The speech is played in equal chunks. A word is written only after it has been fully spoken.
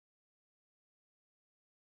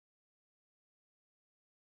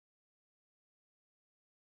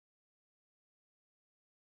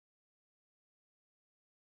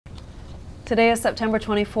Today is September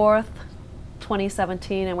 24th,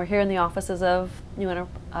 2017, and we're here in the offices of New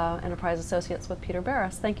Enterprise Associates with Peter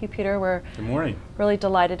Barris. Thank you, Peter. We're Good morning. really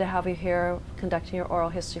delighted to have you here conducting your oral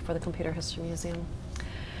history for the Computer History Museum.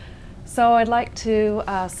 So I'd like to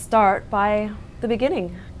start by the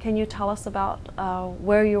beginning. Can you tell us about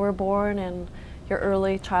where you were born and your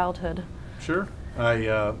early childhood? Sure.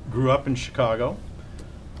 I grew up in Chicago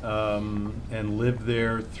and lived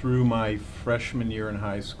there through my freshman year in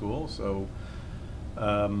high school. So,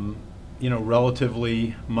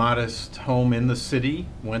 relatively modest home in the city,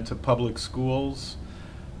 went to public schools,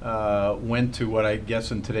 went to what I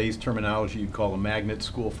guess in today's terminology you'd call a magnet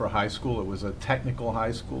school for high school. It was a technical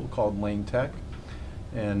high school called Lane Tech,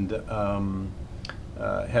 and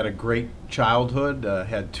had a great childhood,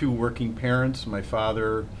 had two working parents. My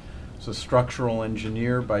father was a structural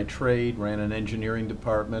engineer by trade, ran an engineering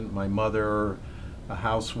department. My mother, a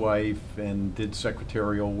housewife, and did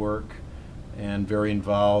secretarial work, and very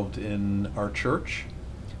involved in our church,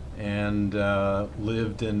 and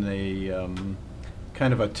lived in a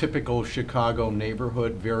kind of a typical Chicago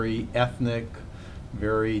neighborhood, very ethnic,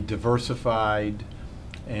 very diversified,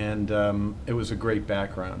 and it was a great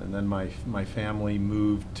background. And then my family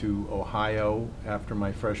moved to Ohio after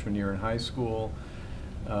my freshman year in high school,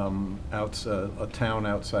 a town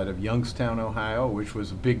outside of Youngstown, Ohio, which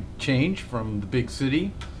was a big change from the big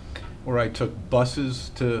city, where I took buses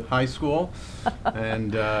to high school,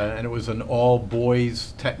 and it was an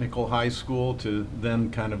all-boys technical high school to then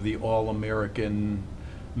kind of the all-American,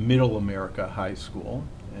 middle America high school,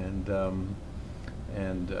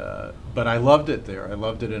 but I loved it there. I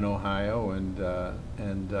loved it in Ohio, and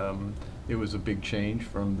it was a big change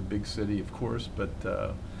from the big city, of course. But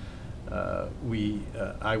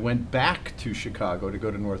I went back to Chicago to go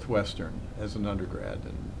to Northwestern as an undergrad,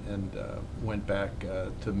 and went back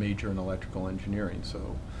to major in electrical engineering.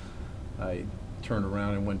 So I turned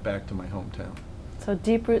around and went back to my hometown. So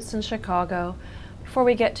deep roots in Chicago. Before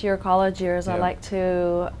we get to your college years, Yeah. I'd like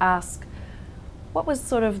to ask, what was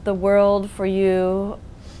sort of the world for you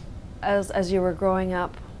as you were growing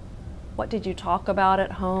up? What did you talk about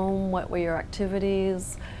at home? What were your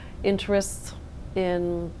activities, interests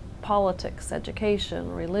in politics,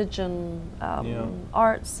 education, religion,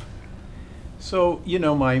 arts? So, it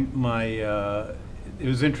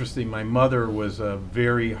was interesting. My mother was a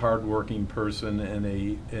very hardworking person and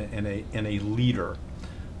a leader.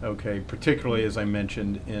 Okay, particularly as I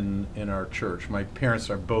mentioned in our church. My parents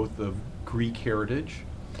are both of Greek heritage.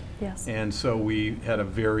 Yes. And so we had a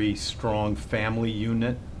very strong family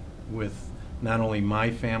unit with not only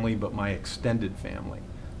my family but my extended family.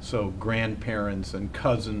 So grandparents and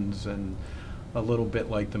cousins, and a little bit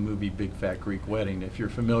like the movie Big Fat Greek Wedding, if you're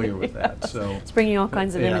familiar with that. Yes. So it's bringing all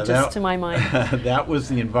kinds of images to my mind. That was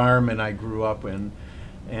the environment I grew up in,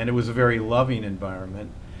 and it was a very loving environment.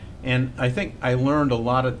 And I think I learned a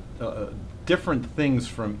lot of different things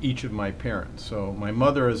from each of my parents. So my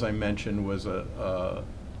mother, as I mentioned, was a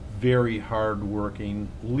very hard-working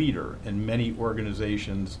leader in many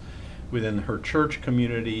organizations within her church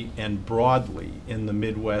community and broadly in the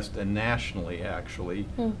Midwest and nationally, actually,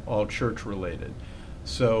 all church-related.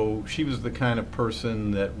 So she was the kind of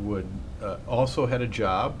person that would also had a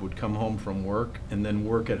job, would come home from work, and then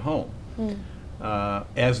work at home,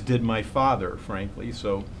 as did my father, frankly.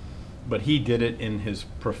 But he did it in his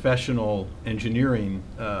professional engineering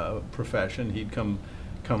profession. He'd come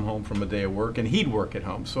home from a day of work, and he'd work at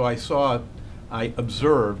home. So I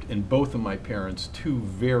observed in both of my parents two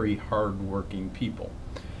very hard-working people.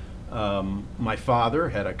 My father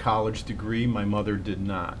had a college degree, my mother did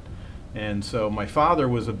not. And so my father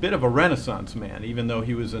was a bit of a Renaissance man. Even though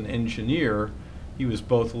he was an engineer, he was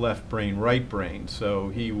both left brain, right brain. So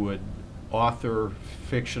he would author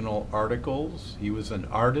fictional articles. He was an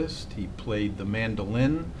artist. He played the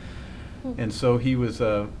mandolin. And so he was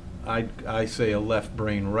I say a left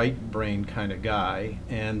brain, right brain kind of guy.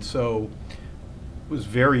 And so was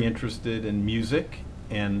very interested in music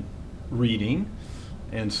and reading.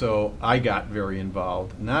 And so I got very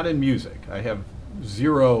involved, not in music. I have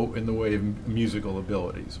zero in the way of musical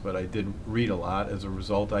abilities, but I did read a lot as a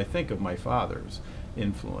result, I think, of my father's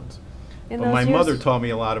influence. But my mother taught me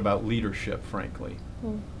a lot about leadership, frankly.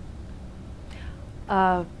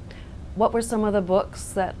 What were some of the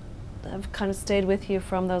books that have kind of stayed with you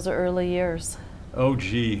from those early years? Oh,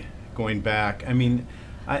 gee, going back. I mean,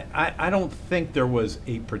 I don't think there was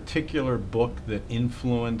a particular book that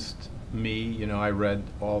influenced me. I read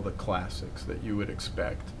all the classics that you would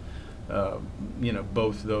expect.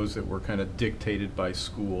 Both those that were kind of dictated by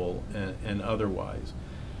school and otherwise.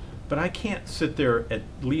 But I can't sit there, at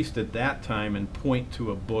least at that time, and point to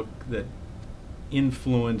a book that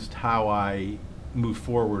influenced how I move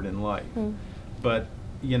forward in life. But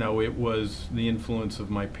you know, it was the influence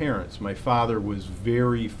of my parents. My father was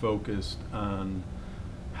very focused on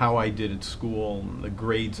how I did at school and the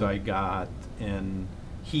grades I got, and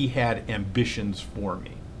he had ambitions for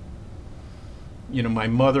me. You know, my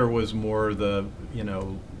mother was more the, you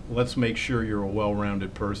know, let's make sure you're a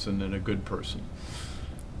well-rounded person and a good person.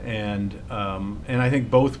 And I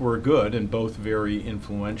think both were good and both very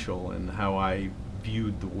influential in how I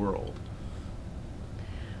viewed the world.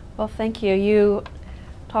 Well, thank you. You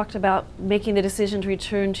talked about making the decision to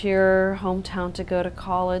return to your hometown to go to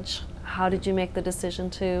college. How did you make the decision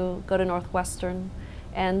to go to Northwestern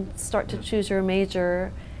and start to choose your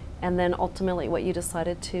major, and then ultimately what you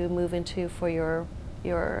decided to move into for your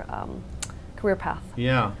career path?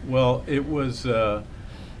 Yeah, well, it was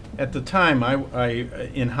at the time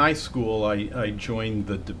in high school I joined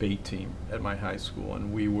the debate team at my high school,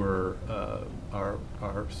 and we were our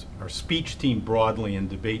speech team broadly and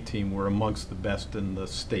debate team were amongst the best in the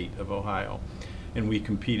state of Ohio, and we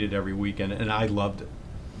competed every weekend, and I loved it.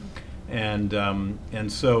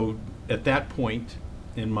 And so at that point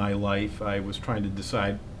in my life, I was trying to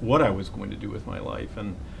decide what I was going to do with my life,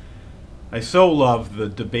 and I so loved the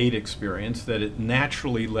debate experience that it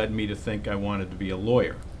naturally led me to think I wanted to be a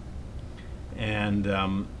lawyer. And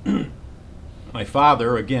my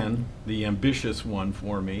father, again, the ambitious one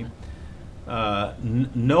for me,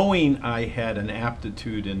 knowing I had an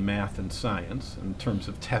aptitude in math and science in terms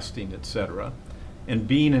of testing, etc., and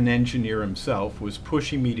being an engineer himself, was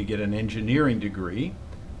pushing me to get an engineering degree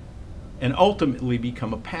and ultimately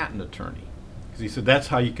become a patent attorney. Because he said that's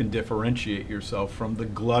how you can differentiate yourself from the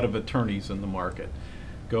glut of attorneys in the market.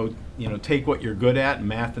 Go, you know, take what you're good at,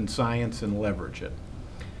 math and science, and leverage it.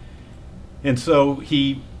 And so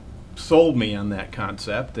he sold me on that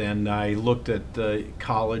concept, and I looked at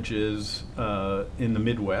colleges in the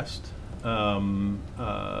Midwest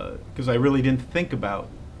because I really didn't think about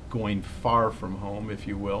going far from home, if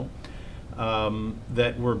you will,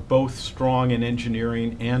 that were both strong in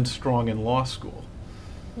engineering and strong in law school.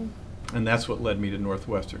 And that's what led me to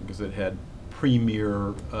Northwestern, because it had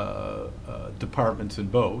premier departments in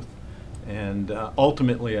both. And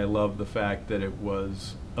ultimately, I loved the fact that it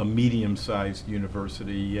was a medium-sized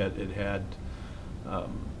university, yet it had,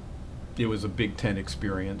 it was a Big Ten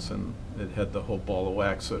experience, and it had the whole ball of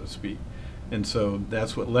wax, so to speak. And so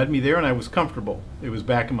that's what led me there, and I was comfortable. It was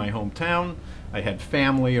back in my hometown. I had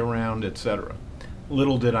family around, etc.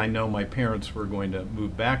 Little did I know my parents were going to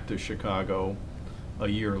move back to Chicago a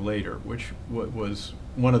year later, which was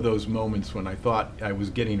one of those moments when I thought I was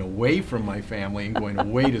getting away from my family and going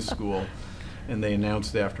away to school, and they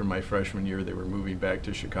announced after my freshman year they were moving back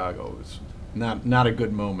to Chicago. It was not a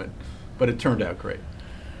good moment, but it turned out great.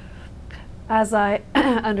 As I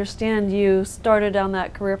understand, you started on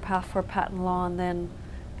that career path for patent law and then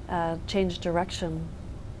changed direction.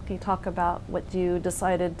 Can you talk about what you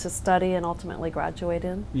decided to study and ultimately graduate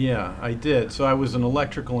in? Yeah, I did. So I was in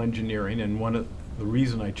electrical engineering, and one of the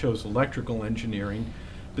reason I chose electrical engineering,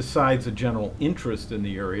 besides a general interest in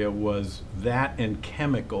the area, was that and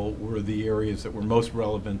chemical were the areas that were most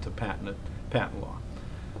relevant to patent law.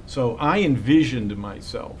 So I envisioned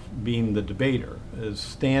myself being the debater as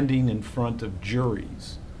standing in front of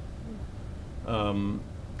juries on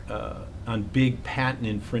big patent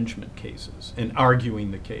infringement cases and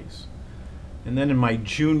arguing the case. And then in my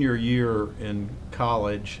junior year in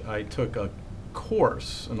college, I took a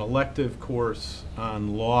course, an elective course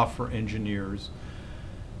on law for engineers.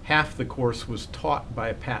 Half the course was taught by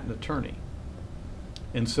a patent attorney.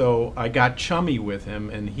 And so I got chummy with him,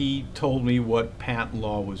 and he told me what patent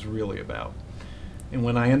law was really about. And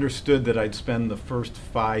when I understood that I'd spend the first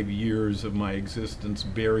 5 years of my existence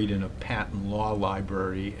buried in a patent law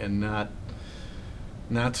library and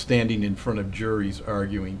not standing in front of juries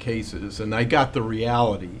arguing cases, and I got the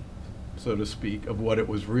reality, so to speak, of what it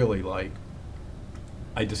was really like,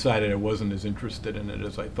 I decided I wasn't as interested in it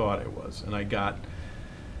as I thought I was. And I got,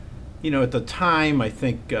 you know, at the time, I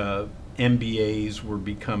think MBAs were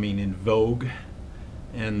becoming in vogue,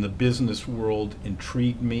 and the business world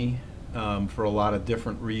intrigued me for a lot of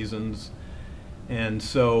different reasons. And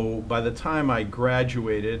so by the time I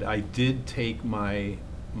graduated, I did take my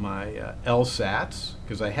LSATs,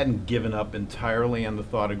 because I hadn't given up entirely on the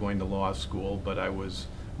thought of going to law school, but I was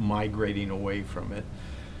migrating away from it.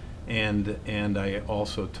 And I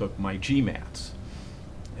also took my GMATs.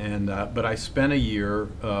 But I spent a year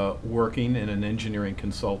working in an engineering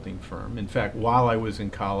consulting firm. In fact, while I was in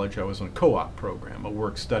college, I was in a co-op program, a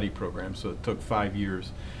work-study program, so it took 5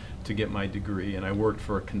 years to get my degree. And I worked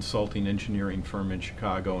for a consulting engineering firm in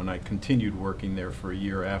Chicago, and I continued working there for a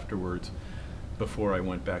year afterwards. before I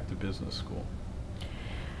went back to business school.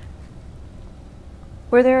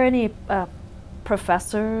 Were there any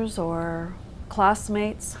professors or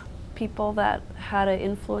classmates, people that had an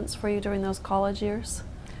influence for you during those college years?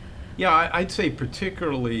 Yeah, I'd say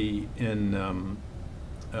particularly in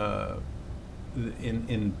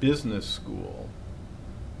business school,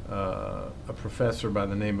 a professor by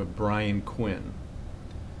the name of Brian Quinn,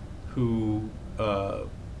 who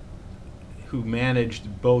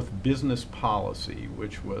managed both business policy,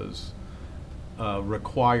 which was a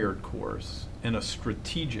required course, and a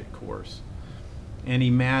strategic course, and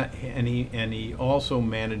he also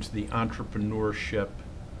managed the entrepreneurship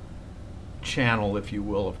channel, if you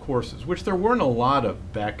will, of courses, which there weren't a lot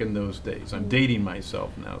of back in those days. I'm dating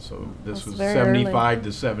myself now, so this was 75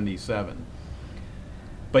 to 77.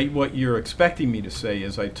 But what you're expecting me to say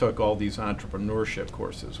is I took all these entrepreneurship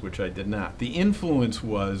courses, which I did not. The influence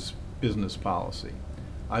was business policy.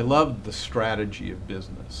 I loved the strategy of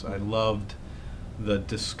business. I loved the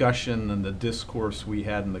discussion and the discourse we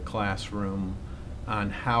had in the classroom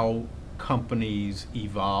on how companies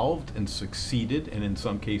evolved and succeeded, and in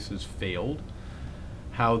some cases failed,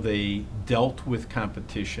 how they dealt with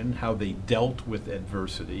competition, how they dealt with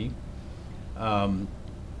adversity.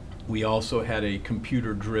 We also had a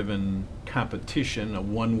computer-driven competition, a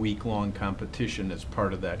 1-week-long competition as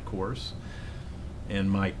part of that course.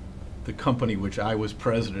 And the company which I was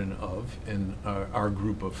president of, and our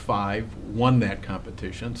group of 5, won that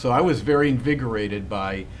competition. So I was very invigorated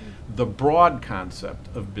by the broad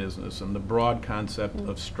concept of business and the broad concept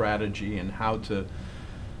of strategy and how to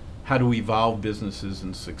evolve businesses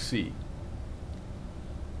and succeed.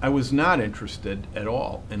 I was not interested at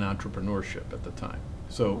all in entrepreneurship at the time.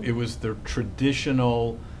 So it was the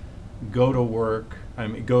traditional go to work at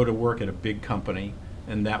a big company,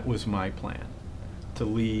 and that was my plan, to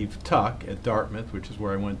leave Tuck at Dartmouth, which is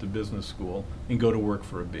where I went to business school, and go to work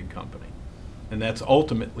for a big company. And that's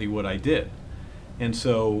ultimately what I did. And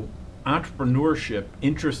so entrepreneurship,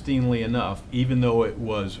 interestingly enough, even though it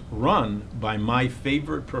was run by my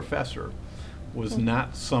favorite professor, was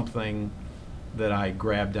not something that I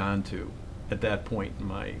grabbed onto at that point in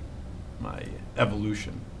my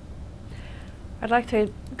evolution. I'd like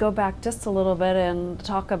to go back just a little bit and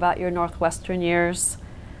talk about your Northwestern years.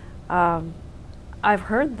 I've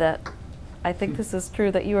heard that, I think this is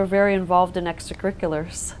true, that you were very involved in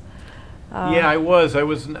extracurriculars. Yeah, I was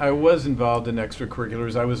involved in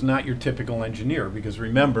extracurriculars. I was not your typical engineer, because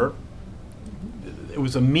remember, it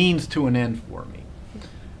was a means to an end for me.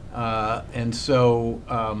 And so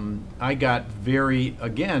I got very,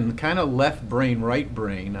 again, kind of left brain, right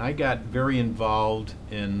brain. I got very involved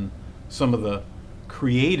in some of the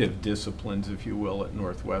creative disciplines, if you will, at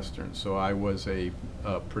Northwestern. So I was a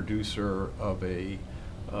producer of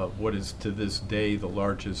what is to this day the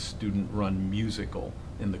largest student-run musical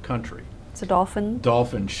in the country. It's a dolphin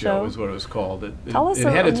show is what it was called. It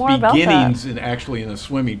had its beginnings actually in a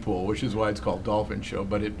swimming pool, which is why it's called Dolphin Show.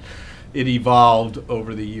 But it evolved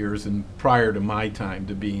over the years, and prior to my time,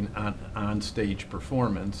 to being on stage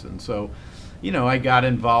performance. And so, you know, I got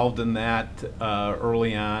involved in that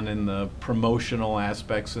early on, in the promotional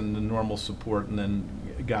aspects and the normal support, and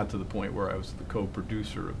then got to the point where I was the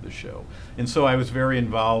co-producer of the show. And so I was very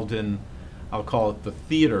involved in, I'll call it the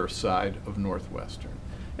theater side of Northwestern,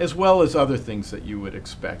 as well as other things that you would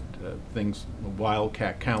expect. Things,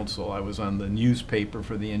 Wildcat Council. I was on the newspaper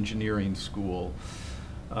for the engineering school.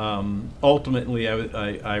 Ultimately,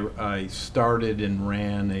 I started and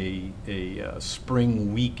ran a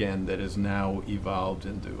spring weekend that has now evolved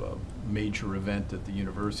into a major event at the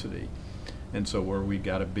university. And so where we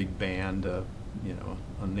got a big band, you know,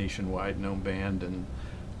 a nationwide known band, and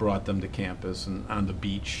brought them to campus and on the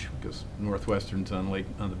beach, because Northwestern's on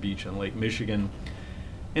the beach on Lake Michigan.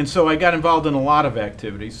 And so I got involved in a lot of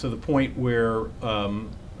activities, to the point where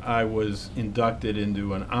I was inducted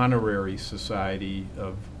into an honorary society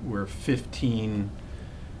where 15,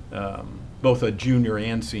 both a junior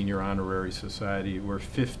and senior honorary society, where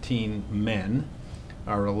 15 men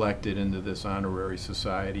are elected into this honorary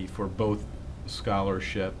society for both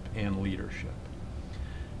scholarship and leadership.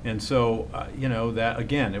 And so, you know, that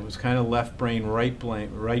again, it was kind of left brain, right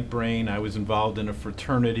brain. I was involved in a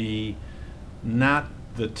fraternity, not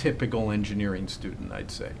the typical engineering student, I'd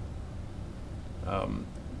say.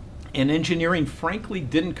 And engineering, frankly,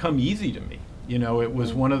 didn't come easy to me. You know, it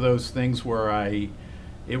was one of those things where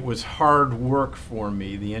it was hard work for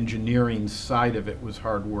me. The engineering side of it was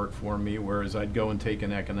hard work for me, whereas I'd go and take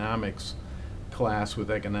an economics class with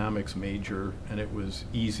economics major, and it was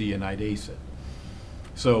easy and I'd ace it.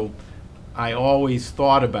 So I always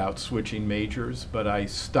thought about switching majors, but I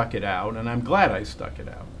stuck it out, and I'm glad I stuck it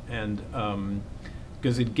out. And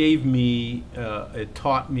because it gave me, it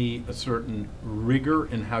taught me a certain rigor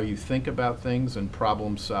in how you think about things and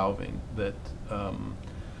problem solving that,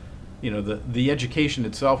 you know, the education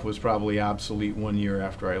itself was probably obsolete 1 year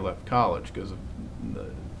after I left college because of the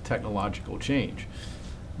technological change.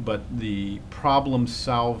 But the problem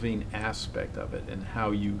solving aspect of it and how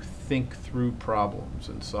you think through problems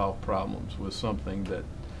and solve problems was something that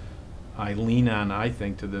I lean on, I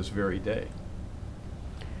think, to this very day.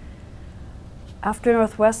 After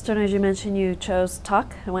Northwestern, as you mentioned, you chose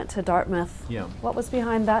Tuck and went to Dartmouth. Yeah. What was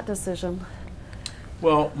behind that decision?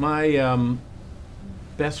 Well, my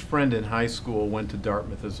best friend in high school went to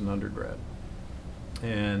Dartmouth as an undergrad.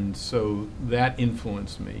 And so that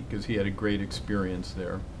influenced me because he had a great experience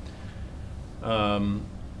there.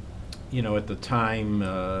 You know, at the time,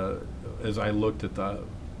 as I looked at the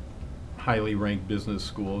highly ranked business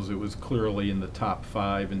schools, it was clearly in the top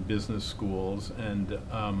 5 in business schools. And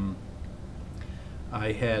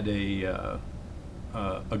I had a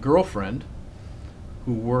girlfriend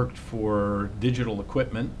who worked for digital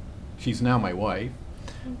equipment. She's now my wife.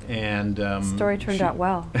 And story turned out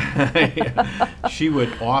well. She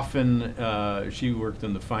would often, she worked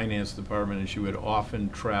in the finance department, and she would often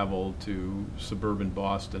travel to suburban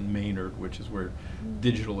Boston, Maynard, which is where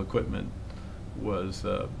digital equipment was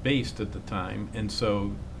based at the time. And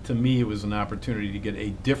so to me, it was an opportunity to get a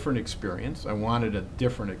different experience. I wanted a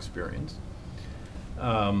different experience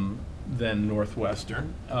than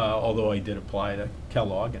Northwestern, although I did apply to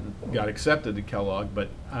Kellogg and got accepted to Kellogg. But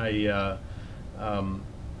I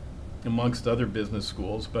amongst other business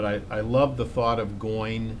schools, but I loved the thought of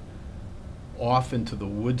going off into the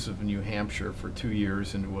woods of New Hampshire for 2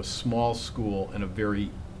 years into a small school and a very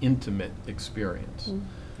intimate experience.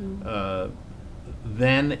 Mm-hmm.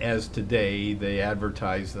 Then, as today, they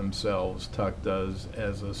advertise themselves, Tuck does,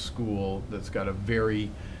 as a school that's got a very,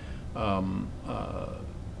 I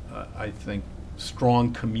think,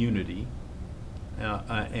 strong community.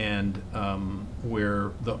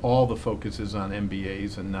 Where all the focus is on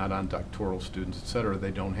MBAs and not on doctoral students, et cetera.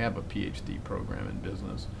 They don't have a PhD program in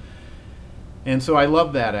business. And so I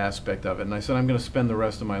love that aspect of it. And I said, I'm going to spend the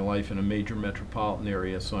rest of my life in a major metropolitan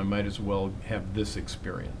area, so I might as well have this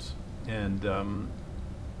experience. And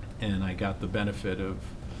I got the benefit of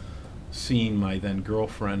seeing my then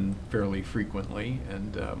girlfriend fairly frequently.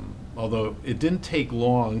 And although it didn't take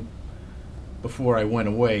long before I went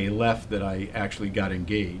away, left, that I actually got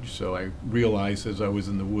engaged. So I realized as I was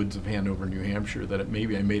in the woods of Hanover, New Hampshire, that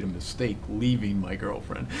maybe I made a mistake leaving my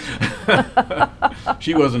girlfriend.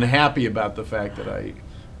 She wasn't happy about the fact that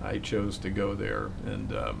I chose to go there.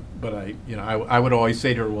 And but I would always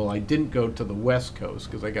say to her, well, I didn't go to the West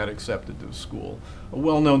Coast because I got accepted to a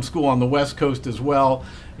well-known school on the West Coast as well,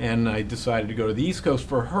 and I decided to go to the East Coast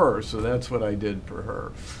for her. So that's what I did for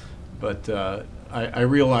her. But I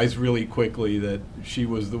realized really quickly that she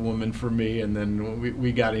was the woman for me, and then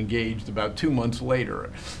we got engaged about 2 months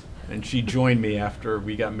later, and she joined me after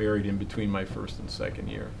we got married in between my first and second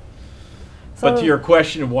year. So, but to your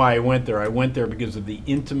question of why I went there because of the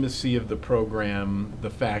intimacy of the program, the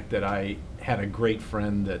fact that I had a great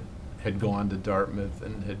friend that had gone to Dartmouth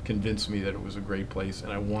and had convinced me that it was a great place,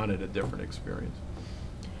 and I wanted a different experience.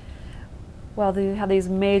 Well, you had these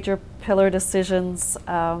major pillar decisions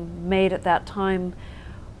made at that time.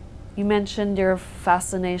 You mentioned your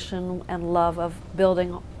fascination and love of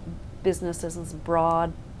building businesses in a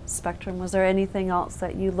broad spectrum. Was there anything else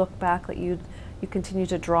that you look back that you continue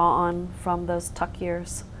to draw on from those Tuck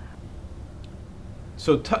years?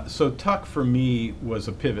 So Tuck for me was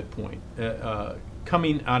a pivot point.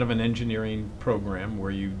 Coming out of an engineering program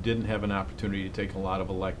where you didn't have an opportunity to take a lot of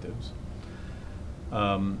electives,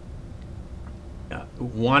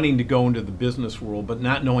 wanting to go into the business world, but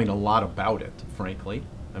not knowing a lot about it, frankly.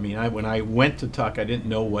 I mean, when I went to Tuck, I didn't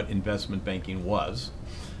know what investment banking was.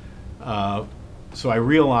 So I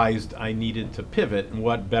realized I needed to pivot, and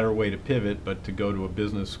what better way to pivot but to go to a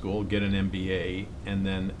business school, get an MBA, and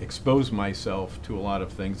then expose myself to a lot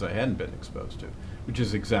of things I hadn't been exposed to, which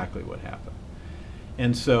is exactly what happened.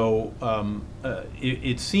 And so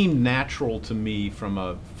it seemed natural to me from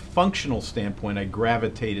a functional standpoint. I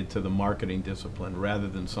gravitated to the marketing discipline rather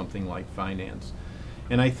than something like finance.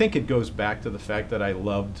 And I think it goes back to the fact that I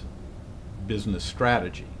loved business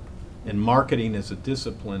strategy. And marketing as a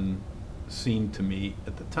discipline seemed to me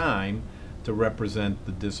at the time to represent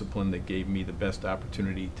the discipline that gave me the best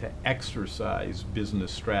opportunity to exercise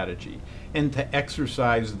business strategy and to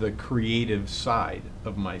exercise the creative side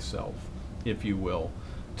of myself, if you will,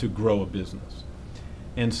 to grow a business.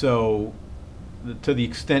 And so to the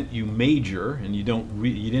extent you major, and you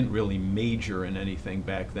didn't really major in anything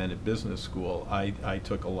back then at business school, I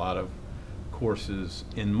took a lot of courses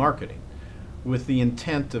in marketing with the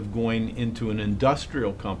intent of going into an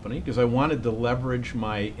industrial company because I wanted to leverage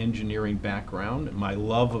my engineering background and my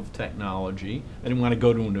love of technology. I didn't want to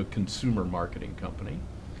go to a consumer marketing company.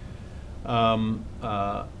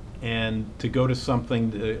 And to go to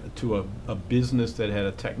something, to a business that had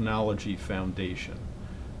a technology foundation.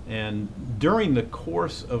 And during the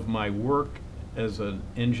course of my work as an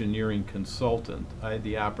engineering consultant, I had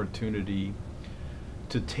the opportunity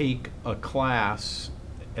to take a class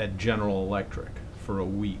at General Electric for a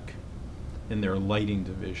week in their lighting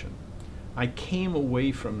division. I came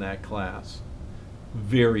away from that class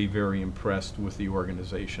very, very impressed with the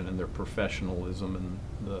organization and their professionalism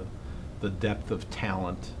and the depth of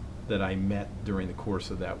talent that I met during the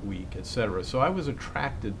course of that week, etc. So I was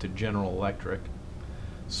attracted to General Electric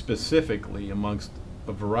specifically amongst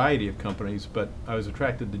a variety of companies, but I was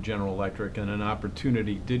attracted to General Electric, and an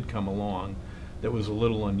opportunity did come along that was a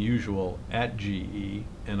little unusual at GE,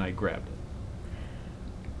 and I grabbed it.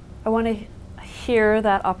 I want to hear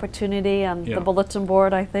that opportunity on the bulletin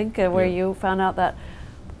board, I think, where you found out that.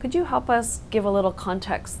 Could you help us give a little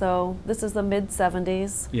context, though? This is the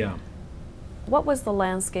mid-'70s. Yeah. What was the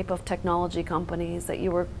landscape of technology companies that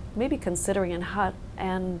you were maybe considering,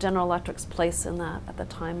 and General Electric's place in that at the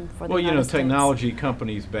time for the United States? Technology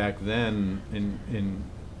companies back then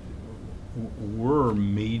were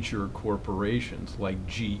major corporations like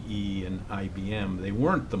GE and IBM. They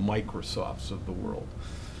weren't the Microsofts of the world.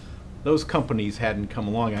 Those companies hadn't come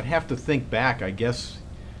along. I'd have to think back. I guess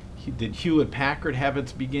did Hewlett Packard have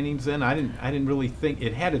its beginnings then? I didn't really think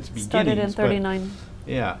it had its beginnings. Started in '39.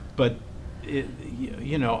 Yeah, but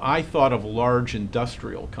I thought of large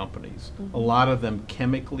industrial companies. Mm-hmm. A lot of them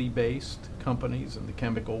chemically based companies in the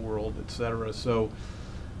chemical world, etc. So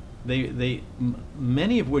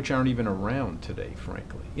many of which aren't even around today,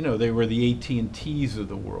 frankly. They were the AT&Ts of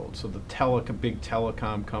the world, so the big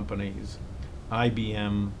telecom companies.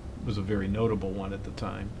 IBM was a very notable one at the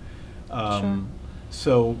time. Sure.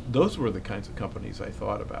 So those were the kinds of companies I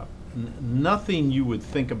thought about. Nothing you would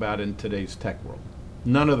think about in today's tech world.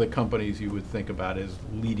 None of the companies you would think about as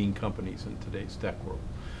leading companies in today's tech world.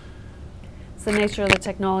 It's the nature of the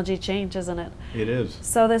technology change, isn't it? It is.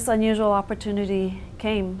 So this unusual opportunity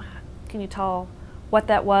came. Can you tell what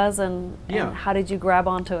that was and how did you grab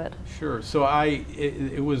onto it? Sure. So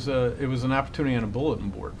it was an opportunity on a bulletin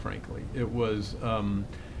board, frankly. It was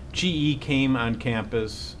GE came on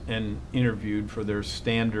campus and interviewed for their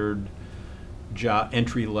standard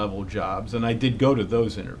entry-level jobs, and I did go to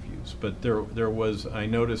those interviews. But there was, I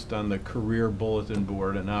noticed on the career bulletin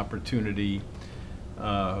board, an opportunity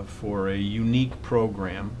for a unique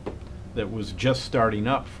program that was just starting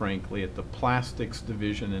up, frankly, at the plastics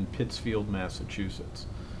division in Pittsfield, Massachusetts.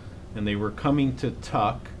 And they were coming to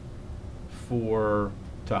Tuck to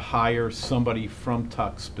hire somebody from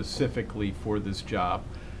Tuck specifically for this job,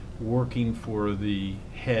 working for the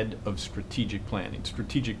head of strategic planning.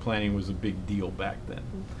 Strategic planning was a big deal back then,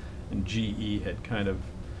 and GE had kind of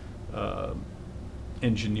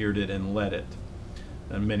engineered it and led it,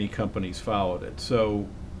 and many companies followed it. So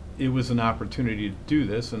it was an opportunity to do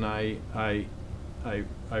this, and I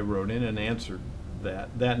wrote in and answered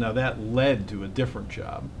that. Now that led to a different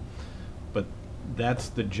job, but that's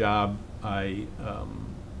the job I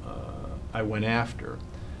went after.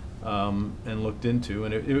 And looked into,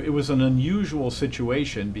 and it was an unusual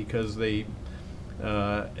situation because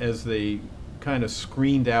as they kind of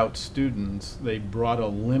screened out students, they brought a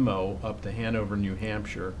limo up to Hanover, New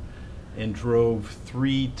Hampshire, and drove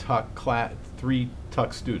three Tuck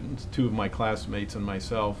students, two of my classmates and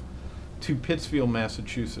myself, to Pittsfield,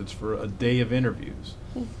 Massachusetts for a day of interviews.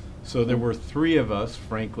 So there were three of us,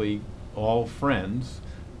 frankly, all friends,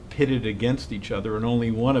 pitted against each other, and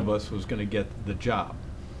only one of us was going to get the job.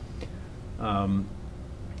 And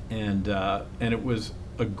it was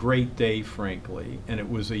a great day, frankly, and it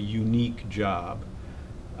was a unique job.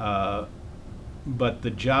 But the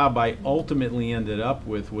job I ultimately ended up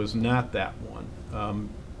with was not that one.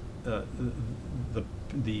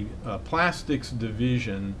 The plastics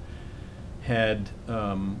division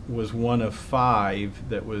was one of 5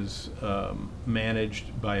 that was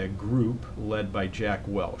managed by a group led by Jack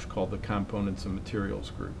Welch called the Components and Materials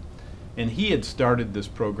Group. And he had started this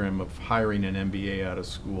program of hiring an MBA out of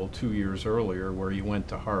school 2 years earlier, where he went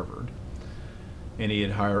to Harvard. And he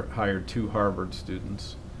had hired 2 Harvard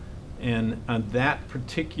students. And on that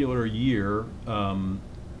particular year,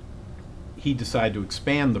 he decided to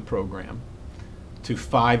expand the program to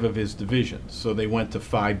 5 of his divisions. So they went to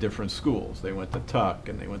 5 different schools. They went to Tuck,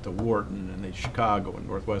 and they went to Wharton, and they Chicago and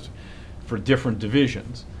Northwestern for different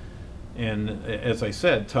divisions. And as I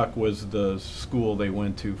said, Tuck was the school they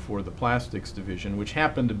went to for the plastics division, which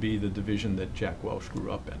happened to be the division that Jack Welch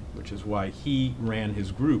grew up in, which is why he ran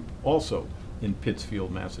his group also in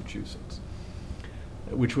Pittsfield, Massachusetts,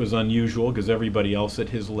 which was unusual because everybody else at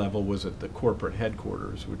his level was at the corporate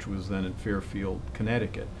headquarters, which was then in Fairfield,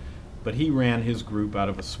 Connecticut. But he ran his group out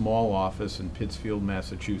of a small office in Pittsfield,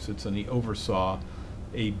 Massachusetts, and he oversaw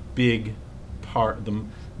a big part,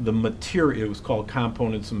 the material, it was called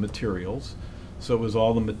Components and Materials. So it was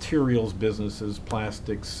all the materials businesses,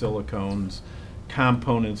 plastics, silicones,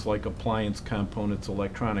 components like appliance components,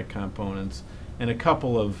 electronic components, and a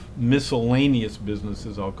couple of miscellaneous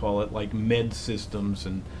businesses, I'll call it, like med systems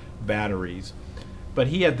and batteries. But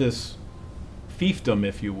he had this fiefdom,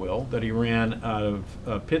 if you will, that he ran out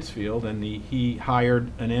of Pittsfield, and he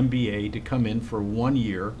hired an MBA to come in for 1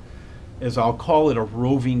 year as, I'll call it, a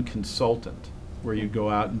roving consultant, where you go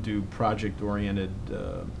out and do project-oriented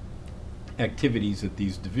activities at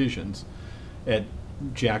these divisions at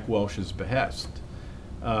Jack Welch's behest.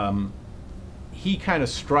 He kind of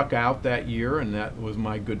struck out that year, and that was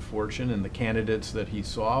my good fortune, and the candidates that he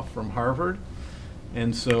saw from Harvard.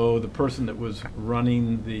 And so the person that was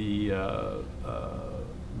running the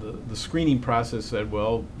screening process said,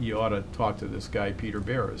 well, you ought to talk to this guy, Peter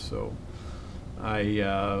Barris. So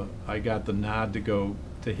I got the nod to go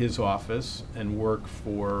to his office and work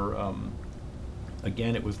for,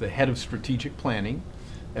 again, it was the head of strategic planning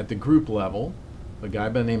at the group level, a guy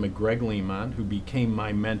by the name of Greg Lima, who became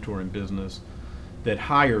my mentor in business, that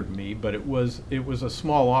hired me. But it was a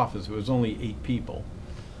small office. It was only 8 people.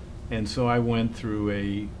 And so I went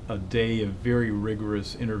through a day of very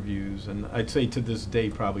rigorous interviews, and I'd say to this day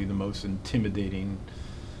probably the most intimidating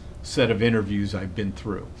set of interviews I've been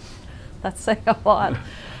through. That's saying a lot.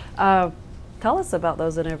 Tell us about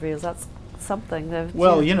those interviews. That's something.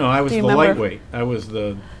 Well, you know, I was the lightweight. I was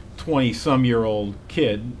the 20-some-year-old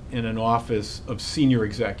kid in an office of senior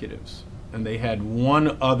executives, and they had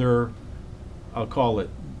one other, I'll call it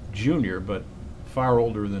junior, but far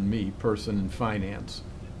older than me, person in finance,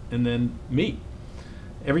 and then me.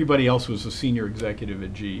 Everybody else was a senior executive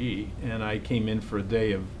at GE, and I came in for a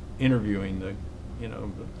day of interviewing the, you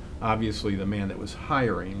know, obviously the man that was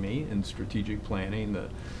hiring me in strategic planning,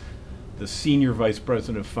 the senior vice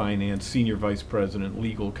president of finance, senior vice president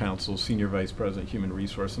legal counsel, senior vice president human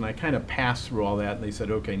resource, and I kind of passed through all that, and they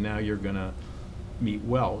said, okay, now you're going to meet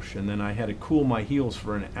Welch. And then I had to cool my heels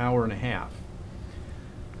for an hour and a half.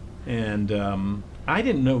 And I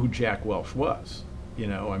didn't know who Jack Welch was. You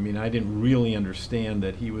know, I mean, I didn't really understand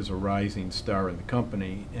that he was a rising star in the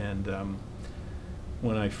company. And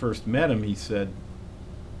when I first met him, he said,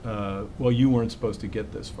 well, you weren't supposed to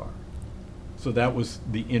get this far. So that was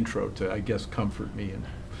the intro to, I guess, comfort me and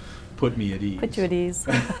put me at ease. Put you at ease.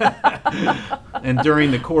 And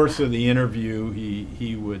during the course of the interview,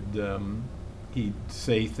 he would he'd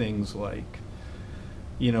say things like,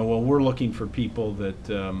 you know, well, we're looking for people that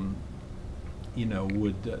you know,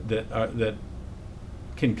 would that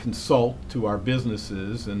can consult to our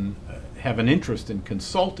businesses and have an interest in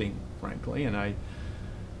consulting, frankly.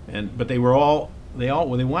 But they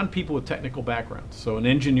want people with technical backgrounds. So an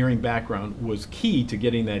engineering background was key to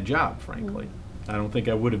getting that job, frankly. I don't think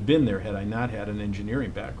I would have been there had I not had an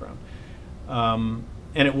engineering background. And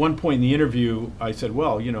at one point in the interview, I said,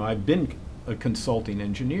 well, you know, I've been a consulting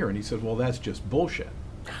engineer. And he said, well, that's just bullshit.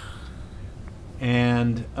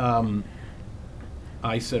 And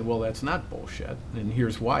I said, well, that's not bullshit. And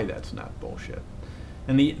here's why that's not bullshit.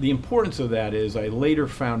 And the importance of that is I later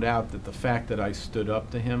found out that the fact that I stood up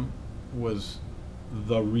to him was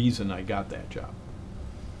the reason I got that job.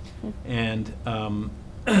 And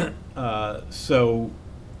so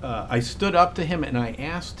I stood up to him and I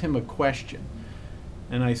asked him a question.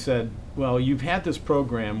 And I said, well, you've had this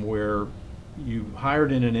program where you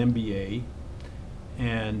hired in an MBA,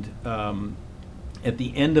 and at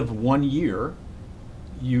the end of 1 year,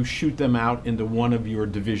 you shoot them out into one of your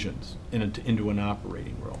divisions, into an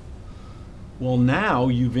operating role. Well, now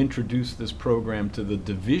you've introduced this program to the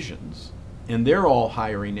divisions, and they're all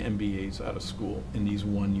hiring MBAs out of school in these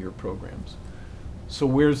 1 year programs. So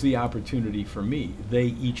where's the opportunity for me? They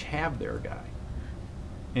each have their guy.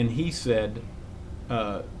 And he said,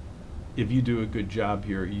 if you do a good job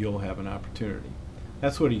here, you'll have an opportunity.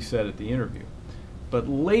 That's what he said at the interview. But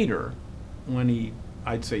later, when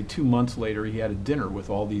I'd say 2 months later, he had a dinner with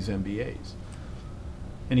all these MBAs.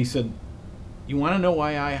 And he said, you want to know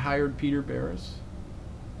why I hired Peter Barris?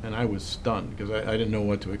 And I was stunned because I didn't know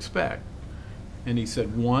what to expect. And he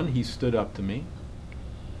said, one, he stood up to me.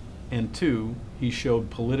 and two, he showed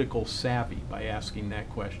political savvy by asking that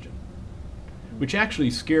question, which actually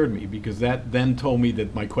scared me because that then told me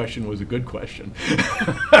that my question was a good question.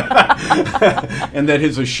 And that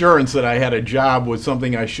his assurance that I had a job was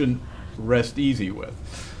something I shouldn't rest easy with.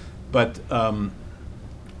 But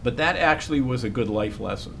that actually was a good life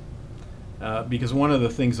lesson. Because one of the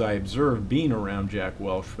things I observed being around Jack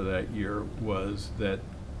Welch for that year was that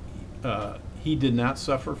he did not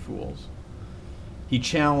suffer fools. He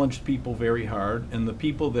challenged people very hard, and the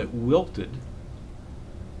people that wilted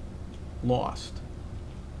lost.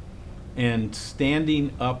 And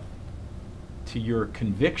standing up to your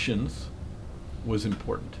convictions was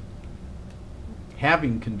important.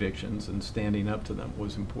 Having convictions and standing up to them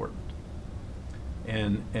was important.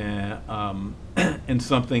 And and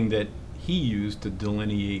something that he used to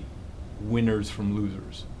delineate winners from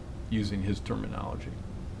losers, using his terminology.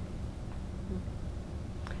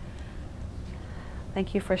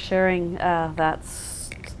 Thank you for sharing that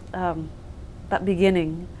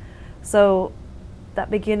beginning. So that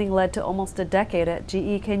beginning led to almost a decade at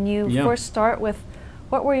GE. Can you first start with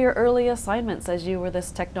what were your early assignments as you were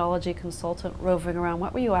this technology consultant roving around?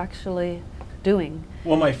 What were you actually doing?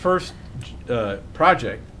 Well, my first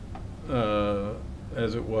project,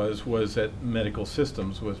 as it was at Medical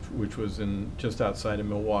Systems, which was just outside of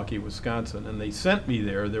Milwaukee, Wisconsin, and they sent me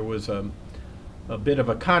there. There was a bit of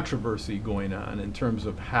a controversy going on in terms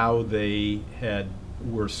of how they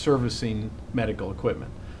were servicing medical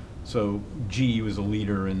equipment. So GE was a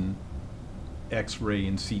leader in X-ray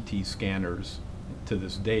and CT scanners, to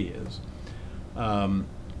this day is,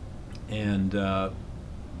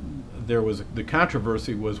 there was the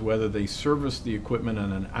controversy was whether they serviced the equipment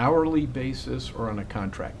on an hourly basis or on a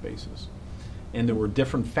contract basis, and there were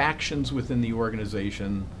different factions within the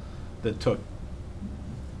organization that took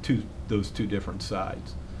those two different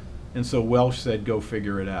sides, and so Welch said, "Go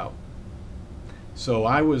figure it out." So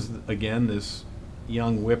I was again this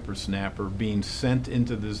young whippersnapper being sent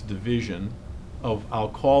into this division of, I'll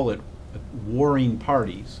call it, warring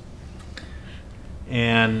parties,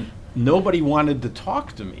 and nobody wanted to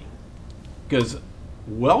talk to me because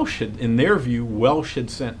Welch had, in their view, Welch had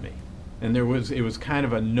sent me, and it was kind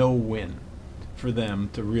of a no-win for them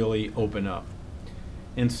to really open up.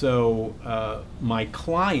 And so my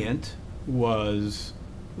client was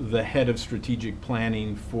the head of strategic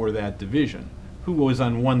planning for that division, who was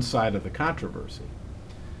on one side of the controversy.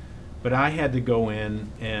 But I had to go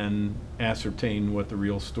in and ascertain what the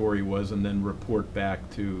real story was and then report back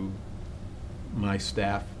to my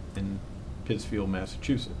staff in Pittsfield,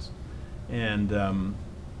 Massachusetts. And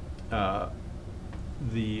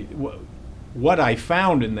what I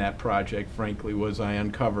found in that project, frankly, was I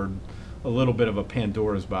uncovered a little bit of a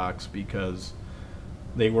Pandora's box because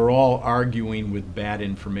they were all arguing with bad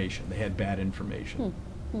information. They had bad information.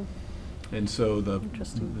 And so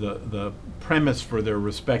the premise for their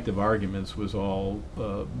respective arguments was all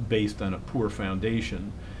based on a poor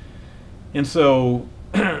foundation. And so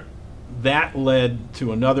that led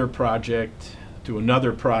to another project,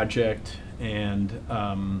 and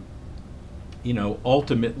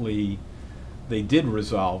ultimately they did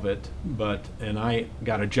resolve it, and I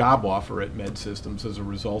got a job offer at Med Systems as a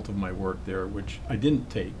result of my work there, which I didn't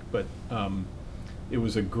take, but it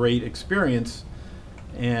was a great experience.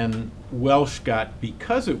 And Welch got,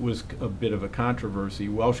 because it was a bit of a controversy,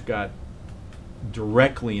 Welch got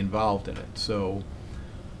directly involved in it. So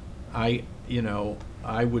I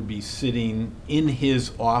would be sitting in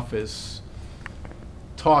his office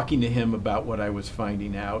talking to him about what I was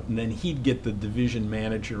finding out, and then he'd get the division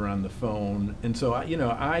manager on the phone. And so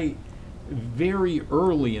I very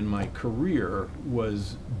early in my career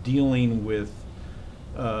was dealing with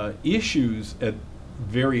issues at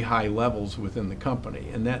very high levels within the company,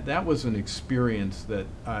 and that was an experience that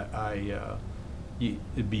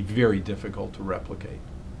it'd be very difficult to replicate.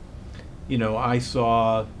 I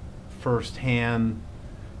saw firsthand,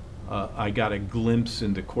 I got a glimpse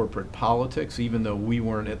into corporate politics, even though we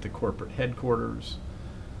weren't at the corporate headquarters.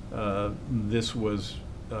 This was,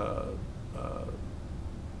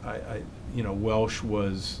 Welch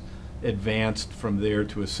was advanced from there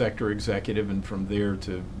to a sector executive, and from there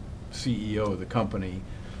to CEO of the company,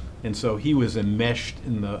 and so he was enmeshed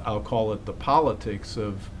in I'll call it the politics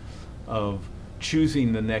of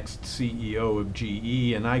choosing the next CEO of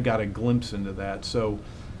GE, and I got a glimpse into that. So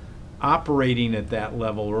operating at that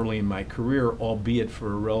level early in my career, albeit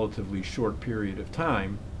for a relatively short period of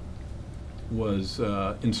time, was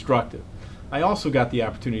instructive. I also got the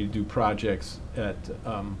opportunity to do projects at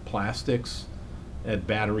plastics, at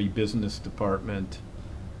battery business department,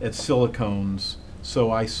 at silicones.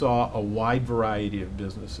 So I saw a wide variety of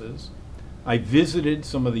businesses. I visited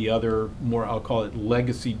some of the other more, I'll call it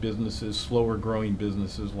legacy businesses, slower growing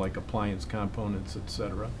businesses like appliance components,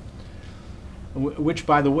 etc. Which,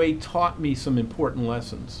 by the way, taught me some important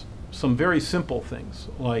lessons. Some very simple things,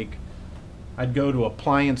 like I'd go to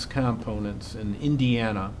appliance components in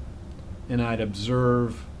Indiana and I'd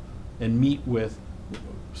observe and meet with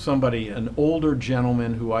somebody, an older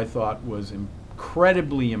gentleman who I thought was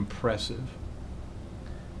incredibly impressive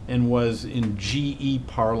and was, in GE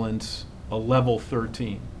parlance, a level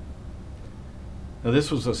 13. Now, this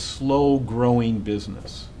was a slow-growing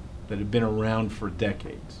business that had been around for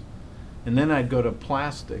decades. And then I'd go to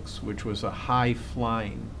plastics, which was a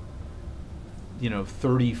high-flying,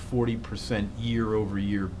 30-40%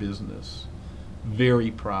 year-over-year business, very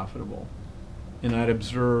profitable. And I'd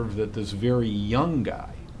observe that this very young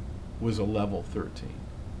guy was a level 13.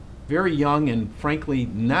 Very young and, frankly,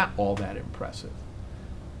 not all that impressive.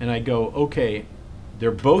 And I go, okay, they're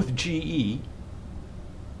both GE.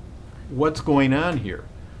 What's going on here?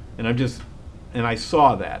 And I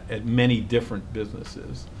saw that at many different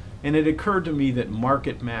businesses. And it occurred to me that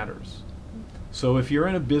market matters. So if you're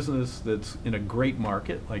in a business that's in a great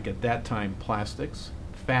market, like at that time plastics,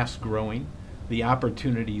 fast growing, the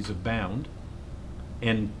opportunities abound,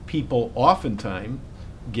 and people oftentimes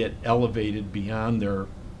get elevated beyond their,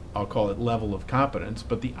 I'll call it, level of competence,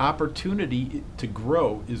 but the opportunity to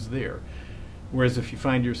grow is there. Whereas if you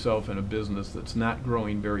find yourself in a business that's not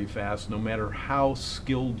growing very fast, no matter how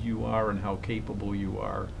skilled you are and how capable you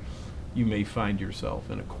are, you may find yourself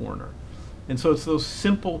in a corner. And so it's those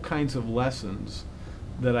simple kinds of lessons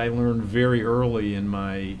that I learned very early in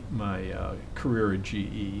my career at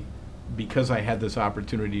GE, because I had this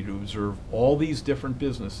opportunity to observe all these different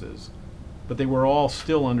businesses, but they were all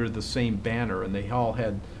still under the same banner, and they all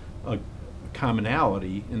had a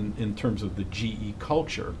commonality in terms of the GE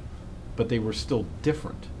culture, but they were still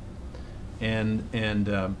different. And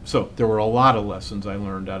so there were a lot of lessons I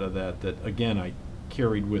learned out of that again, I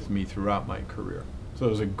carried with me throughout my career. So it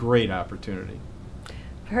was a great opportunity.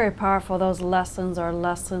 Very powerful. Those lessons are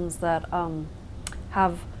lessons that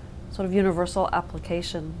have sort of universal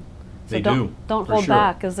application. So They don't do. Don't for hold sure.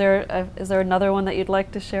 back. Is there another one that you'd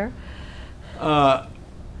like to share? Well,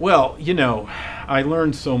 I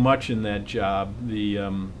learned so much in that job. The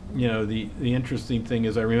interesting thing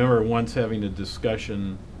is, I remember once having a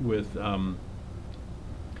discussion with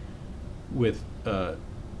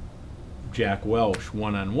Jack Welch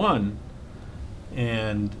one-on-one,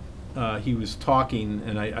 and he was talking,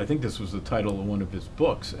 and I think this was the title of one of his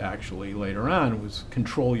books actually later on, was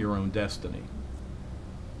Control Your Own Destiny.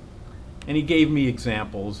 And he gave me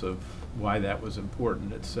examples of why that was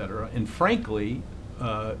important, etc. And frankly,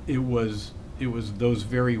 it was those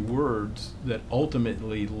very words that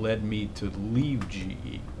ultimately led me to leave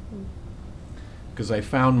GE, because I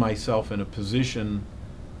found myself in a position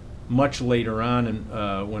much later on,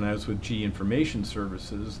 when I was with GE Information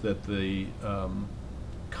Services, that the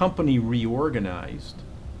company reorganized,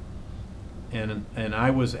 and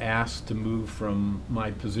I was asked to move from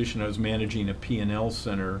my position. I was managing a P&L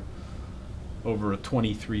center over a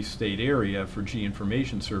 23-state area for GE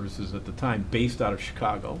Information Services at the time, based out of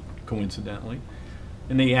Chicago, coincidentally.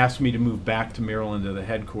 And they asked me to move back to Maryland to the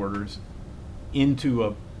headquarters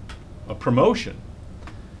into a promotion.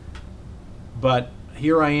 But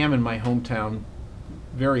here I am in my hometown,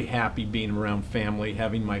 very happy being around family,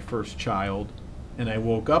 having my first child, and I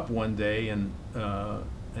woke up one day and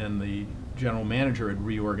the general manager had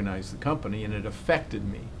reorganized the company, and it affected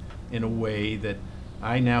me in a way that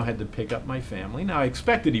I now had to pick up my family. Now, I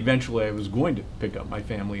expected eventually I was going to pick up my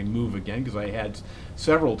family and move again, because I had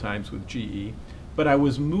several times with GE, but I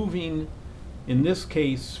was moving, in this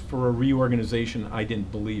case, for a reorganization I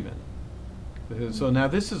didn't believe in. So now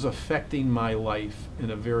this is affecting my life in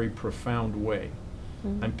a very profound way.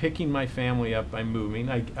 Mm-hmm. I'm picking my family up, I'm moving.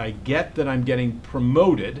 I get that I'm getting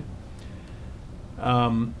promoted,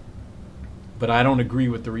 but I don't agree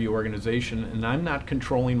with the reorganization, and I'm not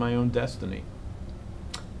controlling my own destiny.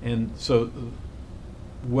 And so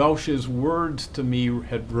Welch's words to me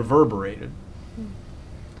had reverberated.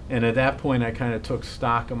 And at that point, I kind of took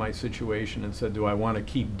stock of my situation and said, do I want to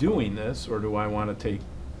keep doing this, or do I want to take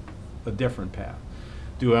a different path?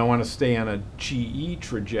 Do I want to stay on a GE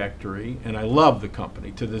trajectory? And I love the company.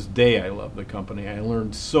 To this day, I love the company. I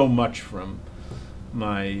learned so much from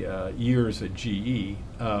my years at GE.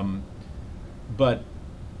 But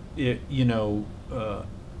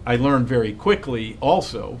I learned very quickly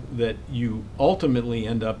also that you ultimately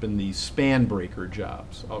end up in these span breaker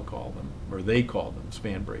jobs, I'll call them, or they call them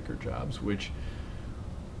span breaker jobs, which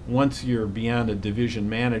once you're beyond a division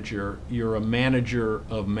manager, you're a manager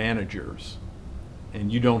of managers.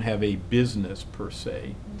 and you don't have a business per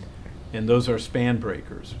se. And those are span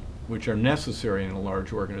breakers, which are necessary in a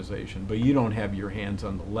large organization, but you don't have your hands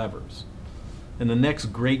on the levers. And the next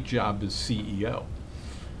great job is CEO.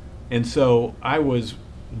 And so I was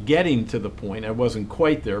getting to the point, I wasn't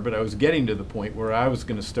quite there, but I was getting to the point where I was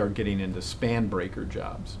going to start getting into span breaker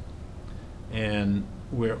jobs, and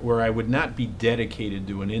where I would not be dedicated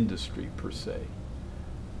to an industry per se.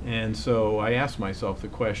 And so I asked myself the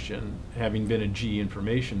question, having been at GE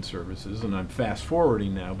Information Services, and I'm fast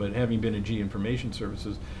forwarding now, but having been at GE Information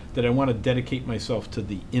Services, did I want to dedicate myself to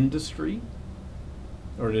the industry,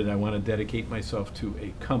 or did I want to dedicate myself to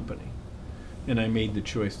a company? And I made the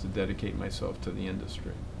choice to dedicate myself to the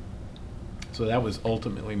industry. So that was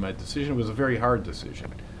ultimately my decision. It was a very hard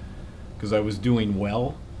decision because I was doing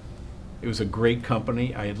well. It was a great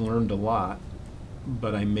company. I had learned a lot,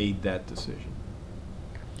 but I made that decision.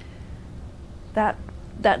 That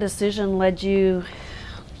decision led you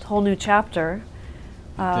to a whole new chapter.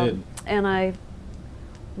 It did. And I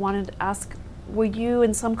wanted to ask, were you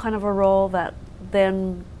in some kind of a role that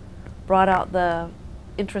then brought out the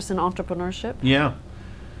interest in entrepreneurship? Yeah.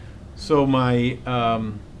 So my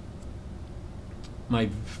my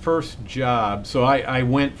first job, so I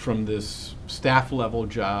went from this staff level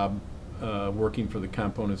job working for the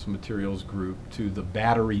Components and Materials Group to the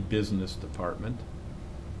Battery Business Department.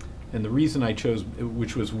 And the reason I chose,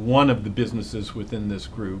 which was one of the businesses within this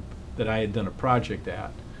group that I had done a project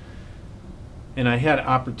at, and I had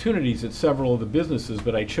opportunities at several of the businesses,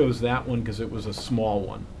 but I chose that one because it was a small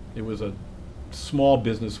one. It was a small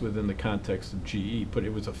business within the context of GE, but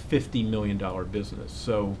it was a $50 million business.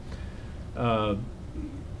 So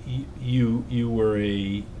you were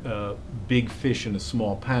a big fish in a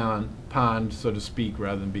small pond, so to speak,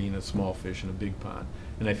 rather than being a small fish in a big pond.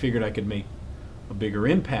 And I figured I could make a bigger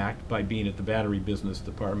impact by being at the Battery Business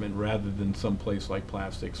Department rather than someplace like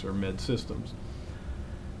Plastics or Med Systems.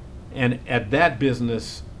 And at that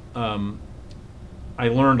business, I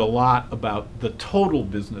learned a lot about the total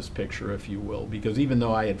business picture, if you will, because even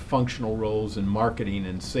though I had functional roles in marketing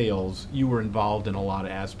and sales, you were involved in a lot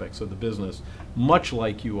of aspects of the business, much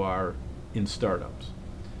like you are in startups.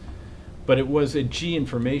 But it was at GE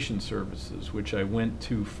Information Services, which I went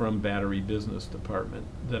to from Battery Business Department,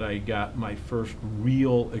 that I got my first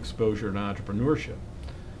real exposure to entrepreneurship.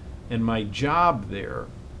 And my job there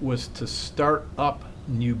was to start up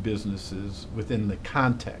new businesses within the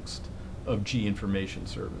context of GE Information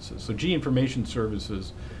Services. So GE Information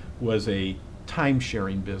Services was a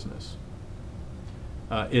time-sharing business.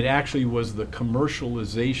 It actually was the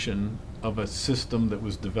commercialization of a system that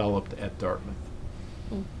was developed at Dartmouth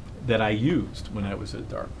that I used when I was at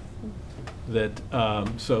Dartmouth.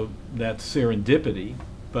 So that's serendipity,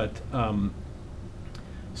 but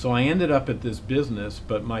so I ended up at this business,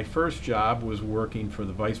 but my first job was working for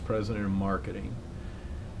the vice president of marketing.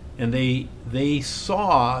 And they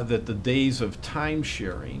saw that the days of time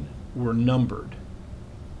sharing were numbered.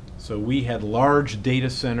 So we had large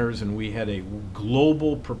data centers and we had a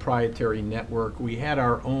global proprietary network. We had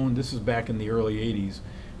our own, this is back in the early 80s,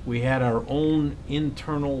 we had our own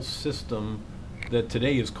internal system that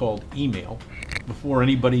today is called email, before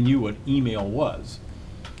anybody knew what email was.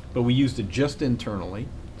 But we used it just internally.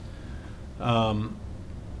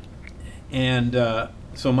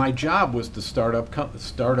 So my job was to start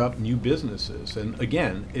up new businesses, and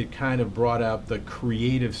again, it kind of brought out the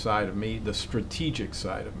creative side of me, the strategic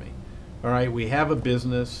side of me. All right, we have a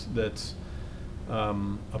business that's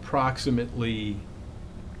approximately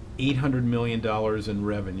 $800 million in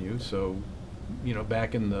revenue. So, you know,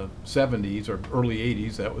 back in the 70s or early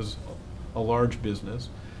 80s, that was a large business.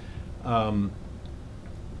 And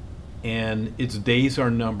its days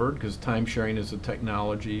are numbered because time sharing as a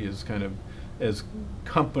technology is kind of, as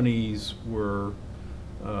companies were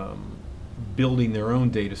building their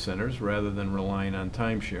own data centers rather than relying on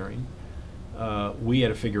time sharing, we had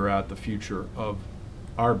to figure out the future of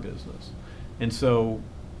our business. And so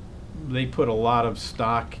they put a lot of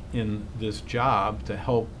stock in this job to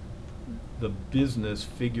help the business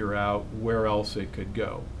figure out where else it could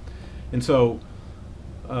go. And so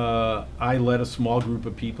I led a small group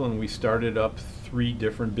of people, and we started up 3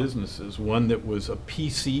 different businesses. One that was a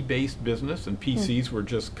PC-based business, and PCs were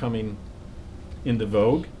just coming into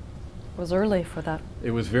vogue. It was early for that.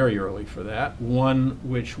 It was very early for that. One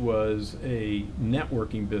which was a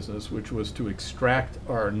networking business, which was to extract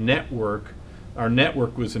our network. Our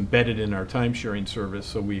network was embedded in our time-sharing service,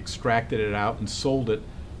 so we extracted it out and sold it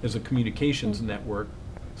as a communications network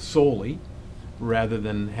solely, rather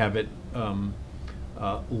than have it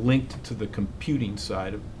linked to the computing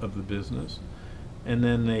side of the business. and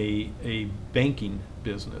then a banking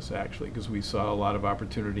business, actually, because we saw a lot of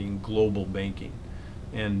opportunity in global banking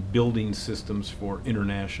and building systems for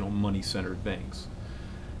international money-centered banks.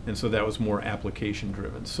 And so that was more application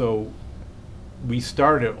driven. So we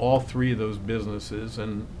started all three of those businesses,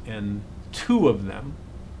 and two of them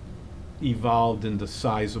evolved into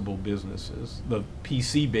sizable businesses. The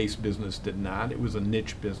PC-based business did not. It was a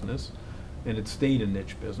niche business, and it stayed a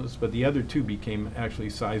niche business, but the other two became actually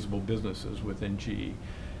sizable businesses within GE.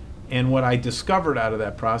 And what I discovered out of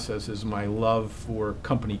that process is my love for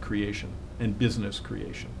company creation and business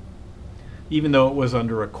creation. Even though it was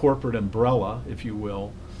under a corporate umbrella, if you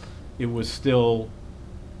will, it was still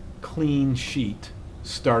clean sheet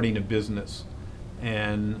starting a business.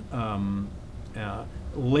 And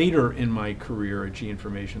later in my career at GE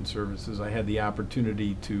Information Services, I had the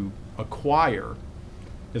opportunity to acquire,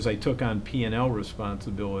 as I took on P&L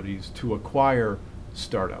responsibilities, to acquire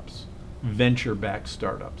startups, venture-backed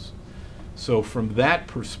startups. So from that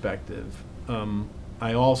perspective,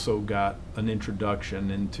 I also got an introduction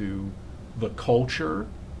into the culture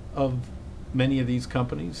of many of these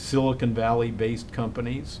companies, Silicon Valley-based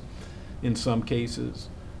companies in some cases,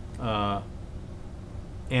 and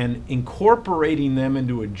incorporating them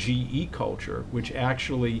into a GE culture, which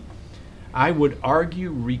actually, I would argue,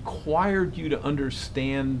 required you to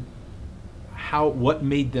understand what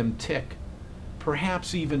made them tick,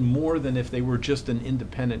 perhaps even more than if they were just an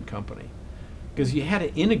independent company. Because you had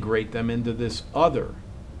to integrate them into this other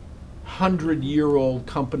 100-year-old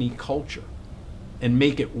company culture and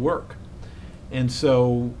make it work. And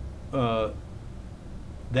so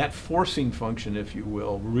that forcing function, if you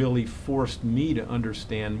will, really forced me to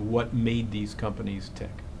understand what made these companies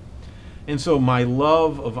tick. And so my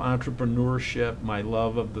love of entrepreneurship, my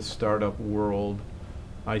love of the startup world,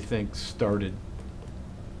 I think started,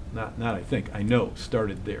 I know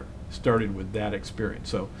started there, started with that experience.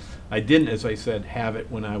 So I didn't, as I said, have it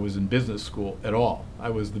when I was in business school at all. I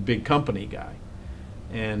was the big company guy.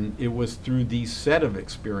 And it was through these set of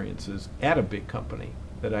experiences at a big company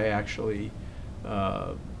that I actually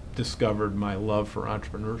discovered my love for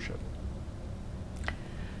entrepreneurship.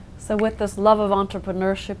 So with this love of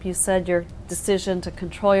entrepreneurship, you said your decision to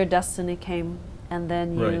control your destiny came, and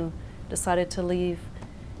then you decided to leave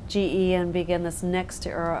GE and begin this next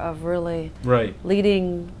era of really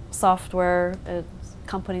leading software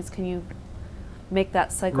companies. Can you make that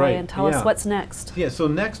segue and tell us what's next? Yeah, so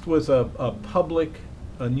next was a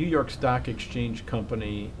New York Stock Exchange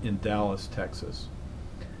company in Dallas, Texas.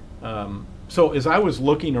 So as I was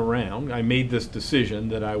looking around, I made this decision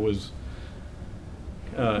that I was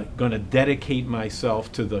going to dedicate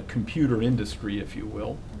myself to the computer industry, if you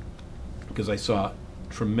will, because I saw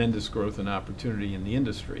tremendous growth and opportunity in the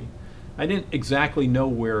industry. I didn't exactly know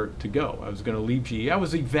where to go. I was going to leave GE. I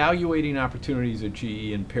was evaluating opportunities at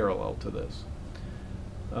GE in parallel to this.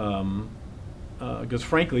 Because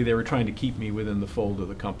frankly, they were trying to keep me within the fold of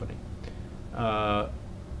the company.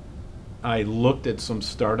 I looked at some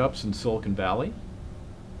startups in Silicon Valley,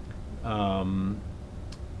 but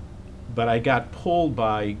I got pulled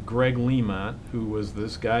by Greg Lima, who was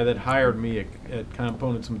this guy that hired me at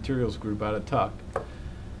Components and Materials Group out of Tuck.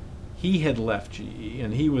 He had left GE,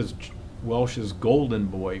 and he was Welsh's golden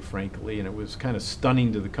boy, frankly, and it was kind of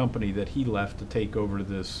stunning to the company that he left to take over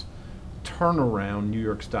this turnaround New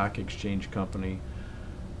York Stock Exchange company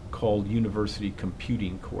called University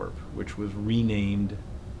Computing Corp, which was renamed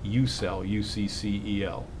UCCEL,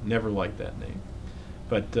 UCCEL. Never liked that name.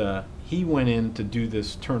 But he went in to do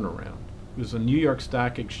this turnaround. It was a New York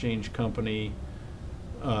Stock Exchange company,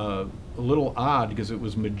 a little odd because it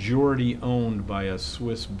was majority owned by a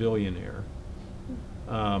Swiss billionaire.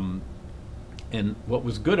 And what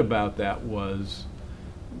was good about that was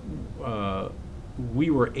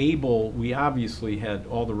we obviously had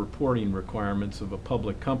all the reporting requirements of a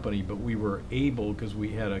public company, but we were able, because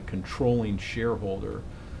we had a controlling shareholder,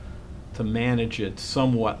 to manage it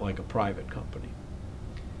somewhat like a private company.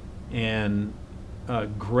 And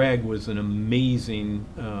Greg was an amazing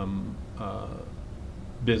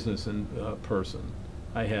business and person.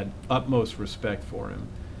 I had utmost respect for him.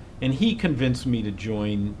 And he convinced me to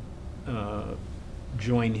join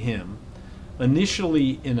him.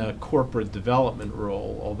 Initially in a corporate development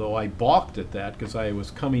role, although I balked at that because I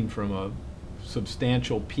was coming from a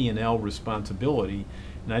substantial P&L responsibility,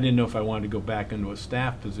 and I didn't know if I wanted to go back into a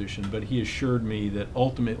staff position, but he assured me that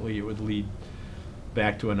ultimately it would lead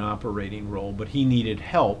back to an operating role, but he needed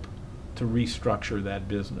help to restructure that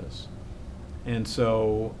business. And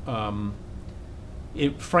so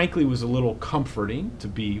it frankly was a little comforting to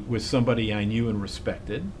be with somebody I knew and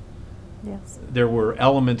respected. Yes. There were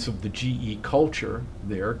elements of the GE culture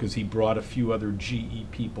there because he brought a few other GE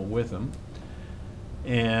people with him,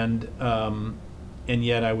 and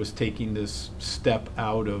yet I was taking this step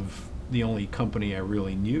out of the only company I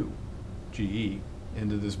really knew, GE,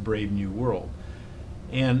 into this brave new world.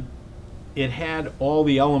 And it had all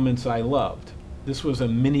the elements I loved. This was a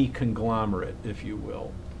mini conglomerate, if you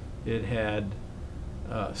will. It had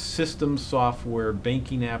system software,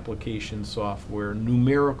 banking application software,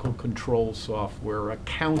 numerical control software,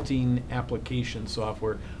 accounting application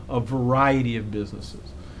software, a variety of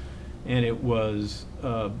businesses. And it was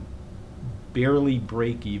barely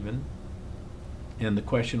break even. And the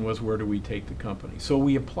question was, where do we take the company? So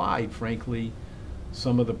we applied, frankly,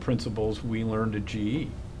 some of the principles we learned at GE.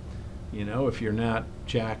 You know, if you're not,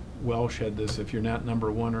 Jack Welch had this, if you're not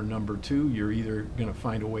number one or number two, you're either going to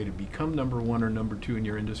find a way to become number one or number two in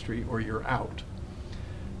your industry, or you're out.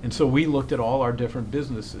 And so we looked at all our different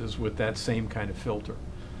businesses with that same kind of filter.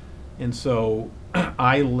 And so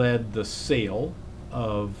I led the sale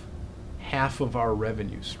of half of our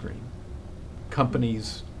revenue stream,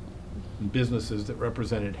 companies and businesses that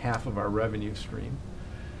represented half of our revenue stream.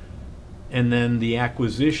 And then the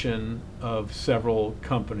acquisition of several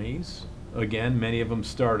companies, again, many of them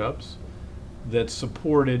startups, that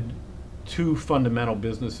supported two fundamental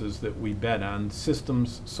businesses that we bet on: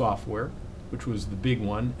 systems software, which was the big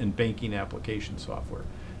one, and banking application software,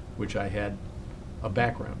 which I had a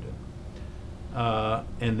background in.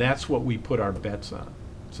 And that's what we put our bets on.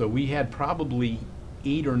 So we had probably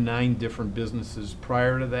 8 or 9 different businesses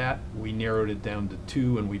prior to that. We narrowed it down to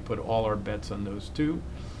 2, and we put all our bets on those 2.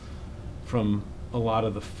 From a lot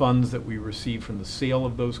of the funds that we received from the sale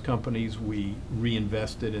of those companies, we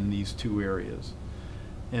reinvested in these 2 areas.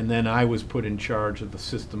 And then I was put in charge of the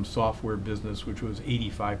system software business, which was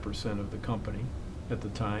 85% of the company at the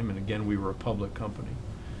time. And again, we were a public company.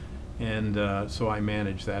 And so I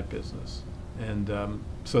managed that business. And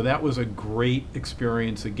so that was a great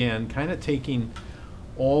experience, again, kind of taking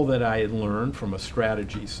all that I had learned from a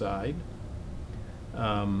strategy side,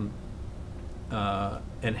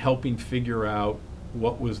 and helping figure out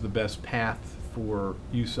what was the best path for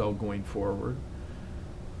UCCEL going forward.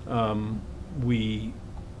 We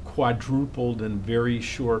quadrupled in very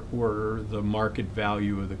short order the market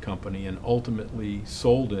value of the company and ultimately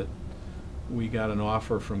sold it. We got an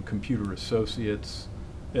offer from Computer Associates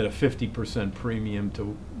at a 50% premium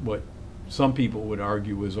to what some people would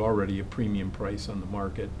argue was already a premium price on the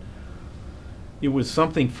market. It was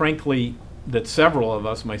something, frankly, that several of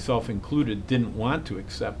us, myself included, didn't want to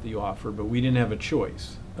accept the offer, but we didn't have a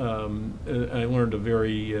choice. I learned a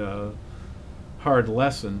very hard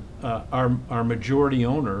lesson. Our majority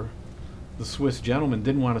owner, the Swiss gentleman,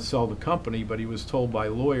 didn't want to sell the company, but he was told by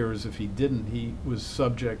lawyers if he didn't, he was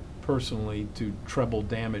subject personally to treble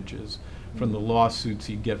damages from the lawsuits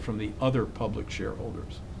he'd get from the other public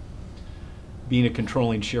shareholders. Being a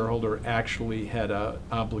controlling shareholder actually had an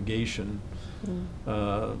obligation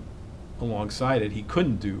alongside it. He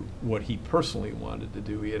couldn't do what he personally wanted to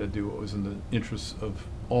do. He had to do what was in the interests of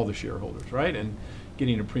all the shareholders, right? And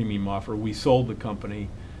getting a premium offer. We sold the company.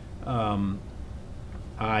 I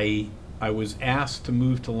was asked to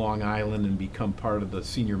move to Long Island and become part of the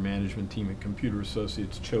senior management team at Computer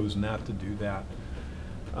Associates. Chose not to do that,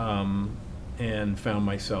 and found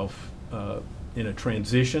myself in a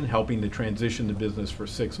transition, helping to transition the business for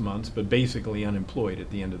 6 months, but basically unemployed at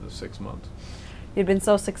the end of the 6 months. You'd been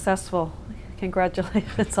so successful.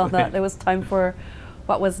 Congratulations on that. It was time for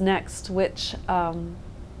what was next, which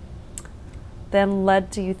then led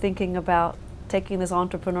to you thinking about taking this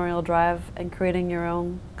entrepreneurial drive and creating your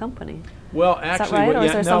own company. Well, actually, is that right, or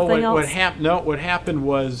is there something else? What happened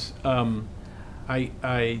was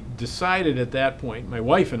I decided at that point, my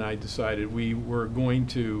wife and I decided we were going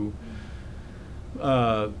to,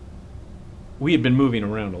 we had been moving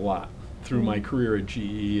around a lot through my career at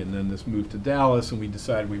GE, and then this move to Dallas, and we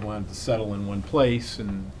decided we wanted to settle in one place,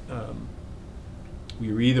 and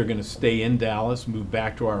we were either going to stay in Dallas, move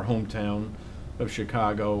back to our hometown of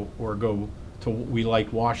Chicago, or go to, we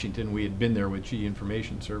liked Washington. We had been there with GE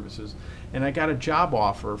Information Services, and I got a job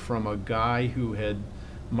offer from a guy who had,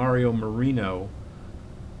 Mario Marino,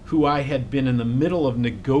 who I had been in the middle of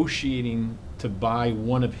negotiating to buy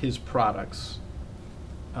one of his products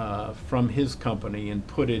from his company and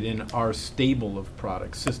put it in our stable of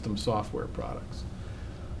products, system software products.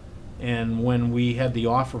 And when we had the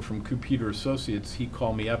offer from Computer Associates, he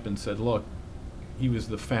called me up and said, look, he was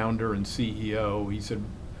the founder and CEO. He said,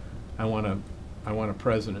 I want a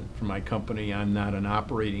president for my company. I'm not an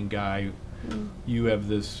operating guy. You have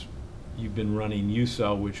this, you've been running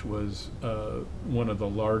UCCEL, which was one of the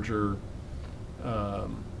larger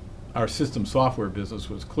our system software business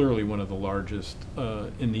was clearly one of the largest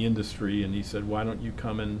in the industry, and he said, why don't you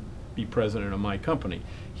come and be president of my company?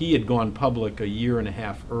 He had gone public a year and a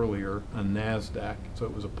half earlier on NASDAQ, so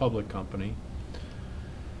it was a public company.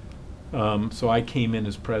 So I came in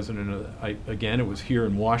as president again, it was here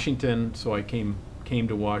in Washington, so I came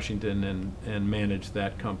to Washington and managed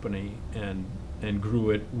that company and grew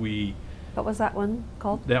it. What was that one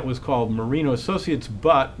called? That was called Marino Associates,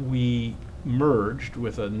 but we merged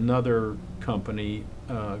with another company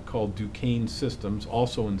called Duquesne Systems,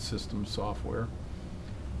 also in systems software,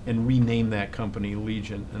 and renamed that company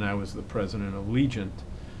Legent, and I was the president of Legent,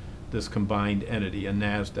 this combined entity, a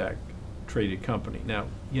NASDAQ traded company. Now,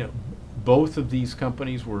 both of these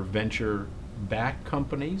companies were venture-backed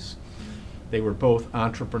companies. They were both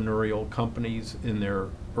entrepreneurial companies in their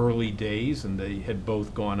early days, and they had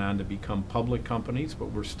both gone on to become public companies,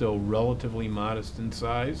 but were still relatively modest in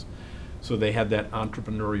size. So they had that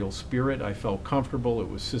entrepreneurial spirit. I felt comfortable. It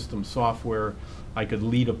was system software. I could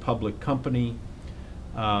lead a public company.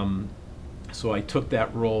 So I took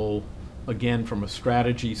that role. Again, from a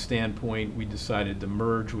strategy standpoint, we decided to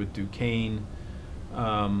merge with Duquesne.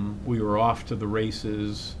 We were off to the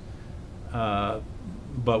races. But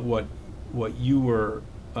what you were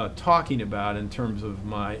talking about in terms of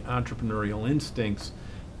my entrepreneurial instincts,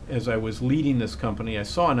 as I was leading this company, I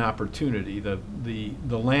saw an opportunity.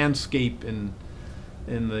 The landscape in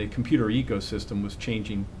the computer ecosystem was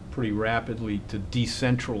changing pretty rapidly to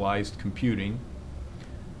decentralized computing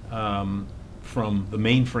from the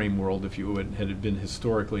mainframe world, if you would, had been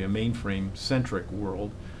historically a mainframe-centric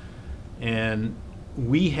world. And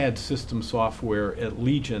we had system software at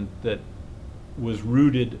Legent that was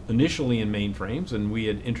rooted initially in mainframes, and we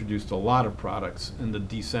had introduced a lot of products in the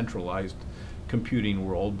decentralized computing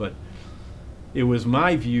world, but it was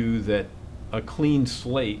my view that a clean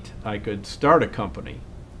slate, I could start a company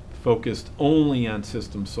focused only on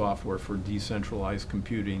system software for decentralized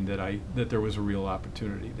computing, that there was a real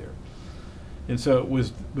opportunity there. And so it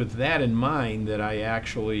was with that in mind that I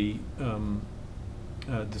actually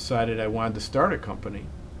decided I wanted to start a company.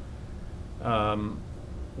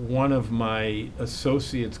 One of my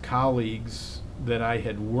associates, colleagues that I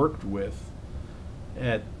had worked with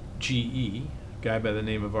at GE, a guy by the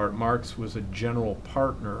name of Art Marks, was a general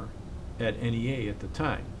partner at NEA at the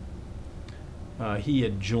time. He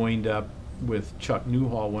had joined up with Chuck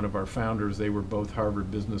Newhall, one of our founders. They were both Harvard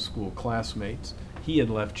Business School classmates. He had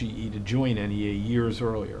left GE to join NEA years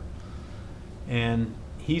earlier. And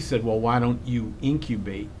he said, well, why don't you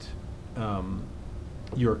incubate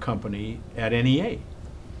your company at NEA?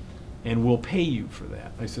 And we'll pay you for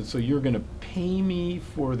that. I said, so you're going to pay me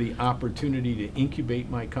for the opportunity to incubate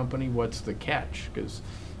my company? What's the catch? Because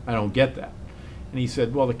I don't get that. And he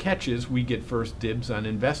said, well, the catch is we get first dibs on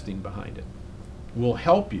investing behind it. We'll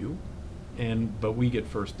help you, but we get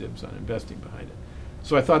first dibs on investing behind it.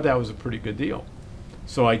 So I thought that was a pretty good deal.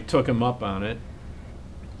 So I took him up on it,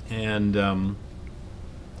 and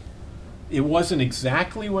it wasn't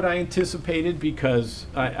exactly what I anticipated, because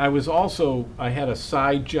I had a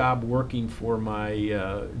side job working for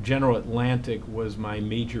my, General Atlantic was my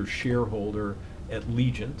major shareholder at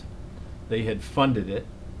Legent. They had funded it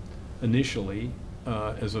initially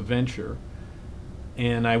as a venture,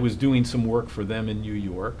 and I was doing some work for them in New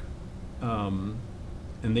York, and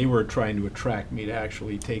they were trying to attract me to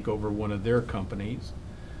actually take over one of their companies.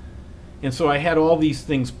 And so I had all these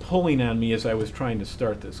things pulling on me as I was trying to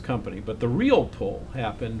start this company. But the real pull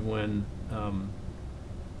happened when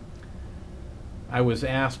I was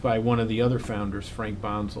asked by one of the other founders, Frank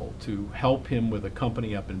Bonsall, to help him with a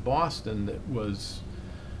company up in Boston that was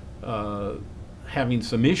having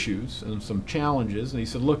some issues and some challenges. And he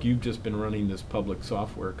said, look, you've just been running this public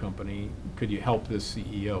software company. Could you help this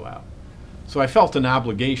CEO out? So I felt an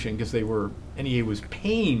obligation, because NEA was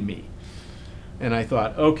paying me. And I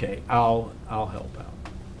thought, okay, I'll help out.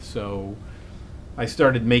 So I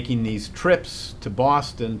started making these trips to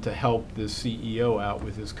Boston to help the CEO out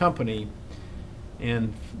with his company.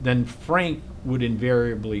 And then Frank would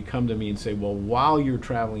invariably come to me and say, well, while you're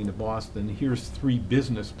traveling to Boston, here's 3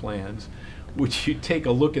 business plans. Would you take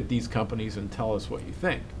a look at these companies and tell us what you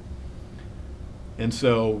think? And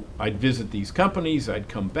so I'd visit these companies, I'd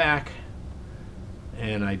come back,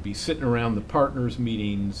 and I'd be sitting around the partners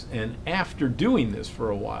meetings, and after doing this for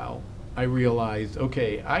a while, I realized,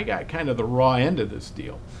 okay, I got kind of the raw end of this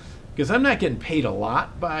deal, because I'm not getting paid a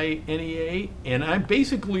lot by NEA, and I'm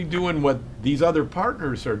basically doing what these other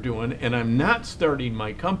partners are doing, and I'm not starting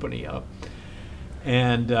my company up.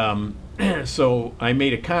 And so I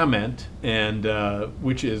made a comment, and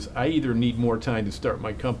which is, I either need more time to start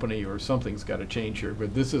my company or something's got to change here,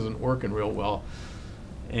 but this isn't working real well.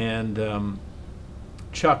 And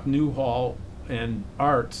Chuck Newhall and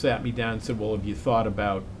Art sat me down and said, well, have you thought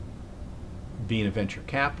about being a venture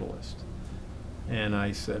capitalist? And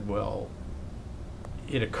I said, well,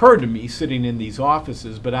 it occurred to me sitting in these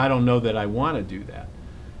offices, but I don't know that I want to do that.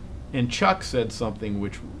 And Chuck said something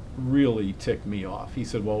which really ticked me off. He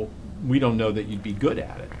said, well, we don't know that you'd be good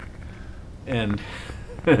at it. And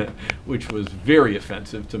which was very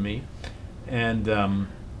offensive to me. And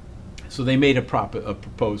so they made a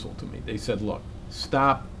proposal to me. They said, look,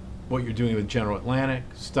 stop what you're doing with General Atlantic,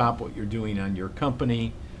 stop what you're doing on your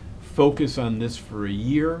company, focus on this for a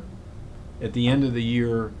year. At the end of the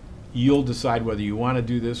year, you'll decide whether you want to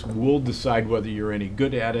do this, we'll decide whether you're any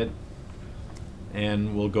good at it,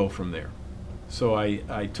 and we'll go from there. So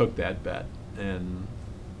I took that bet, and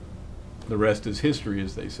the rest is history,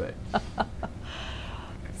 as they say.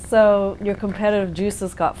 So your competitive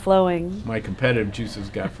juices got flowing. My competitive juices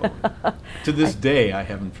got flowing. To this day, I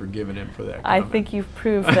haven't forgiven him for that comment. I think you've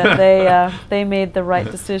proved that they made the right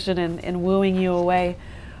decision in wooing you away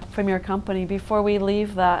from your company. Before we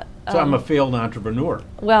leave that, so I'm a failed entrepreneur.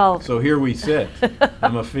 Well, so here we sit.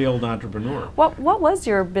 I'm a failed entrepreneur. What was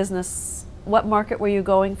your business? What market were you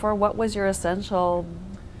going for? What was your essential,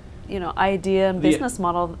 idea and business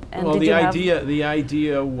model? And well, did the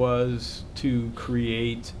idea was to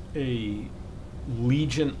create a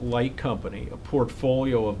Legent-like company, a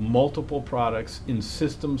portfolio of multiple products in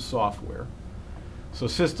system software. So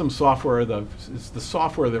system software is the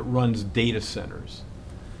software that runs data centers.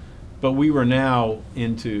 But we were now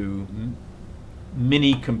into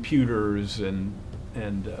mini computers and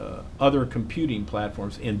other computing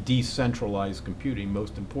platforms and decentralized computing,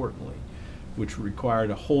 most importantly, which required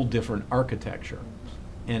a whole different architecture.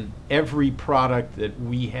 And every product that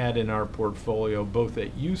we had in our portfolio, both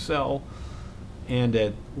at UCCEL and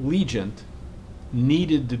at Legent,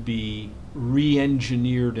 needed to be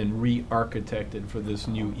re-engineered and re-architected for this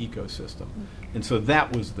new ecosystem. And so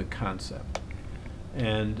that was the concept.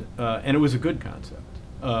 And it was a good concept,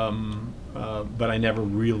 but I never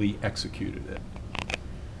really executed it.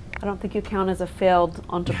 I don't think you count as a failed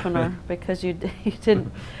entrepreneur because you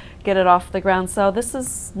didn't get it off the ground. So this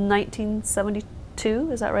is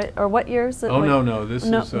 1972, is that right? Or what year is it? Oh, no, this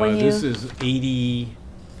is 80.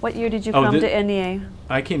 What year did you come to NEA?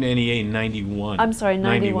 I came to NEA in 91. I'm sorry,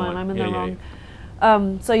 91. I'm in the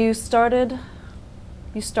wrong. So you started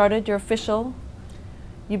your official,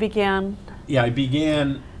 you began. Yeah, I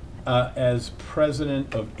began as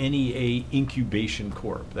president of NEA Incubation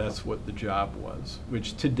Corp. That's what the job was,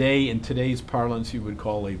 which today, in today's parlance, you would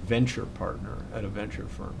call a venture partner at a venture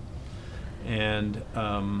firm. And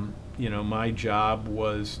my job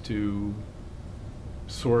was to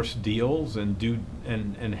source deals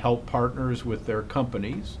and help partners with their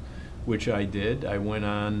companies, which I did. I went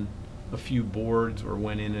on a few boards or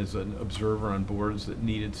went in as an observer on boards that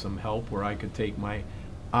needed some help, where I could take my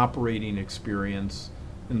operating experience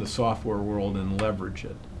in the software world and leverage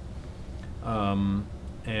it. And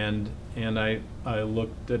I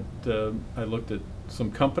looked at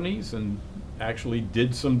some companies and actually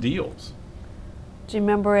did some deals. Do you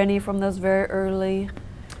remember any from those very early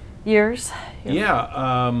years? Yeah,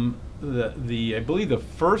 I believe the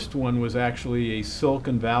first one was actually a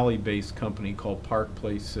Silicon Valley-based company called Park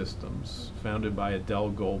Place Systems, founded by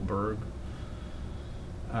Adele Goldberg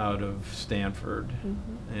out of Stanford,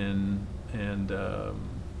 and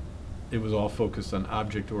it was all focused on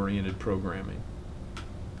object-oriented programming,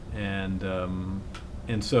 and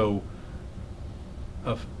so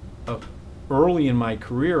early in my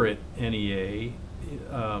career at NEA,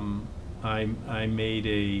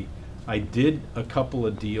 I did a couple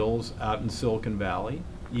of deals out in Silicon Valley.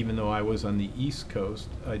 Even though I was on the East Coast,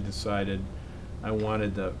 I decided I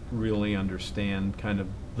wanted to really understand kind of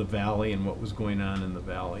the Valley and what was going on in the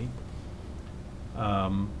Valley.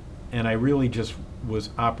 And I really just was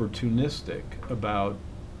opportunistic about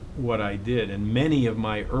what I did. And many of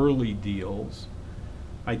my early deals,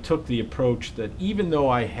 I took the approach that even though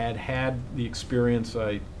I had the experience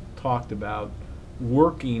I talked about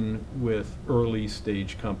working with early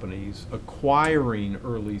stage companies, acquiring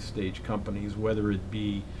early stage companies, whether it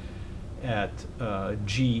be at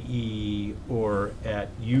GE or at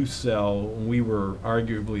UCCEL, we were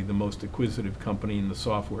arguably the most acquisitive company in the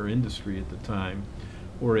software industry at the time,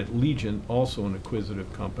 or at Legent, also an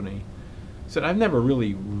acquisitive company. I said, I've never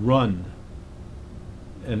really run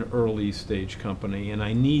an early stage company, and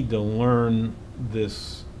I need to learn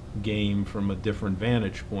this game from a different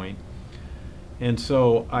vantage point. And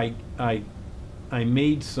so I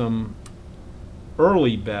made some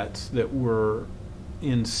early bets that were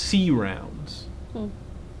in C rounds.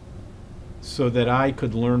 so that I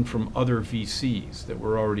could learn from other VCs that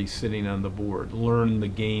were already sitting on the board, learn the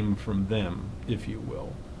game from them, if you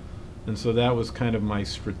will. And so that was kind of my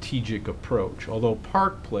strategic approach. Although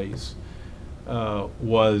Park Place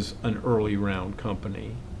was an early round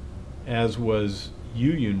company, as was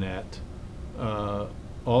UUNet,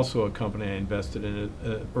 also a company I invested in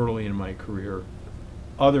early in my career.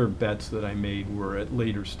 Other bets that I made were at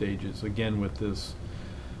later stages, again with this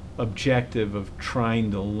objective of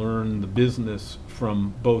trying to learn the business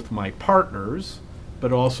from both my partners,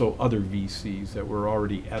 but also other VCs that were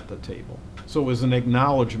already at the table. So it was an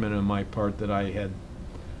acknowledgement on my part that I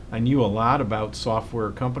knew a lot about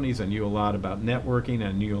software companies, I knew a lot about networking,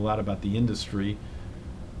 I knew a lot about the industry,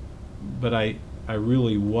 but I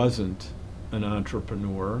really wasn't an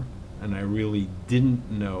entrepreneur, and I really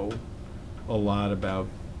didn't know a lot about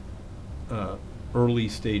early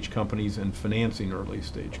stage companies and financing early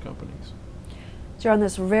stage companies. So you're on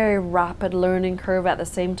this very rapid learning curve at the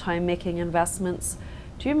same time making investments.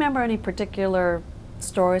 Do you remember any particular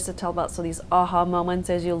stories to tell about these aha moments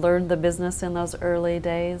as you learned the business in those early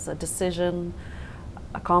days? A decision,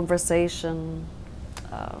 a conversation?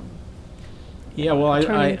 Yeah, well,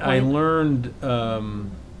 I learned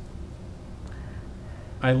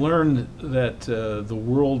that the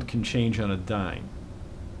world can change on a dime.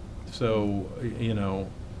 So, you know,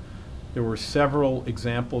 there were several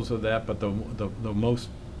examples of that, but the most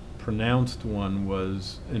pronounced one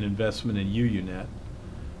was an investment in UUNet,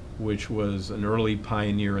 which was an early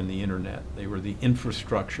pioneer in the internet. They were the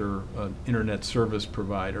infrastructure, internet service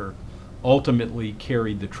provider, ultimately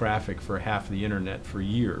carried the traffic for half the internet for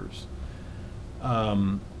years.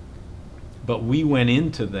 But we went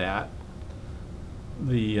into that.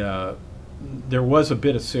 There was a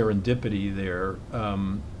bit of serendipity there.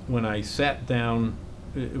 When I sat down,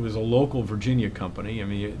 it was a local Virginia company. I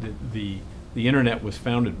mean, the internet was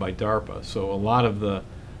founded by DARPA, so a lot of the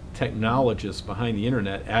technologists behind the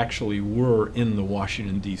internet actually were in the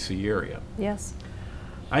Washington, D.C. area. Yes.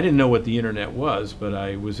 I didn't know what the internet was, but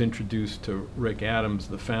I was introduced to Rick Adams,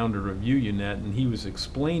 the founder of UUNet, and he was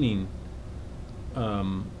explaining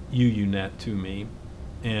UUNet to me,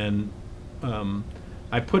 and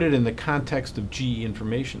I put it in the context of GE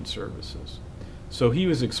Information Services. So he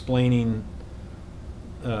was explaining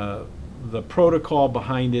the protocol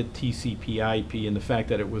behind it, TCP/IP, and the fact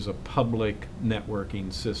that it was a public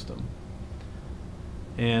networking system.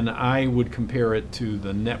 And I would compare it to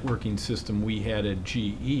the networking system we had at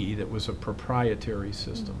GE that was a proprietary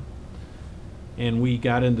system. And we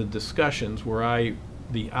got into discussions where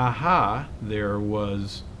the aha there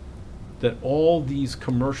was that all these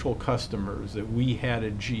commercial customers that we had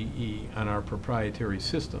at GE on our proprietary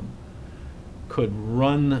system could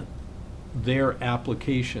run their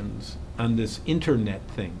applications on this internet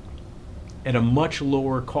thing at a much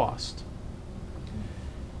lower cost.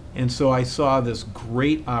 And so I saw this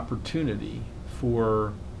great opportunity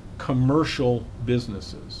for commercial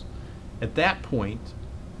businesses. At that point,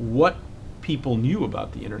 what people knew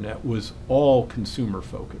about the internet was all consumer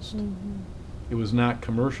focused. Mm-hmm. It was not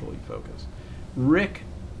commercially focused. Rick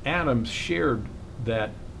Adams shared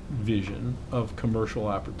that vision of commercial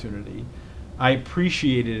opportunity. I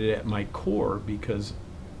appreciated it at my core because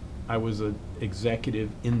I was an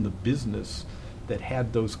executive in the business that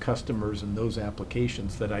had those customers and those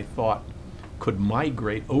applications that I thought could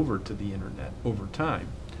migrate over to the internet over time.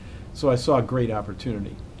 So I saw a great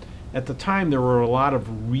opportunity. At the time, there were a lot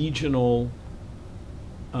of regional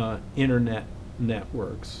internet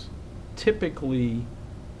networks, typically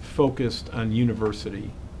focused on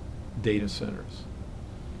university data centers.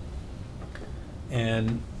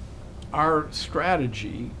 And our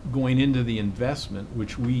strategy going into the investment,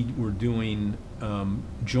 which we were doing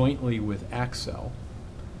jointly with Accel,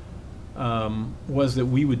 was that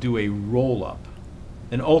we would do a roll-up.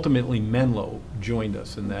 And ultimately Menlo joined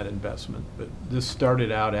us in that investment. But this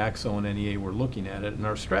started out, Accel and NEA were looking at it, and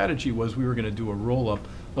our strategy was we were going to do a roll-up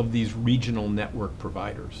of these regional network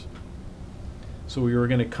providers. So we were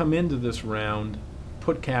going to come into this round,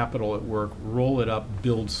 put capital at work, roll it up,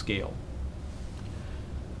 build scale.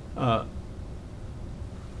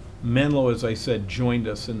 Menlo, as I said, joined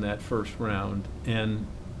us in that first round, and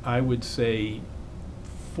I would say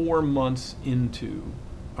 4 months into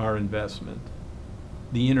our investment,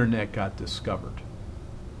 the internet got discovered.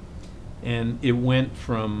 And it went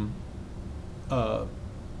from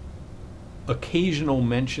occasional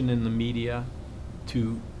mention in the media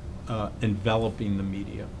to enveloping the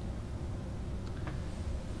media.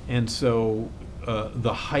 And so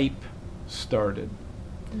the hype started.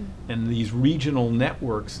 And these regional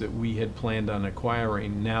networks that we had planned on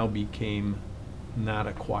acquiring now became not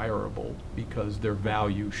acquirable because their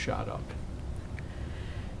value shot up.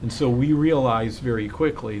 And so we realized very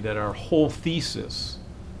quickly that our whole thesis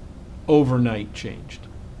overnight changed.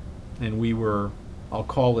 And we were, I'll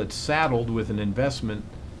call it, saddled with an investment,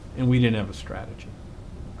 and we didn't have a strategy.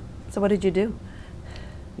 So what did you do?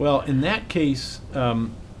 Well, in that case,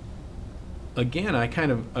 again, I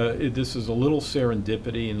kind of, this is a little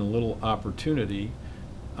serendipity and a little opportunity.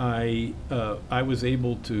 I was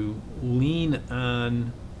able to lean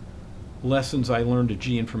on lessons I learned at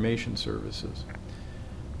G Information Services.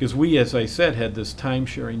 Because we, as I said, had this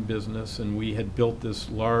time-sharing business, and we had built this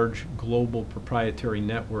large global proprietary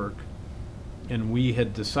network, and we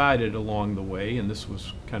had decided along the way, and this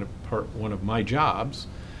was kind of one of my jobs,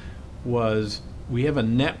 was we have a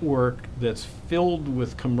network that's filled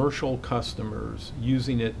with commercial customers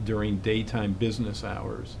using it during daytime business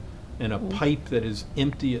hours, and a pipe that is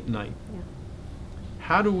empty at night. Yeah.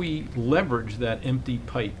 How do we leverage that empty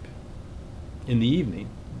pipe in the evening?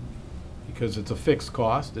 Because it's a fixed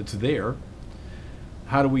cost, it's there.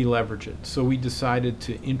 How do we leverage it? So we decided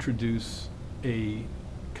to introduce a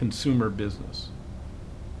consumer business,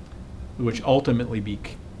 which ultimately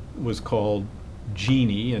was called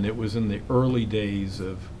Genie, and it was in the early days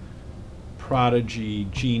of Prodigy,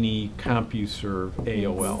 Genie, CompuServe,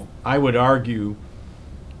 AOL. I would argue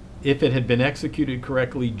if it had been executed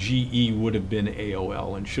correctly, GE would have been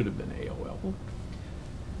AOL and should have been AOL.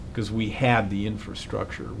 Because we had the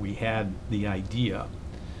infrastructure, we had the idea.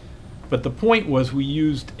 But the point was we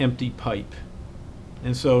used empty pipe.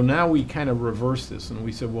 And so now we kind of reversed this, and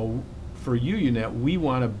we said, well, for UUNet, we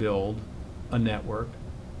want to build a network.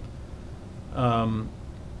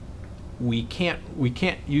 We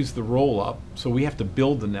can't use the roll-up, so we have to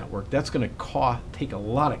build the network. That's going to take a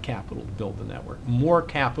lot of capital to build the network, more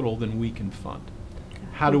capital than we can fund.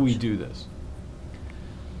 How do we do this?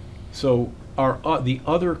 So the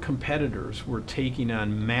other competitors were taking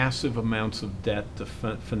on massive amounts of debt to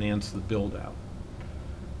finance the build-out.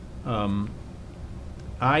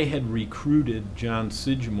 I had recruited John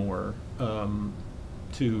Sidgmore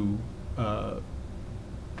to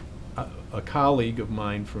a colleague of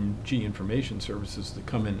mine from G Information Services to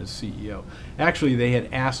come in as CEO. Actually, they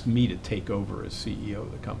had asked me to take over as CEO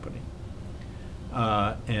of the company,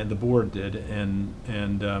 and the board did, and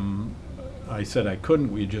I said I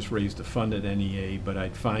couldn't. We had just raised a fund at NEA, but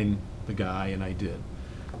I'd find the guy, and I did.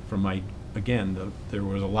 There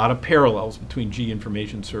was a lot of parallels between G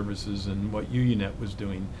Information Services and what UUNet was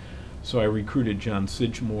doing. So I recruited John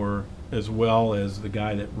Sidgmore, as well as the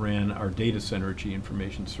guy that ran our data center at G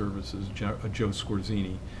Information Services, Joe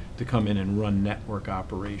Squarzini, to come in and run network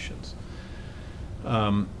operations.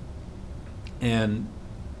 And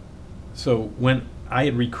so when I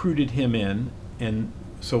had recruited him in, and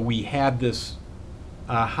so we had this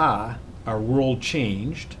aha, our world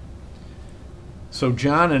changed. So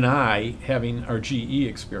John and I, having our GE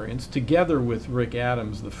experience, together with Rick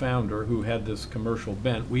Adams, the founder, who had this commercial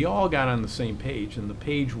bent, we all got on the same page, and the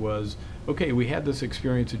page was, okay, we had this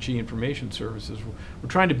experience at G Information Services. We're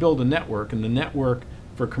trying to build a network, and the network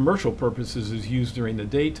for commercial purposes is used during the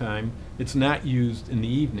daytime. It's not used in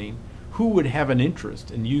the evening. Who would have an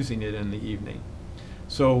interest in using it in the evening?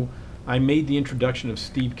 So I made the introduction of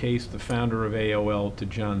Steve Case, the founder of AOL, to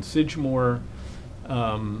John Sidgmore.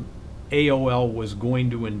 AOL was going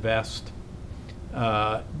to invest.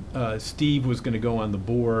 Steve was going to go on the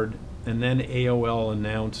board, and then AOL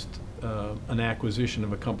announced an acquisition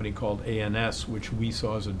of a company called ANS, which we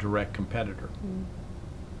saw as a direct competitor.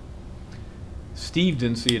 Steve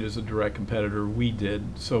didn't see it as a direct competitor, we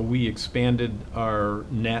did, so we expanded our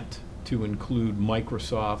net to include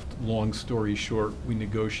Microsoft. Long story short, we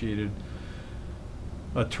negotiated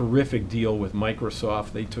a terrific deal with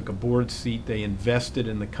Microsoft. They took a board seat, they invested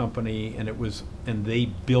in the company, and they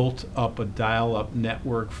built up a dial-up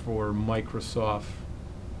network for Microsoft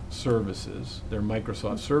services, their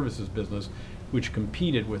Microsoft services business, which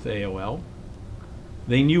competed with AOL.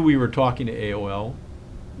 They knew we were talking to AOL.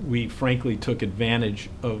 We frankly took advantage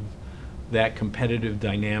of that competitive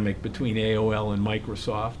dynamic between AOL and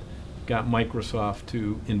Microsoft, got Microsoft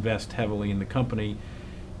to invest heavily in the company,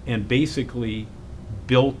 and basically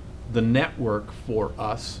built the network for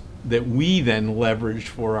us that we then leveraged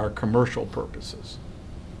for our commercial purposes.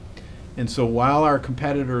 And so while our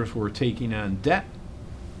competitors were taking on debt,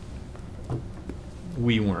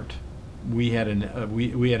 we weren't. We had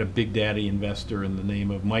a big daddy investor in the name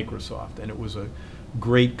of Microsoft, and it was a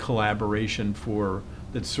great collaboration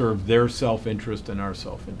that served their self-interest and our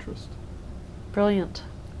self-interest. Brilliant.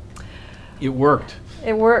 It worked.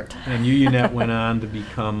 It worked. And UUNet went on to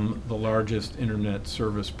become the largest internet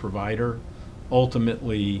service provider.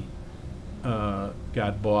 Ultimately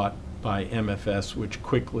got bought by MFS, which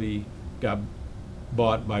quickly got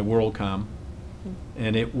bought by WorldCom,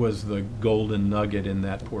 and it was the golden nugget in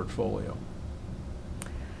that portfolio.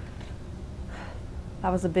 That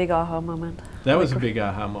was a big aha moment. That was a big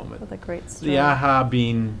aha moment. With a great story. The aha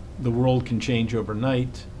being the world can change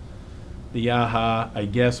overnight. The aha, I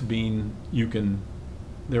guess, being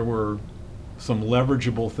there were some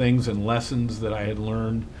leverageable things and lessons that I had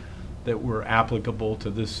learned that were applicable to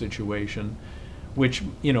this situation, which,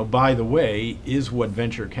 by the way, is what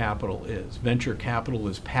venture capital is. Venture capital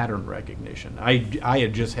is pattern recognition. I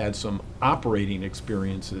had just had some operating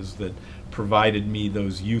experiences that provided me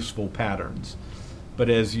those useful patterns. But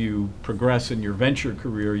as you progress in your venture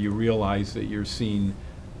career, you realize that you're seeing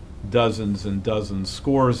dozens and dozens,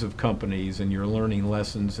 scores of companies, and you're learning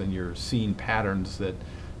lessons and you're seeing patterns that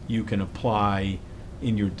you can apply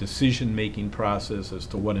in your decision-making process as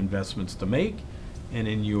to what investments to make, and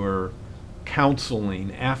in your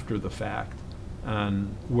counseling after the fact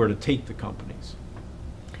on where to take the companies.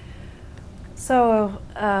 So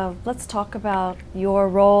let's talk about your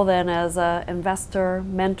role then as an investor,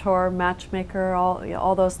 mentor, matchmaker,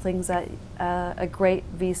 all those things that a great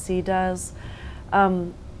VC does.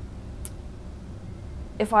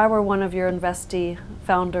 If I were one of your investee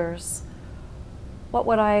founders, what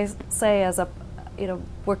would I say as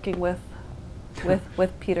working with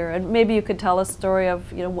Peter? And maybe you could tell a story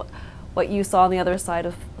of what you saw on the other side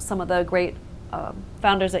of some of the great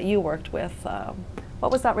founders that you worked with.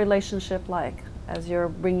 What was that relationship like as you're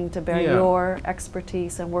bringing to bear your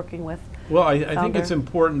expertise and working with? Well, I think it's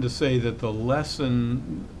important to say that the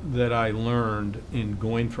lesson that I learned in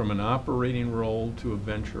going from an operating role to a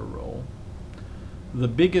venture role, the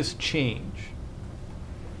biggest change,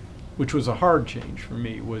 which was a hard change for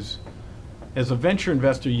me, was as a venture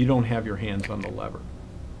investor, you don't have your hands on the lever.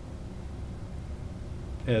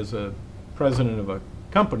 As a president of a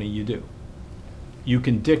company, you do. You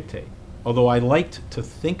can dictate. Although I liked to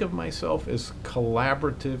think of myself as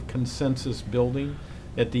collaborative consensus building,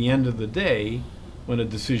 at the end of the day, when a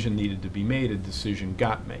decision needed to be made, a decision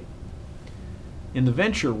got made. In the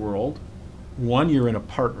venture world, one, you're in a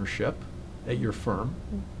partnership at your firm,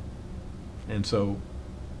 and so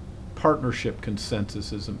partnership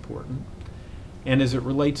consensus is important. And as it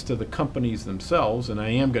relates to the companies themselves, and I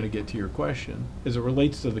am going to get to your question, as it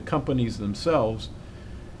relates to the companies themselves,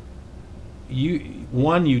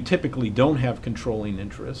 you typically don't have controlling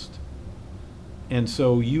interest, and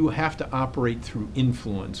so you have to operate through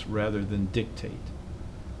influence rather than dictate.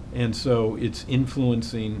 And so it's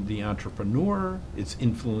influencing the entrepreneur, it's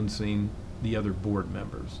influencing the other board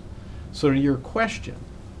members. So to your question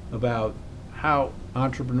about how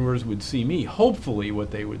entrepreneurs would see me, hopefully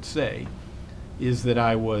what they would say is that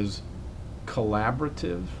I was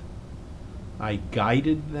collaborative, I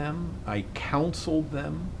guided them, I counseled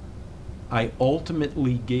them, I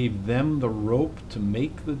ultimately gave them the rope to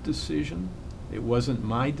make the decision. It wasn't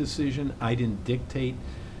my decision. I didn't dictate.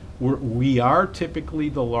 We are typically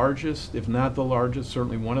the largest, if not the largest,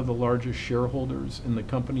 certainly one of the largest shareholders in the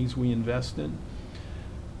companies we invest in.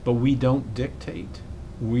 But we don't dictate.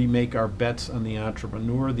 We make our bets on the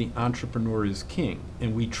entrepreneur. The entrepreneur is king,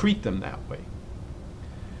 and we treat them that way.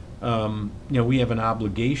 We have an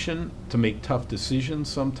obligation to make tough decisions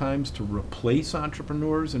sometimes to replace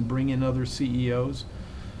entrepreneurs and bring in other CEOs.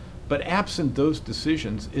 But absent those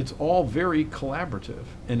decisions, it's all very collaborative,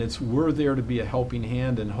 and we're there to be a helping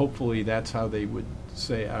hand, and hopefully that's how they would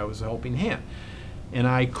say I was a helping hand. And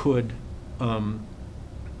I could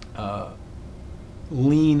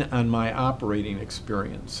lean on my operating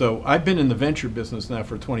experience. So I've been in the venture business now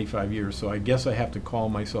for 25 years, so I guess I have to call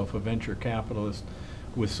myself a venture capitalist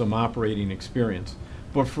with some operating experience.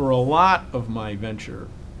 But for a lot of my venture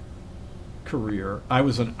career, I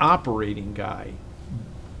was an operating guy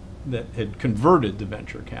that had converted to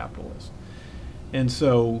venture capitalist. And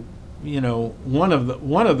so, one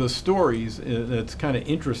of the stories that's kind of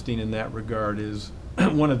interesting in that regard is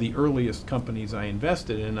one of the earliest companies I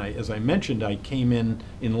invested in. As I mentioned, I came in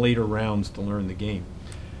later rounds to learn the game.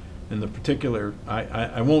 And the particular,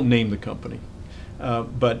 I won't name the company,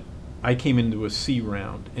 but I came into a C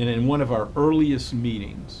round, and in one of our earliest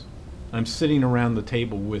meetings, I'm sitting around the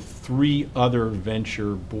table with 3 other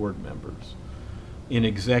venture board members in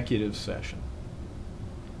executive session.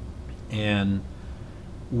 And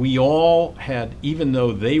we all had, even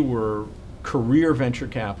though they were career venture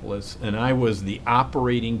capitalists and I was the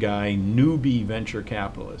operating guy, newbie venture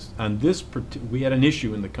capitalist, we had an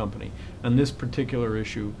issue in the company. On this particular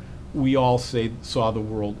issue, we all saw the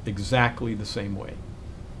world exactly the same way,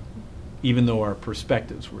 even though our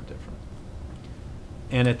perspectives were different.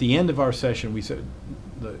 And at the end of our session,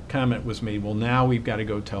 the comment was made, well, now we've got to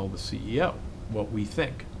go tell the CEO what we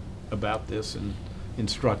think about this and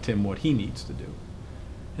instruct him what he needs to do.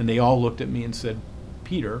 And they all looked at me and said,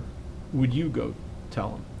 Peter, would you go tell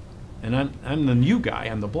him? And I'm the new guy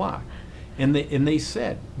on the block. And they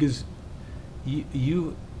said, because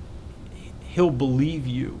he'll believe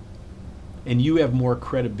you, and you have more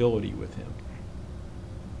credibility with him.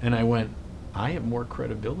 And I went, I have more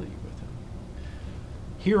credibility with him.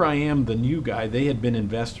 Here I am, the new guy. They had been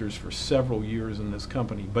investors for several years in this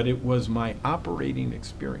company, but it was my operating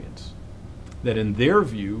experience that in their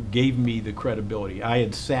view gave me the credibility. I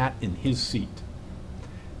had sat in his seat.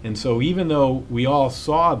 And so even though we all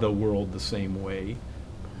saw the world the same way,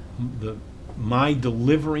 my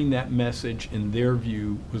delivering that message in their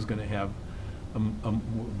view was going to have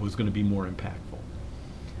was going to be more impactful.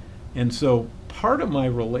 And so part of my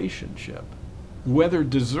relationship, whether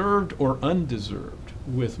deserved or undeserved,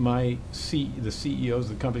 with the CEOs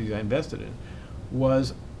of the companies I invested in,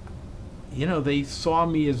 was, they saw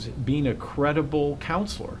me as being a credible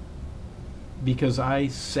counselor because I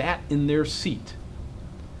sat in their seat.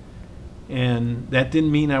 And that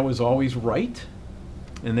didn't mean I was always right,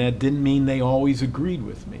 and that didn't mean they always agreed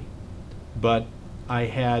with me. But I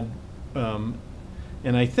had, and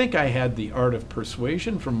I think I had the art of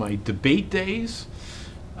persuasion from my debate days.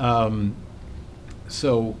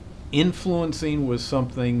 So influencing was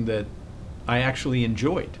something that I actually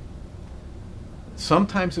enjoyed.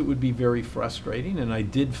 Sometimes it would be very frustrating, and I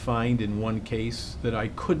did find in one case that I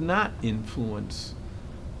could not influence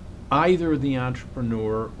either the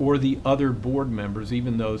entrepreneur or the other board members,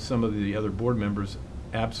 even though some of the other board members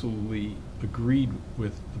absolutely agreed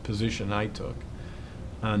with the position I took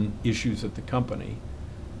on issues at the company.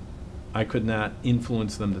 I could not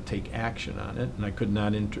influence them to take action on it, and I could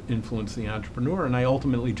not influence the entrepreneur, and I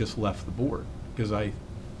ultimately just left the board because I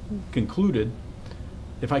concluded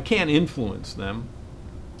if I can't influence them,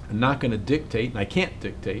 I'm not going to dictate, and I can't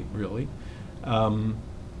dictate really,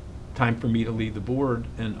 time for me to leave the board,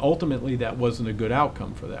 and ultimately that wasn't a good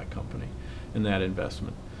outcome for that company and that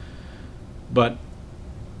investment. But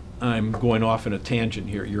I'm going off in a tangent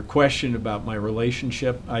here. Your question about my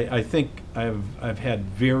relationship, I think I've had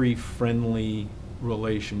very friendly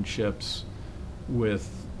relationships with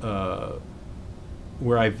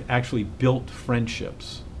where I've actually built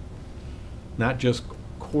friendships, not just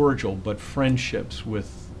cordial, but friendships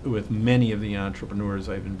with many of the entrepreneurs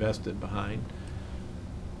I've invested behind.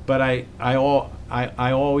 But I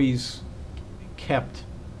always kept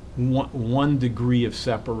one degree of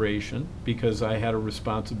separation because I had a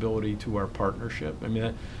responsibility to our partnership. I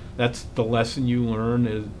mean, that's the lesson you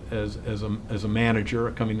learn as a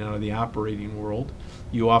manager coming out of the operating world.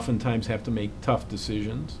 You oftentimes have to make tough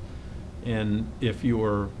decisions, and if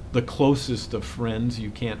you're the closest of friends,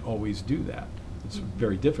 you can't always do that. It's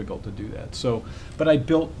very difficult to do that. So, but I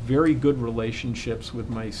built very good relationships with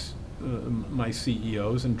my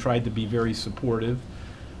CEOs and tried to be very supportive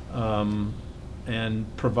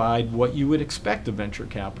and provide what you would expect a venture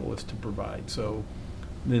capitalist to provide. So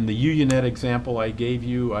in the UUNet example I gave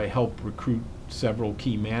you, I helped recruit several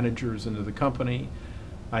key managers into the company.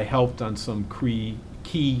 I helped on some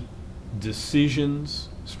key decisions,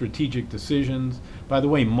 strategic decisions. By the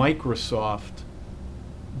way, Microsoft,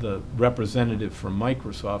 the representative from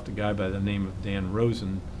Microsoft, a guy by the name of Dan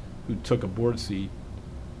Rosen, who took a board seat,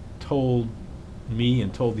 told me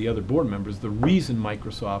and told the other board members the reason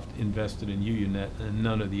Microsoft invested in UUNet and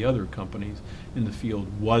none of the other companies in the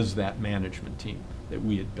field was that management team that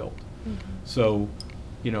we had built. Mm-hmm. So,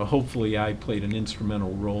 hopefully I played an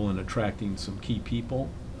instrumental role in attracting some key people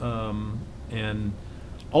and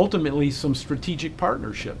ultimately some strategic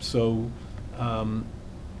partnerships. So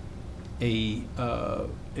a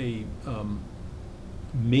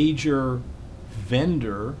major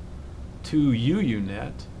vendor to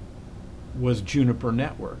UUNet was Juniper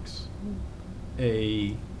Networks,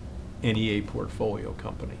 a NEA portfolio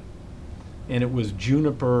company. And it was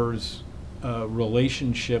Juniper's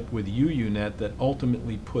relationship with UUNet that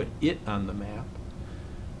ultimately put it on the map.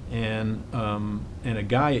 And a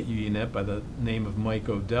guy at UUNet by the name of Mike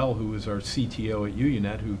Odell, who was our CTO at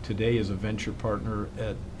UUNet, who today is a venture partner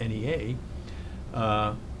at NEA,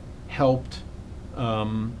 helped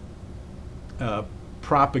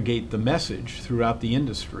propagate the message throughout the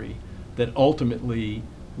industry that ultimately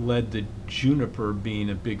led to Juniper being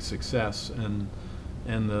a big success, and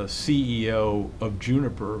the CEO of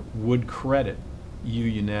Juniper would credit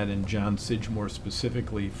UUNet and John Sidgmore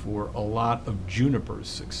specifically for a lot of Juniper's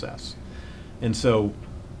success. And so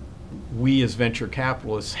we as venture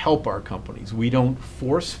capitalists help our companies. We don't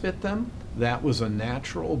force fit them. That was a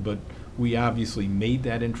natural, but we obviously made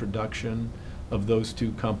that introduction of those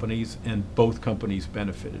two companies, and both companies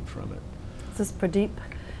benefited from it. This is Pradeep.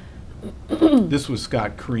 This was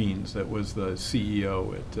Scott Creans that was the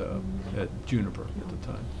CEO at Juniper at the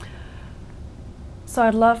time. So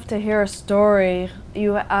I'd love to hear a story.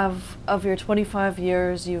 You have, of your 25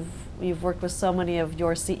 years, you've worked with so many of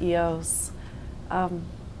your CEOs. Can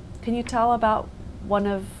you tell about one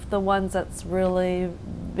of the ones that's really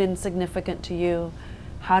been significant to you?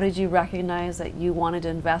 How did you recognize that you wanted to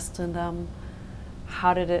invest in them?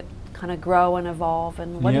 How did it kind of grow and evolve,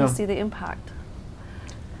 and what do you see the impact?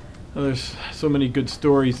 Well, there's so many good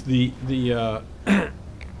stories. We're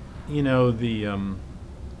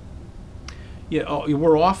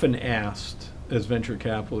often asked as venture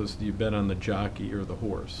capitalists, do you bet on the jockey or the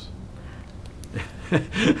horse?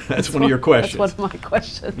 That's one of your questions. That's one of my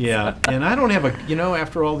questions. Yeah, and I don't have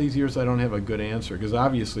after all these years, I don't have a good answer, because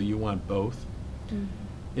obviously you want both. Mm-hmm.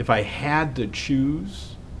 If I had to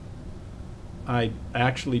choose, I'd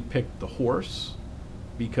actually pick the horse,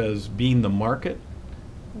 because being the market,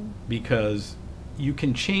 because you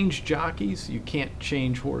can change jockeys, you can't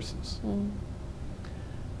change horses.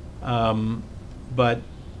 But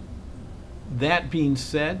that being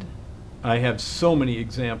said, I have so many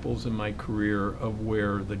examples in my career of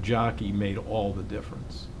where the jockey made all the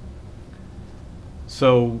difference.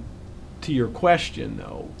 So, to your question,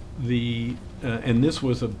 though, and this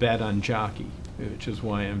was a bet on jockey, which is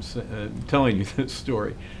why I'm telling you this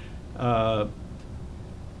story.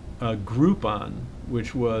 Groupon,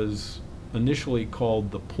 which was initially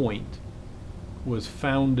called The Point, was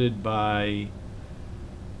founded by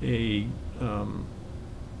a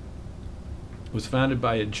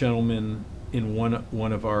gentleman in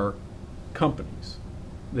one of our companies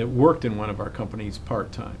that worked in one of our companies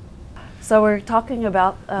part-time. So we're talking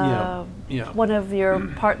about Yeah. one of your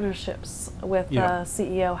partnerships with Yeah.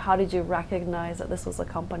 CEO. How did you recognize that this was a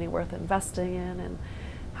company worth investing in, and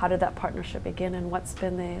how did that partnership begin, and what's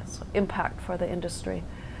been the impact for the industry?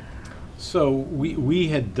 So we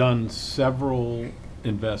had done several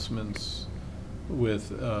investments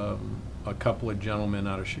with a couple of gentlemen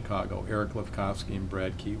out of Chicago, Eric Lefkowski and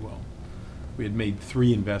Brad Keywell. We had made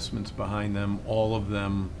 3 investments behind them. All of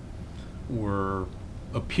them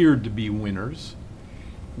appeared to be winners.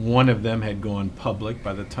 One of them had gone public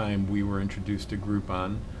by the time we were introduced to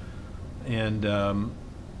Groupon. And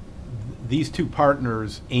these 2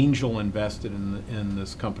 partners angel invested in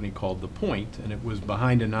this company called The Point, and it was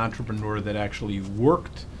behind an entrepreneur that actually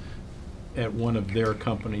worked at one of their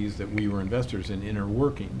companies that we were investors in, Inner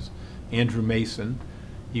Workings, Andrew Mason.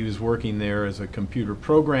 He was working there as a computer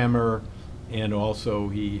programmer, and also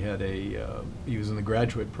he was in the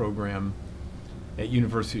graduate program at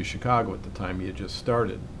University of Chicago at the time. He had just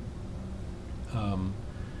started.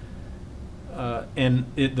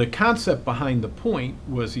 The concept behind The Point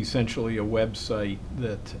was essentially a website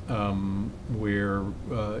that where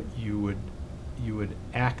you would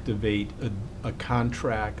activate a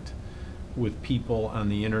contract with people on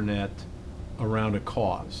the internet around a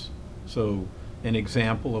cause. So an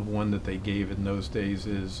example of one that they gave in those days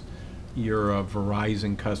is you're a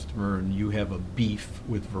Verizon customer and you have a beef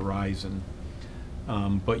with Verizon,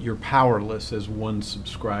 but you're powerless as one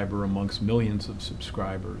subscriber amongst millions of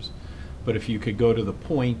subscribers. But if you could go to The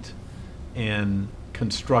Point and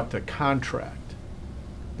construct a contract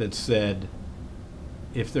that said,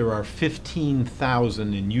 if there are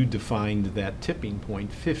 15,000, and you defined that tipping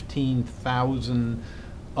point, 15,000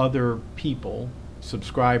 other people,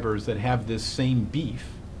 subscribers, that have this same beef,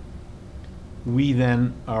 we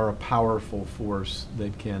then are a powerful force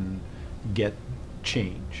that can get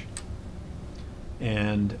change.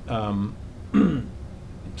 And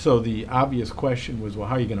so the obvious question was, well,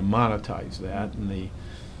 how are you going to monetize that? And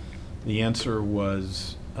the answer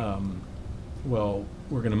was, well,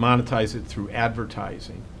 we're going to monetize it through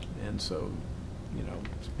advertising. And so,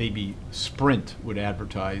 maybe Sprint would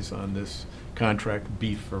advertise on this contract,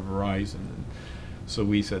 beef for Verizon. And so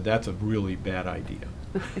we said, that's a really bad idea.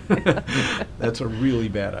 That's a really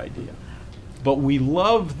bad idea. But we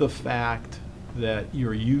love the fact that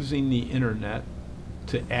you're using the internet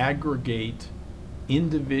to aggregate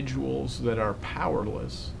individuals that are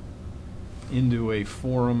powerless into a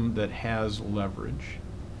forum that has leverage.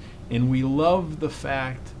 And we love the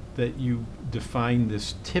fact that you define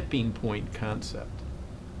this tipping point concept,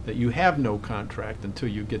 that you have no contract until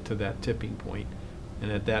you get to that tipping point,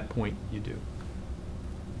 and at that point you do.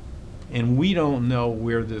 And we don't know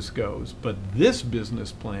where this goes, but this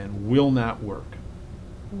business plan will not work.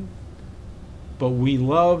 But we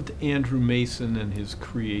loved Andrew Mason and his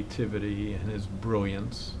creativity and his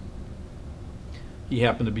brilliance. He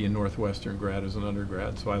happened to be a Northwestern grad as an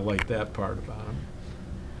undergrad, so I liked that part about him.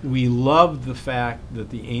 we loved the fact that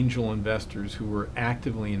the angel investors who were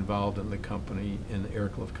actively involved in the company, and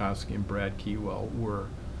Eric Lefkowski and Brad Keywell,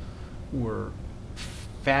 were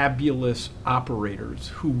fabulous operators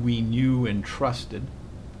who we knew and trusted.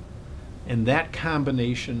 And that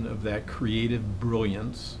combination of that creative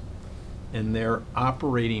brilliance and their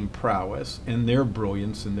operating prowess and their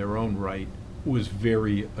brilliance in their own right was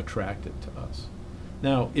very attractive to us.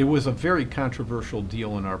 Now, it was a very controversial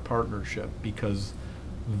deal in our partnership because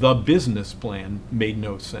the business plan made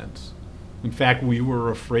no sense. In fact, we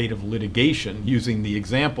were afraid of litigation, using the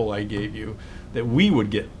example I gave you, that we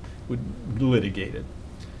would litigated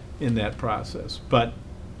in that process. But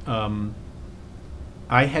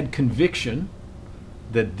I had conviction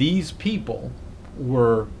that these people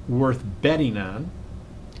were worth betting on,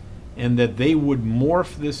 and that they would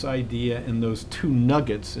morph this idea and those two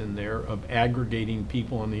nuggets in there of aggregating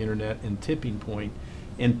people on the internet and Tipping Point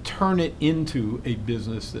and turn it into a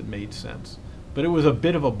business that made sense. But it was a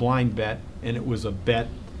bit of a blind bet, and it was a bet,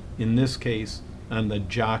 in this case, on the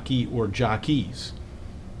jockey or jockeys.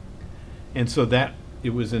 And so that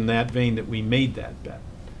it was in that vein that we made that bet.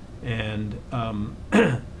 And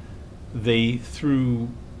they, through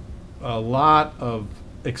a lot of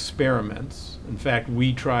experiments, in fact,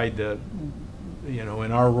 we tried to,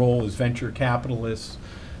 in our role as venture capitalists,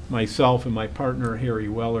 myself and my partner Harry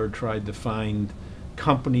Weller tried to find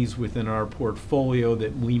companies within our portfolio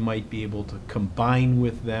that we might be able to combine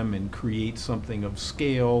with them and create something of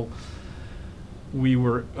scale. We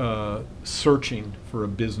were searching for a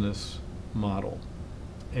business model.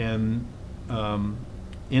 And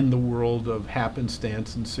in the world of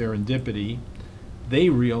happenstance and serendipity, they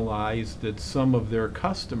realized that some of their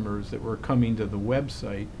customers that were coming to the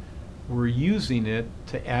website were using it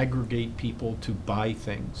to aggregate people to buy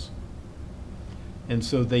things. And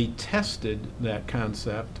so they tested that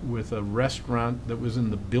concept with a restaurant that was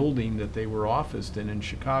in the building that they were officed in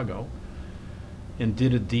Chicago, and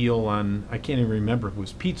did a deal on, I can't even remember if it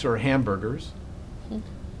was pizza or hamburgers,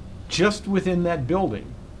 just within that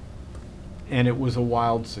building. And it was a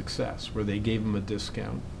wild success where they gave them a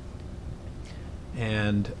discount.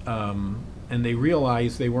 And they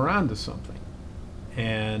realized they were onto something.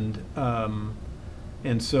 And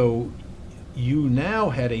so you now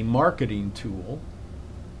had a marketing tool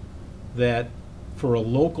that, for a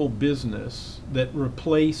local business, that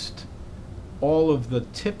replaced all of the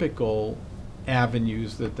typical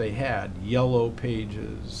avenues that they had: yellow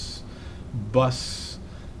pages, bus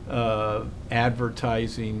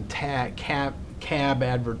advertising, cab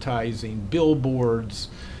advertising, billboards,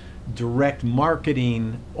 direct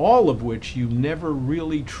marketing, all of which you never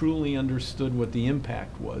really truly understood what the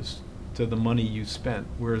impact was to the money you spent.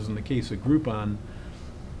 Whereas in the case of Groupon,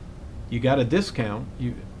 you got a discount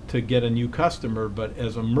to get a new customer, but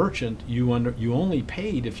as a merchant, you only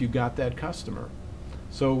paid if you got that customer.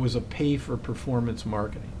 So it was a pay for performance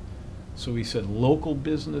marketing. So we said, local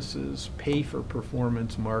businesses pay for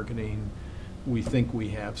performance marketing. We think we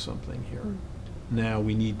have something here. Now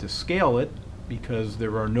we need to scale it, because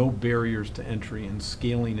there are no barriers to entry, and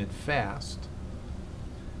scaling it fast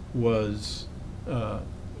was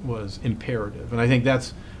imperative. And I think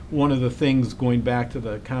that's one of the things, going back to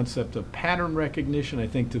the concept of pattern recognition. I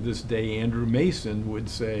think to this day Andrew Mason would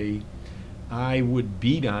say, I would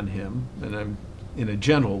beat on him, and I'm in a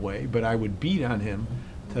general way, but I would beat on him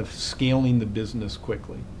to scaling the business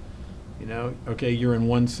quickly. Okay, you're in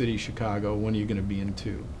one city, Chicago, when are you going to be in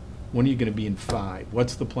 2? When are you going to be in 5?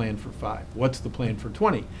 What's the plan for 5? What's the plan for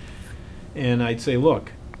 20? And I'd say,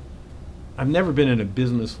 look, I've never been in a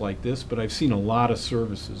business like this, but I've seen a lot of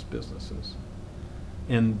services businesses.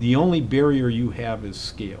 And the only barrier you have is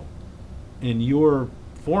scale. And your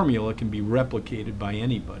formula can be replicated by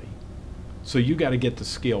anybody. So you got to get to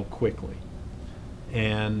scale quickly.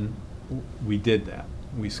 And we did that.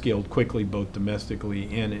 We scaled quickly, both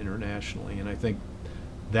domestically and internationally. And I think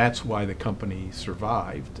that's why the company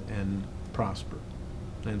survived and prospered.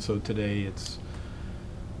 And so today it's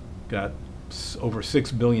got over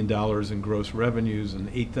 $6 billion in gross revenues and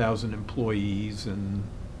 8,000 employees, and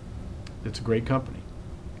it's a great company.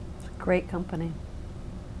 It's a great company.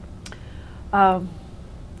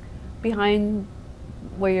 Behind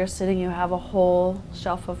where you're sitting, you have a whole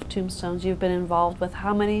shelf of tombstones. You've been involved with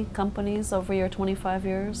how many companies over your 25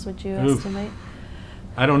 years, would you estimate?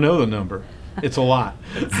 I don't know the number. It's a lot.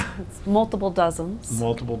 It's multiple dozens.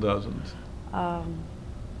 Multiple dozens.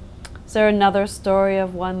 Is there another story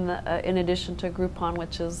of one that, in addition to Groupon,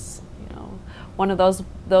 which is, one of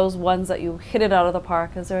those ones that you hit it out of the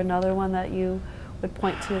park? Is there another one that you would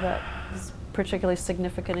point to that is particularly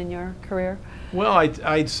significant in your career? Well,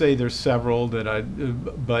 I'd say there's several that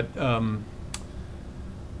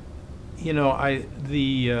you know,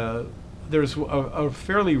 there's a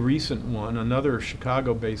fairly recent one, another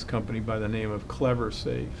Chicago-based company by the name of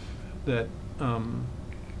CleverSafe that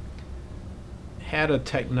had a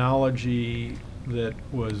technology that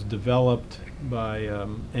was developed by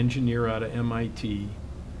an engineer out of MIT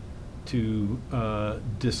to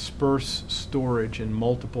disperse storage in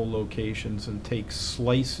multiple locations and take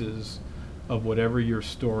slices of whatever you're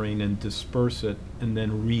storing and disperse it and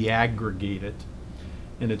then re-aggregate it.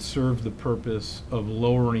 And it served the purpose of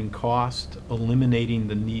lowering cost, eliminating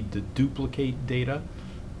the need to duplicate data,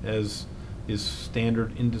 as is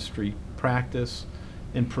standard industry practice,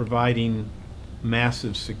 and providing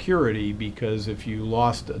massive security, because if you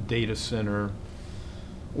lost a data center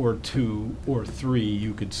or 2 or 3,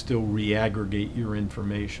 you could still re-aggregate your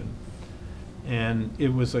information. And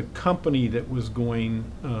it was a company that was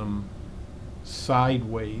going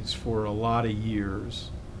sideways for a lot of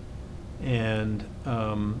years. And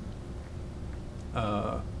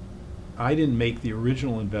I didn't make the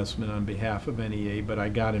original investment on behalf of NEA, but I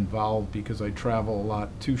got involved because I travel a lot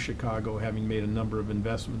to Chicago, having made a number of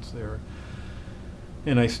investments there.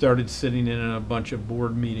 And I started sitting in a bunch of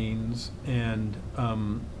board meetings, and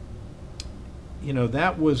you know,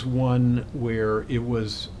 that was one where it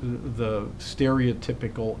was the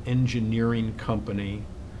stereotypical engineering company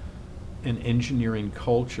and engineering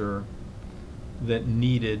culture that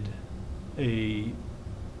needed to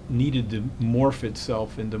morph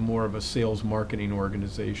itself into more of a sales marketing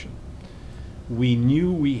organization. We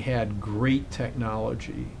knew we had great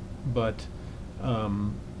technology, but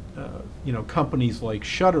you know, companies like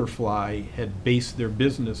Shutterfly had based their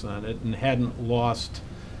business on it and hadn't lost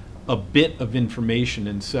a bit of information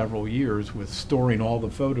in several years with storing all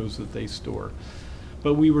the photos that they store.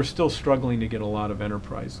 But we were still struggling to get a lot of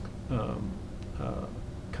enterprise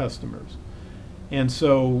customers. And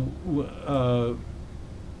so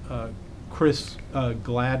Chris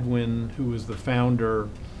Gladwin, who was the founder,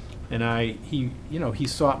 and he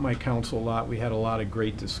sought my counsel a lot. We had a lot of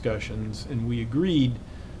great discussions, and we agreed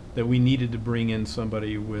that we needed to bring in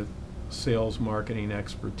somebody with sales marketing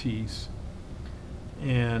expertise.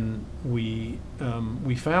 And we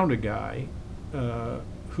found a guy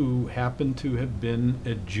who happened to have been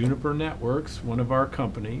at Juniper Networks, one of our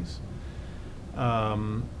companies,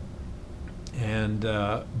 but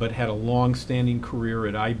had a long-standing career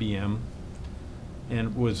at IBM,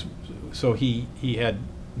 and he had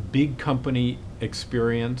big company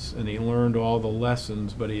experience, and he learned all the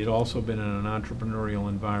lessons, but he had also been in an entrepreneurial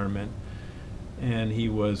environment, and he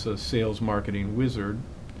was a sales marketing wizard.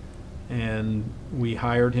 And we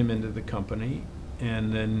hired him into the company,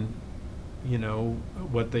 and then, you know,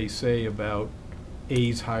 what they say about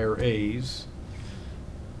A's hire A's,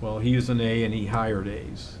 well, he was an A and he hired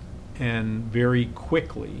A's. And very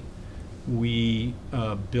quickly, we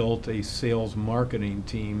built a sales marketing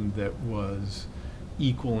team that was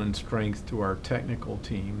equal in strength to our technical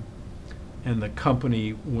team, and the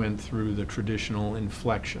company went through the traditional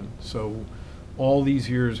inflection. So all these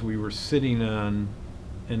years we were sitting on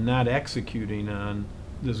and not executing on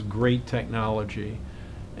this great technology,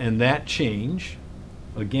 and that change,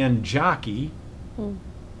 again, jockey,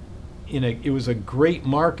 it was a great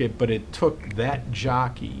market, but it took that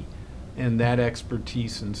jockey and that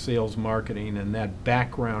expertise in sales marketing and that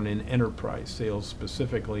background in enterprise sales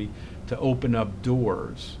specifically to open up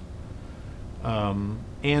doors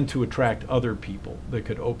and to attract other people that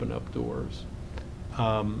could open up doors.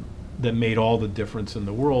 That made all the difference in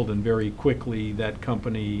the world, and very quickly that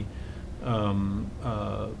company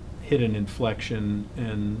hit an inflection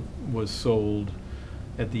and was sold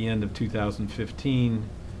at the end of 2015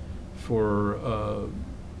 for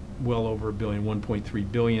well over $1 billion,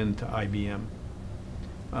 $1.3 billion to IBM.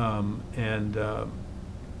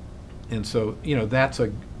 And so, you know,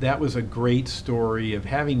 that was a great story of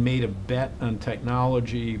having made a bet on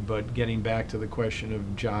technology, but getting back to the question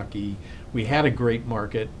of jockey, we had a great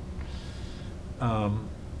market.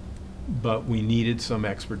 But we needed some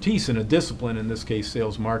expertise in a discipline, in this case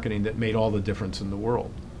sales marketing, that made all the difference in the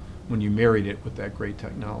world when you married it with that great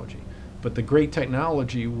technology. But the great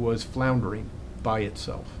technology was floundering by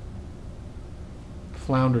itself.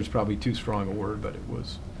 Flounder is probably too strong a word, but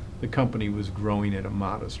the company was growing at a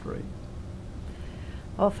modest rate.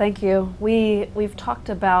 Well, thank you. We've talked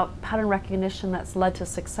about pattern recognition that's led to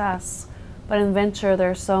success, but in venture there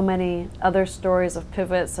are so many other stories of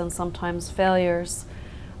pivots and sometimes failures.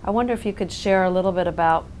 I wonder if you could share a little bit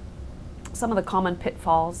about some of the common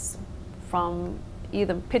pitfalls from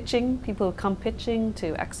either pitching, people who come pitching,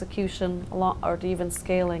 to execution, or to even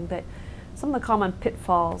scaling. That some of the common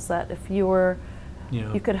pitfalls that if you were,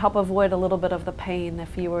 you could help avoid a little bit of the pain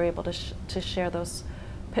if you were able to share those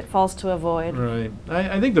pitfalls to avoid. Right.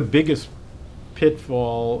 I think the biggest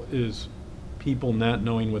pitfall is people not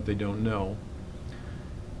knowing what they don't know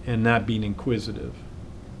and not being inquisitive.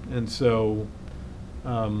 And so,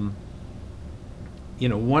 you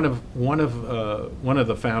know, one of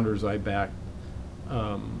the founders I backed,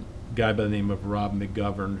 a guy by the name of Rob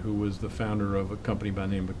McGovern, who was the founder of a company by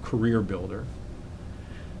the name of Career Builder.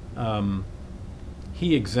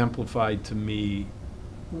 He exemplified to me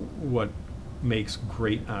what makes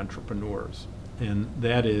great entrepreneurs, and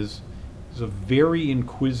that is a very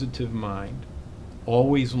inquisitive mind,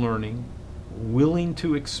 always learning, willing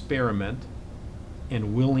to experiment,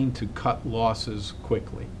 and willing to cut losses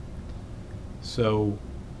quickly. So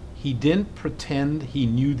he didn't pretend he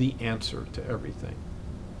knew the answer to everything.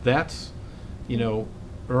 That's, you know,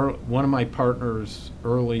 one of my partners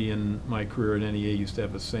early in my career at NEA used to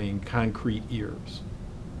have a saying, concrete ears.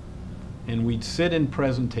 And we'd sit in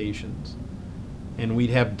presentations and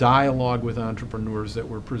we'd have dialogue with entrepreneurs that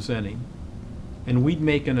were presenting, and we'd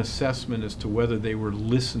make an assessment as to whether they were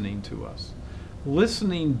listening to us.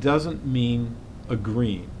 Listening doesn't mean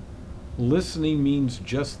agreeing. Listening means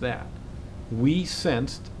just that. We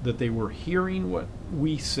sensed that they were hearing what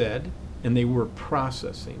we said and they were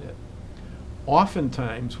processing it.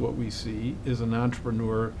 Oftentimes what we see is an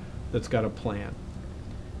entrepreneur that's got a plan.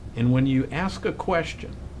 And when you ask a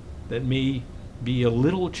question that may be a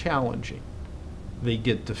little challenging, they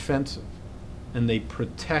get defensive and they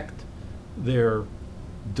protect their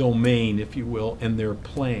domain, if you will, and their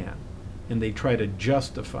plan, and they try to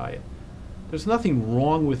justify it. There's nothing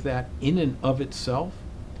wrong with that in and of itself,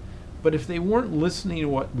 but if they weren't listening to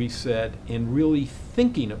what we said and really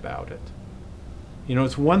thinking about it, you know,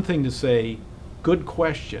 it's one thing to say, good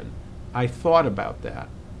question, I thought about that,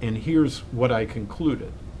 and here's what I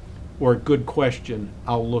concluded. Or, good question,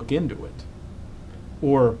 I'll look into it.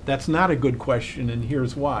 Or, that's not a good question and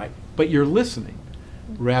here's why. But you're listening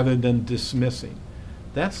rather than dismissing.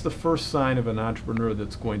 That's the first sign of an entrepreneur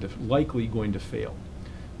that's likely going to fail.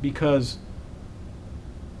 Because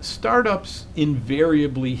startups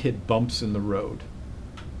invariably hit bumps in the road.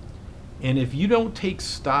 And if you don't take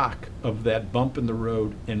stock of that bump in the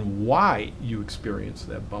road and why you experience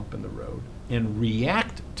that bump in the road and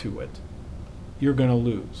react to it, you're going to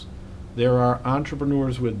lose. There are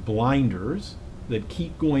entrepreneurs with blinders that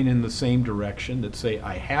keep going in the same direction, that say,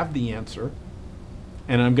 I have the answer,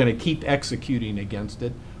 and I'm going to keep executing against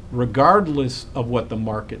it, regardless of what the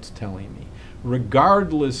market's telling me,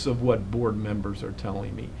 regardless of what board members are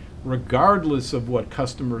telling me, regardless of what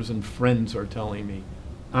customers and friends are telling me.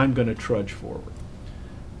 I'm going to trudge forward.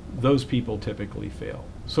 Those people typically fail.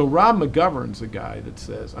 So Rob McGovern's a guy that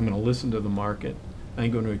says, I'm going to listen to the market,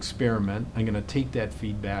 I'm going to experiment, I'm going to take that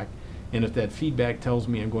feedback, and if that feedback tells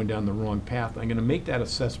me I'm going down the wrong path, I'm going to make that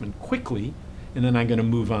assessment quickly, and then I'm going to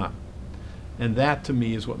move on. And that, to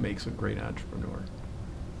me, is what makes a great entrepreneur.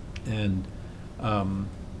 And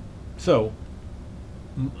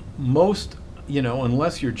most, you know,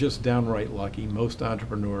 unless you're just downright lucky, most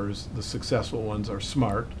entrepreneurs, the successful ones, are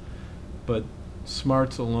smart, but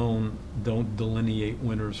smarts alone don't delineate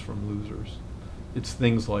winners from losers. It's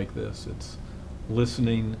things like this. It's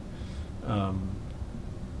listening,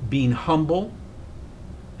 being humble,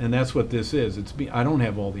 and that's what this is. I don't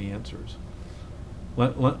have all the answers.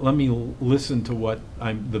 Let me listen to what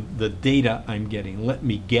the data I'm getting. Let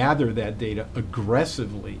me gather that data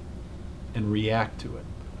aggressively and react to it.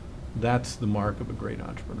 That's the mark of a great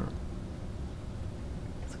entrepreneur.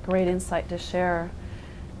 It's a great insight to share.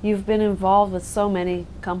 You've been involved with so many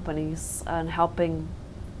companies and helping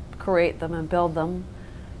create them and build them.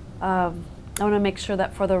 I want to make sure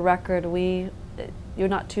that for the record, you're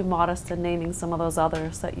not too modest in naming some of those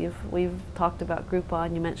others that we've talked about.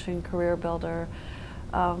 Groupon, you mentioned Career Builder,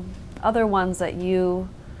 other ones that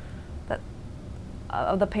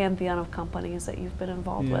of the pantheon of companies that you've been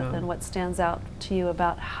involved with, and what stands out to you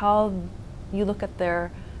about how you look at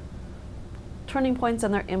their turning points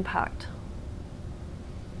and their impact.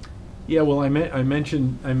 Yeah, well, I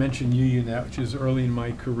mentioned UUNet, which is early in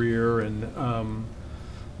my career, and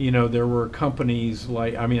you know, there were companies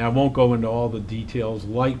like, I mean, I won't go into all the details,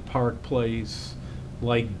 like Park Place,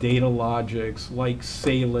 like Data Logics, like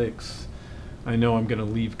Salix. I know I'm going to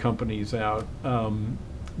leave companies out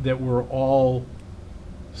that were all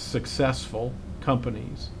successful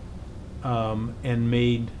companies and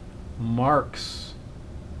made marks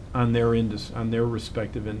on their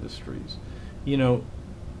respective industries. You know,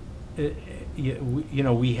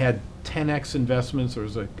 we had 10x investments. There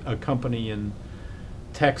was a company in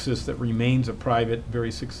Texas that remains a private,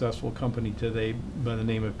 very successful company today by the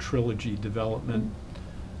name of Trilogy Development.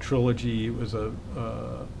 Trilogy was a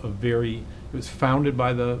very It was founded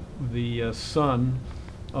by the son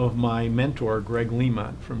of my mentor, Greg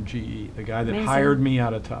Lima from GE, the guy that Amazing. hired me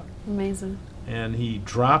out of Tuck. Amazing. And he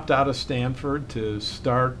dropped out of Stanford to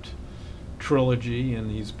start Trilogy,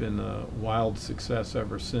 and he's been a wild success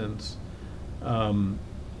ever since.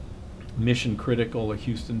 Mission Critical, a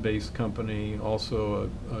Houston-based company, also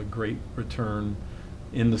a great return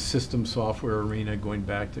in the system software arena, going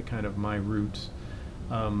back to kind of my roots.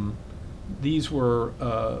 These were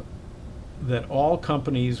that all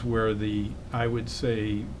companies where I would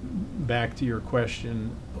say, back to your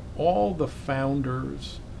question, all the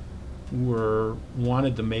founders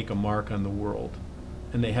wanted to make a mark on the world,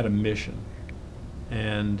 and they had a mission,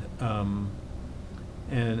 and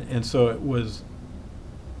so it was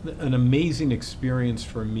an amazing experience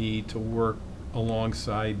for me to work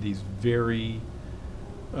alongside these very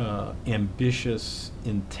ambitious,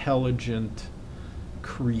 intelligent,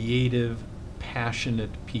 creative,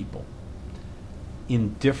 passionate people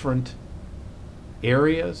in different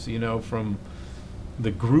areas, from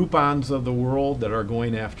the Groupons of the world that are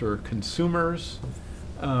going after consumers,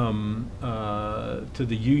 to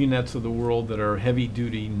the Unionets of the world that are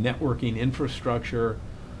heavy-duty networking infrastructure.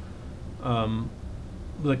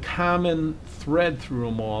 The common thread through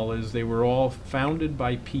them all is they were all founded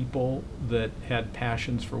by people that had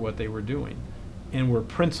passions for what they were doing and were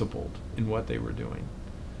principled in what they were doing.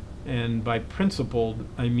 And by principled,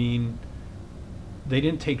 I mean they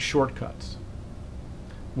didn't take shortcuts.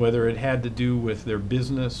 Whether it had to do with their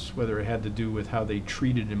business, whether it had to do with how they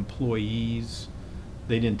treated employees,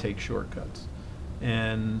 they didn't take shortcuts.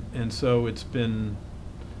 And so it's been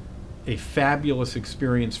a fabulous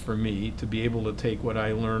experience for me to be able to take what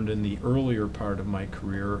I learned in the earlier part of my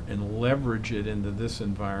career and leverage it into this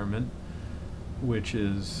environment, which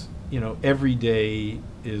is, every day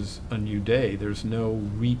is a new day. There's no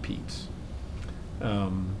repeats.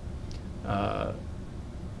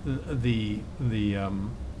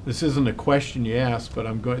 This isn't a question you asked, but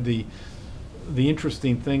the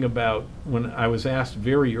interesting thing about when I was asked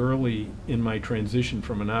very early in my transition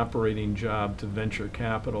from an operating job to venture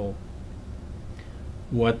capital,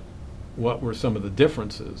 what were some of the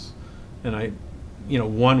differences? And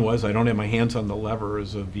one was I don't have my hands on the lever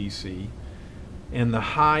as a VC, and the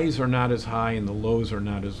highs are not as high and the lows are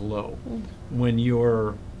not as low. When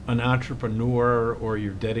you're an entrepreneur or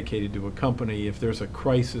you're dedicated to a company, if there's a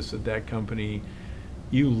crisis at that company,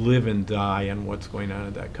 you live and die on what's going on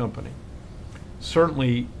at that company.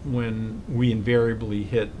 Certainly when we invariably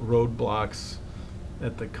hit roadblocks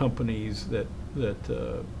at the companies that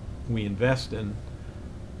we invest in,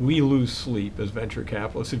 we lose sleep as venture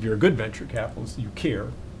capitalists. If you're a good venture capitalist, you care,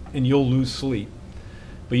 and you'll lose sleep.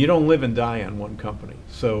 But you don't live and die on one company.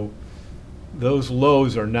 So those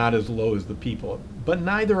lows are not as low as the people, but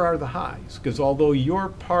neither are the highs, because although you're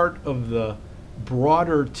part of the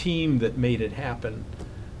broader team that made it happen,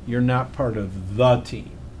 you're not part of the team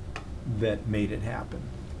that made it happen.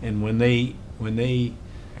 And when they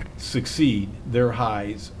succeed, their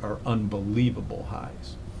highs are unbelievable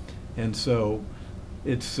highs. And so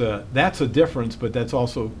that's a difference, but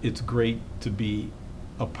it's great to be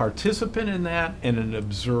a participant in that and an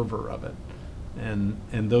observer of it.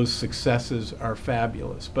 And those successes are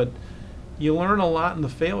fabulous. But you learn a lot in the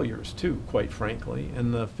failures too, quite frankly.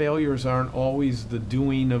 And the failures aren't always the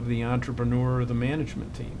doing of the entrepreneur or the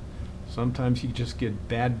management team. Sometimes you just get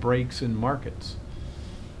bad breaks in markets.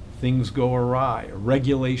 Things go awry. A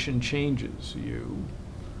regulation changes. You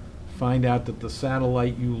find out that the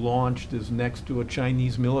satellite you launched is next to a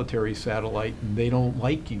Chinese military satellite, and they don't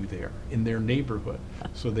like you there in their neighborhood.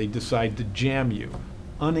 So they decide to jam you.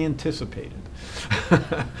 Unanticipated.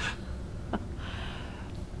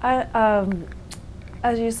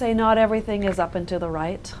 As you say, not everything is up and to the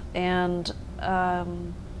right, and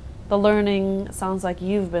the learning sounds like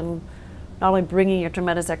you've been not only bringing your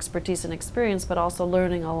tremendous expertise and experience, but also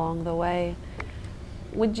learning along the way.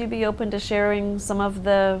 Would you be open to sharing some of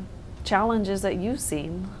the challenges that you've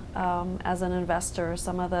seen as an investor,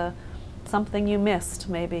 something you missed,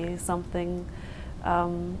 maybe something,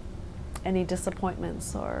 any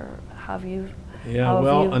disappointments, or have you? Yeah,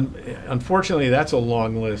 well, unfortunately, that's a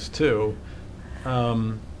long list too.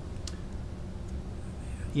 The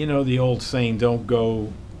old saying, don't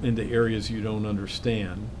go into areas you don't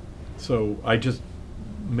understand. So I just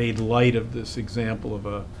made light of this example of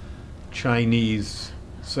a Chinese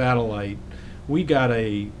satellite. We got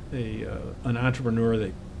an entrepreneur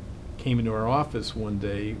that came into our office one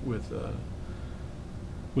day with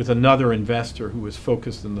another investor who was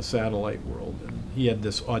focused in the satellite world, and he had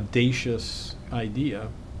this audacious idea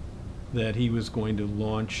that he was going to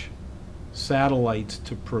launch satellites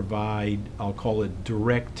to provide, I'll call it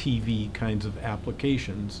direct TV kinds of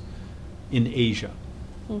applications in Asia,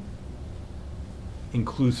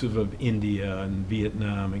 inclusive of India and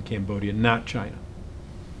Vietnam and Cambodia, not China,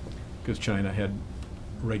 because China had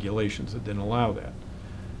regulations that didn't allow that.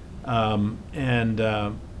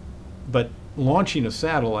 But launching a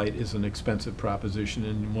satellite is an expensive proposition,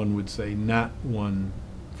 and one would say not one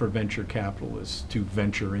for venture capitalists to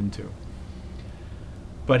venture into.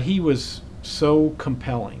 But he was so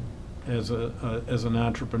compelling as an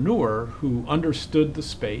entrepreneur who understood the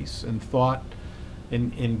space and thought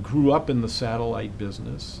and grew up in the satellite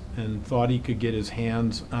business and thought he could get his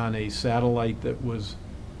hands on a satellite that was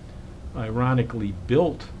ironically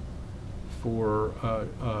built for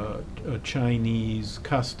a Chinese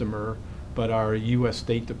customer, but our U.S.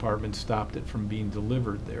 State Department stopped it from being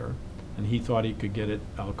delivered there, and he thought he could get it,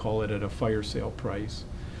 I'll call it, at a fire sale price.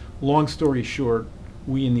 Long story short,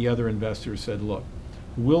 we and the other investors said, look,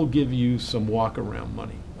 we'll give you some walk-around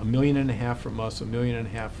money, $1.5 million from us, $1.5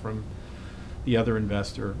 million from the other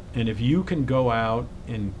investor, and if you can go out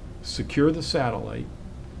and secure the satellite,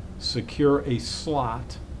 secure a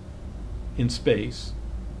slot in space,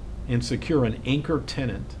 and secure an anchor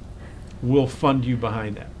tenant, we'll fund you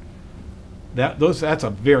behind that. That's a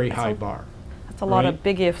very high bar. That's a lot of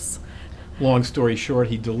big ifs. Long story short,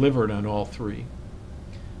 he delivered on all three.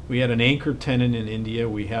 We had an anchor tenant in India,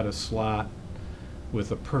 we had a slot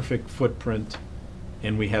with a perfect footprint,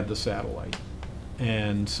 and we had the satellite.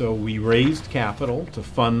 And so we raised capital to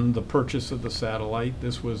fund the purchase of the satellite.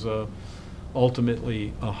 This was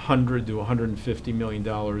ultimately $100 to $150 million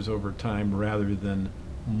over time rather than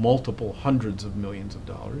multiple hundreds of millions of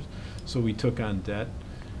dollars. So we took on debt.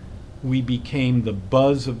 We became the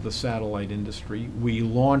buzz of the satellite industry. We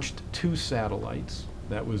launched 2 satellites.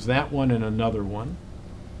 That was that one and another one.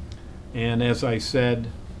 And as I said,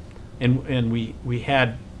 and we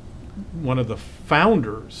had one of the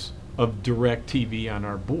founders of DirecTV on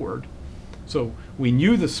our board. So we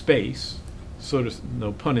knew the space,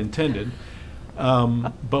 no pun intended,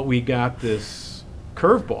 but we got this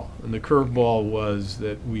curveball. And the curveball was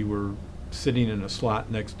that we were sitting in a slot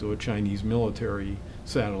next to a Chinese military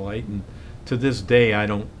satellite, and to this day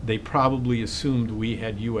they probably assumed we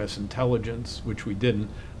had U.S. intelligence, which we didn't,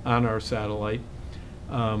 on our satellite,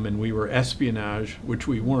 and we were espionage, which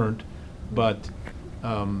we weren't, but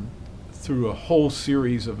through a whole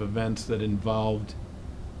series of events that involved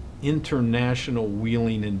international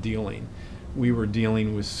wheeling and dealing. We were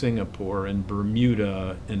dealing with Singapore and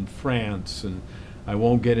Bermuda and France, and I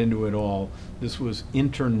won't get into it all. This was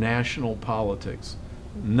international politics,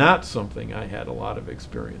 not something I had a lot of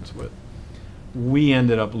experience with. We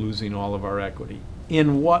ended up losing all of our equity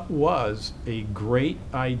in what was a great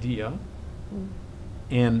idea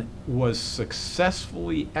and was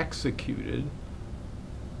successfully executed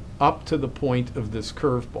up to the point of this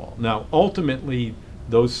curveball. Now, ultimately,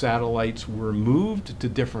 those satellites were moved to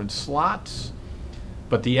different slots,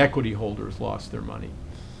 but the equity holders lost their money.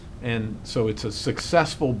 And so it's a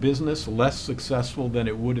successful business, less successful than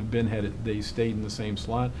it would have been had they stayed in the same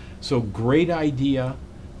slot. So great idea,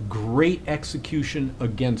 great execution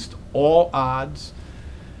against all odds,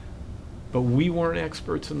 but we weren't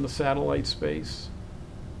experts in the satellite space,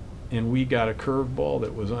 and we got a curveball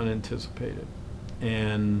that was unanticipated.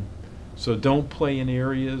 And so don't play in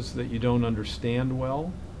areas that you don't understand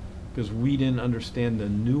well, because we didn't understand the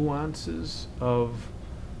nuances of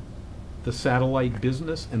the satellite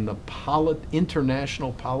business and the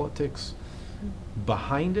international politics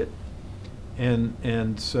behind it.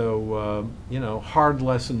 And so, hard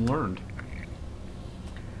lesson learned.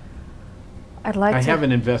 I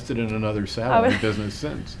haven't invested in another satellite business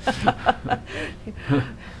since.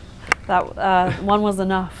 That one was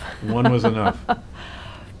enough. One was enough.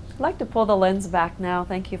 I'd like to pull the lens back now.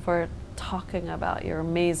 Thank you for talking about your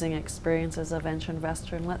amazing experience as a venture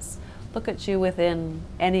investor. And let's look at you within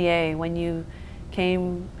NEA. When you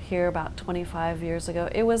came here about 25 years ago,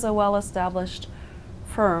 it was a well-established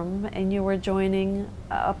firm, and you were joining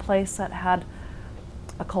a place that had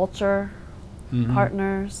a culture,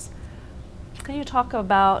 partners. Can you talk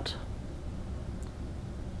about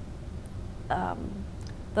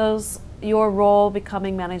your role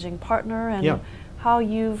becoming managing partner, and how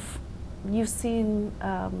you've seen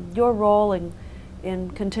your role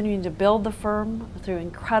in continuing to build the firm through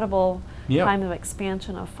incredible time of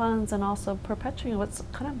expansion of funds, and also perpetuating what's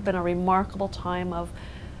kind of been a remarkable time of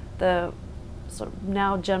the sort of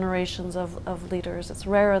now generations of leaders. It's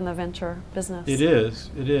rare in the venture business. It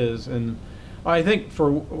is, and I think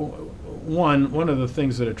for one of the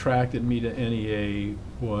things that attracted me to NEA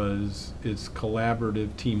was its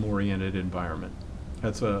collaborative, team-oriented environment.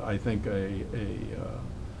 That's I think an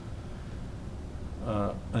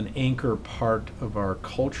anchor part of our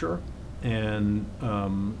culture, and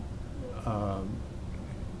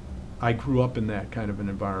I grew up in that kind of an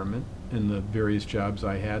environment in the various jobs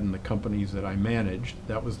I had and the companies that I managed.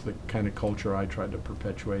 That was the kind of culture I tried to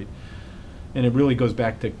perpetuate. And it really goes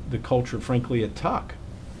back to the culture, frankly, at Tuck.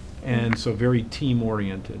 And so very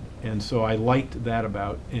team-oriented. And so I liked that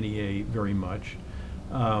about NEA very much.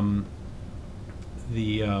 I'd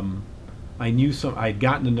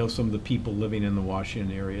gotten to know some of the people living in the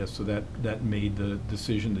Washington area, so that made the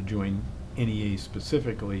decision to join NEA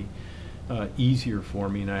specifically easier for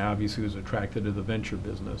me, and I obviously was attracted to the venture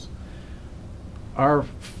business. Our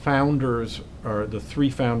founders, are the three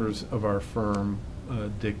founders of our firm,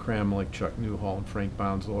 Dick Kramlich, Chuck Newhall, and Frank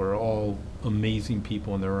Bonsall, are all amazing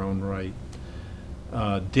people in their own right.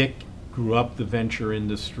 Dick grew up the venture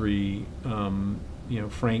industry.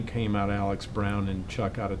 Frank came out of Alex Brown and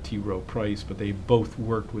Chuck out of T. Rowe Price, but they both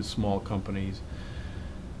worked with small companies.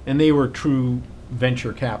 And they were true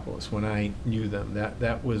venture capitalists when I knew them.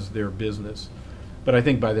 That was their business. But I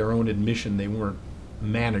think by their own admission, they weren't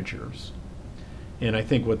managers. And I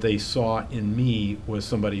think what they saw in me was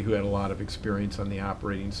somebody who had a lot of experience on the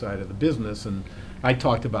operating side of the business. And I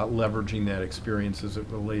talked about leveraging that experience as it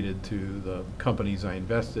related to the companies I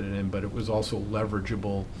invested in, but it was also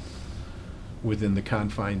leverageable within the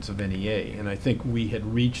confines of NEA. And I think we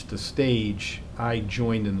had reached the stage. I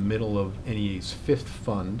joined in the middle of NEA's fifth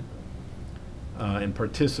fund and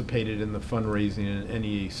participated in the fundraising in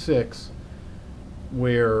NEA 6,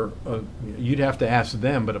 where you'd have to ask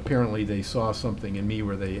them, but apparently they saw something in me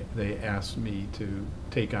where they asked me to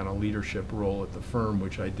take on a leadership role at the firm,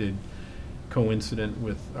 which I did coincident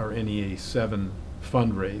with our NEA 7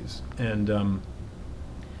 fundraise. And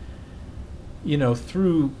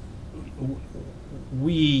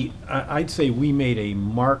I'd say we made a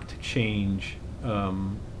marked change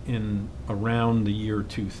in around the year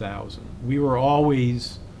 2000. We were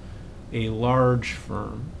always a large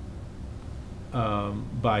firm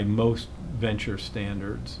by most venture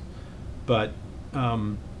standards, but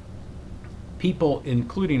people,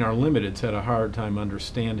 including our limiteds, had a hard time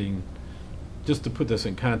understanding. Just to put this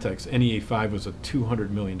in context, NEA 5 was a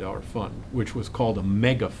 $200 million fund, which was called a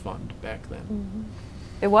mega fund back then. Mm-hmm.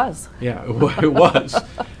 It was. Yeah, it was.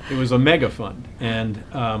 It was a mega fund. And,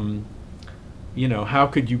 how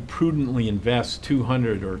could you prudently invest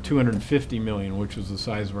 200 or 250 million, which was the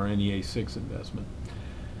size of our NEA 6 investment?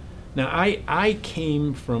 Now, I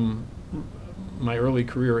came from my early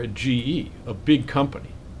career at GE, a big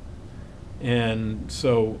company. And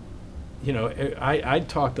so, I'd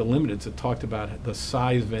talk to limiteds that talked about the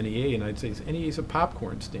size of NEA, and I'd say, NEA's a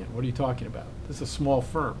popcorn stand. What are you talking about? This is a small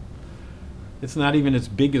firm. It's not even as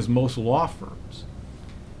big as most law firms.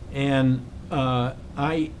 And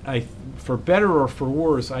I, for better or for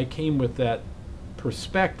worse, I came with that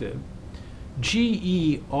perspective.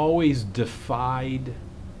 GE always defied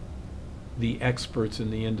the experts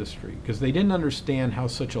in the industry because they didn't understand how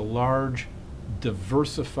such a large,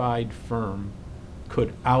 diversified firm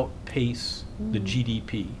could outpace the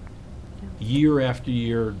GDP year after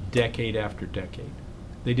year, decade after decade.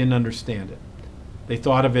 They didn't understand it. They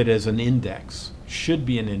thought of it as an index, should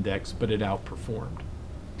be an index, but it outperformed.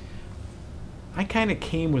 I kind of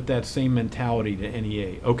came with that same mentality to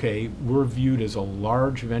NEA. Okay, we're viewed as a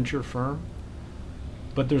large venture firm,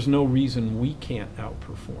 but there's no reason we can't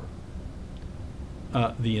outperform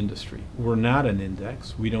the industry. We're not an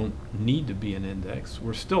index. We don't need to be an index.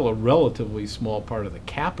 We're still a relatively small part of the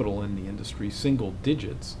capital in the industry, single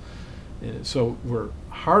digits. So we're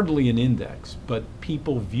hardly an index, but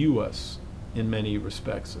people view us in many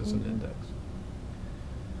respects as an index.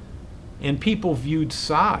 And people viewed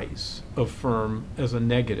size of firm as a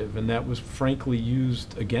negative, and that was frankly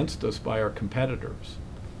used against us by our competitors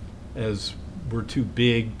as we're too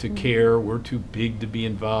big to care, we're too big to be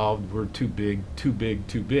involved, we're too big, too big,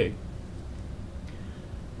 too big.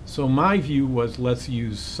 So my view was, let's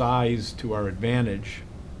use size to our advantage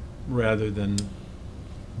rather than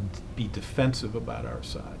be defensive about our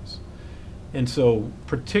size. And so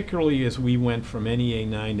particularly as we went from NEA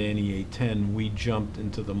 9 to NEA 10, we jumped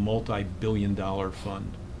into the multi-billion-dollar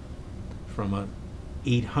fund from a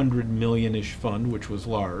 800 million-ish fund, which was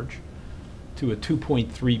large, to a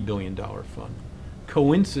 $2.3 billion fund.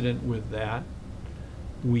 Coincident with that,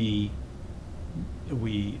 we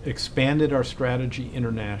expanded our strategy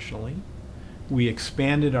internationally. We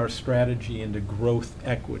expanded our strategy into growth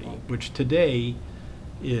equity, which today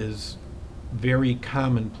is very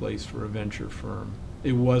commonplace for a venture firm.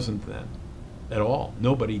 It wasn't then at all.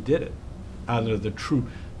 Nobody did it. Out of the true,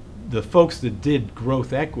 the folks that did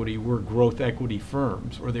growth equity were growth equity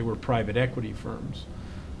firms, or they were private equity firms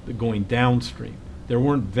going downstream. There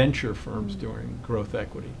weren't venture firms doing growth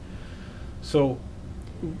equity. So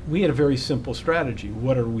we had a very simple strategy.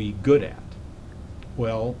 What are we good at?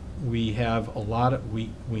 Well, we have a lot of, we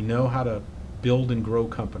know how to build and grow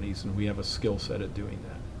companies, and we have a skill set at doing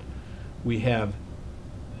that. We have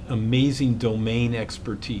amazing domain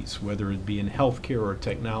expertise, whether it be in healthcare or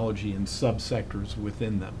technology and subsectors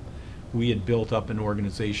within them. We had built up an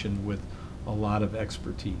organization with a lot of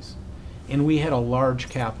expertise. And we had a large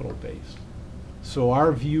capital base. So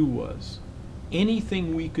our view was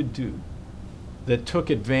anything we could do that took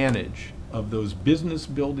advantage of those business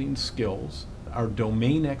building skills, our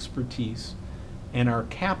domain expertise, and our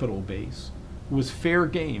capital base was fair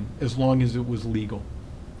game as long as it was legal.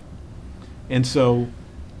 And so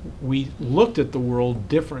we looked at the world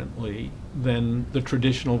differently than the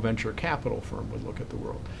traditional venture capital firm would look at the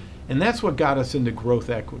world. And that's what got us into growth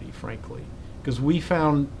equity, frankly, because we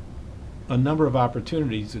found a number of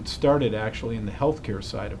opportunities. It started actually in the healthcare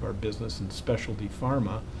side of our business and specialty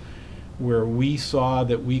pharma, where we saw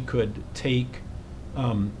that we could take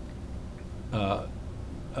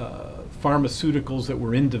pharmaceuticals that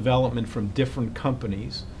were in development from different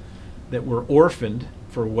companies that were orphaned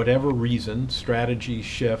for whatever reason, strategy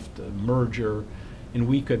shift, merger, and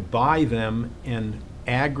we could buy them and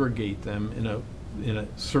aggregate them in a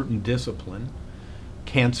certain discipline,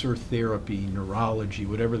 cancer therapy, neurology,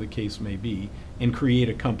 whatever the case may be, and create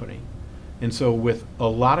a company. And so with a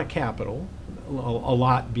lot of capital, a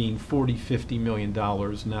lot being $40, $50 million,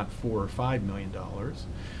 not $4 or $5 million,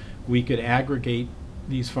 we could aggregate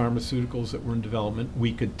these pharmaceuticals that were in development.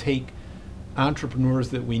 We could take entrepreneurs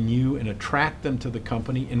that we knew and attract them to the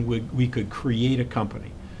company, and we could create a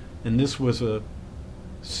company. And this was a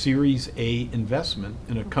Series A investment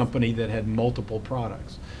in a company that had multiple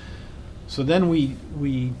products. So then we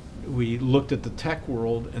looked at the tech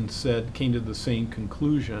world and came to the same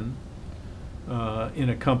conclusion in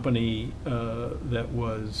a company that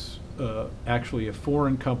was actually a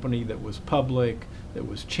foreign company that was public, that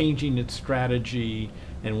was changing its strategy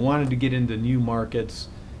and wanted to get into new markets.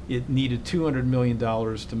 It needed $200 million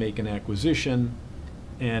to make an acquisition,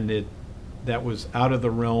 and that was out of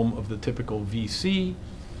the realm of the typical VC,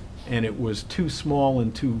 and it was too small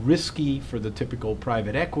and too risky for the typical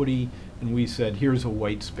private equity, and we said, here's a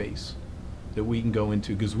white space that we can go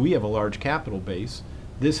into, because we have a large capital base.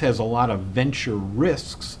 This has a lot of venture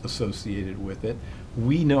risks associated with it.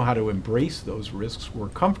 We know how to embrace those risks. We're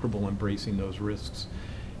comfortable embracing those risks.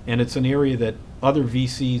 And it's an area that other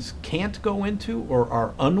VCs can't go into or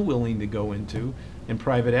are unwilling to go into, and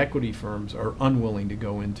private equity firms are unwilling to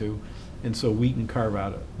go into. And so we can carve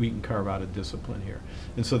out a discipline here.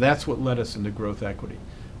 And so that's what led us into growth equity.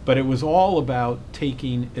 But it was all about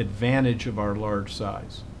taking advantage of our large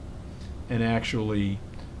size and actually,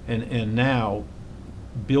 and now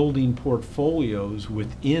building portfolios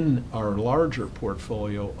within our larger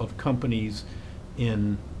portfolio of companies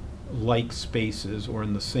in like spaces or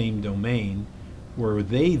in the same domain, where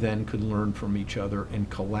they then could learn from each other and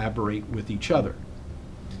collaborate with each other.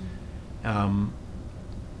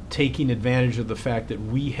 Taking advantage of the fact that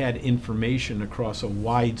we had information across a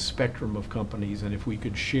wide spectrum of companies, and if we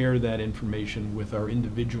could share that information with our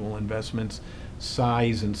individual investments,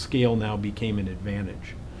 size and scale now became an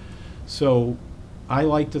advantage. So I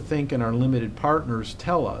like to think, and our limited partners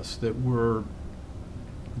tell us, that we're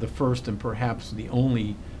the first and perhaps the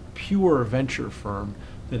only pure venture firm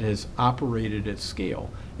that has operated at scale.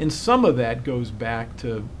 And some of that goes back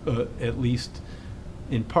to, at least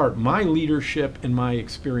in part, my leadership and my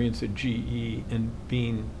experience at GE, and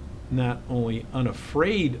being not only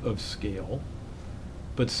unafraid of scale,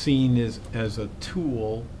 but seen as a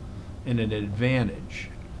tool and an advantage,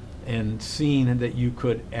 and seeing that you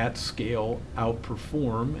could, at scale,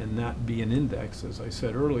 outperform and not be an index, as I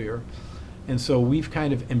said earlier. And so we've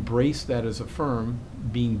kind of embraced that as a firm,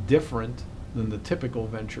 being different than the typical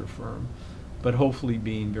venture firm, but hopefully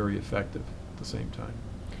being very effective at the same time.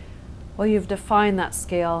 Well, you've defined that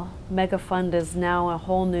scale. Mega Fund is now a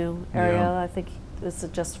whole new area. Yeah. I think this is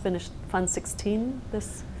just finished Fund 16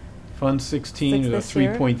 this Fund 16 is a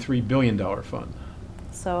 $3.3 billion fund.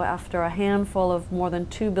 So after a handful of more than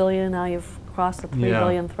 $2 billion, now you've crossed the $3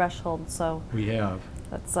 billion threshold. So we have.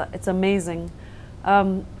 That's it's amazing.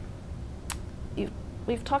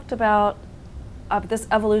 We've talked about this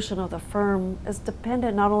evolution of the firm is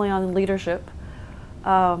dependent not only on leadership,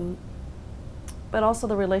 but also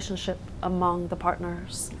the relationship among the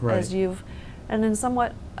partners. Right. As you've, and in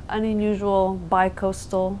somewhat an unusual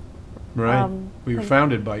bi-coastal Right. We I were think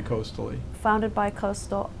founded by Coastally. founded by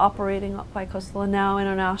Coastal, operating by Coastal, and now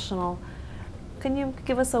international. Can you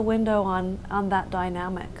give us a window on that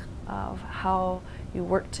dynamic of how you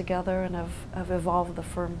work together and have evolved the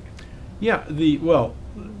firm? Yeah, well,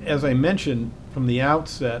 as I mentioned from the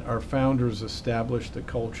outset, our founders established a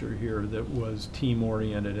culture here that was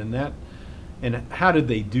team-oriented, and how did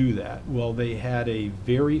they do that? Well, they had a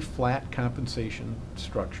very flat compensation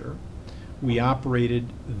structure. We operated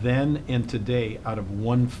then and today out of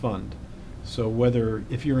one fund. So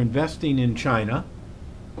if you're investing in China,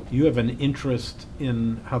 you have an interest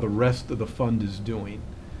in how the rest of the fund is doing,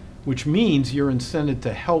 which means you're incented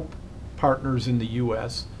to help partners in the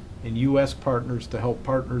U.S. and U.S. partners to help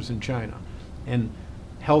partners in China, and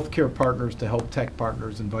healthcare partners to help tech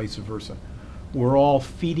partners, and vice versa. We're all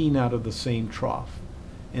feeding out of the same trough.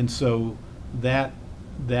 And so that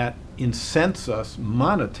incents us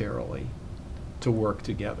monetarily to work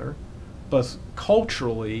together, but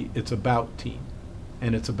culturally it's about team,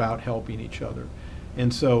 and it's about helping each other.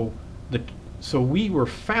 And so we were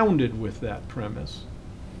founded with that premise,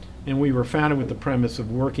 and we were founded with the premise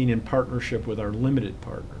of working in partnership with our limited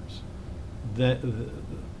partners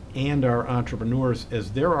and our entrepreneurs,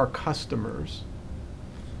 as they're our customers,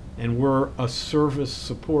 and we're a service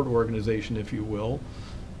support organization, if you will,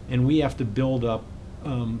 and we have to build up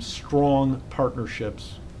strong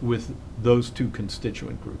partnerships with those two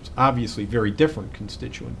constituent groups. Obviously very different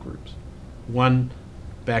constituent groups. One,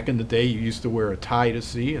 back in the day, you used to wear a tie to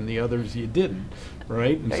see, and the others you didn't,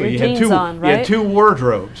 right? And Got so your you had jeans two, on, you had right? two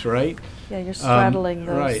wardrobes, right? Yeah, you're straddling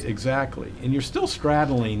those. Right, exactly. And you're still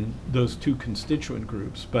straddling those two constituent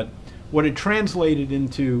groups, but what it translated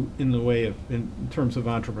into in terms of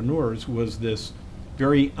entrepreneurs was this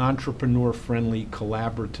very entrepreneur-friendly,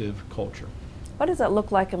 collaborative culture. What does that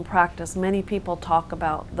look like in practice? Many people talk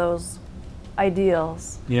about those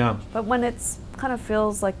ideals, Yeah. but when it's kind of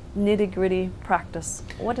feels like nitty-gritty practice,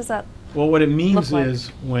 what does that Well, what it means look like? is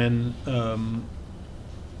when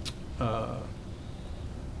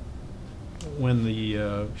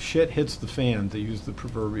the shit hits the fan, to use the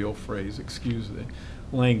proverbial phrase, excuse the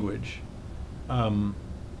language,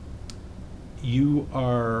 you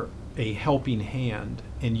are a helping hand,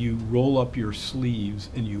 and you roll up your sleeves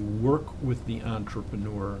and you work with the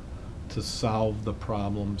entrepreneur to solve the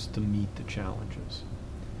problems, to meet the challenges.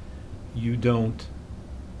 You don't,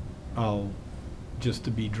 just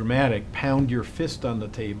to be dramatic, pound your fist on the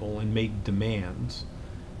table and make demands,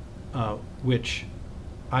 which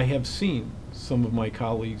I have seen some of my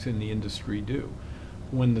colleagues in the industry do.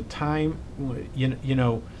 When the time, you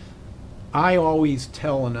know, I always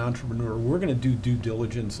tell an entrepreneur, we're going to do due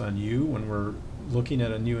diligence on you when we're looking at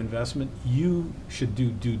a new investment. You should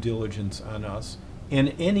do due diligence on us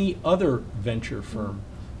and any other venture firm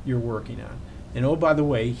you're working on. And oh, by the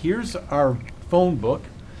way, here's our phone book.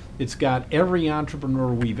 It's got every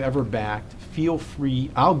entrepreneur we've ever backed. Feel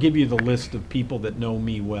free. I'll give you the list of people that know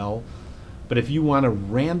me well. But if you want to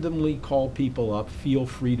randomly call people up, feel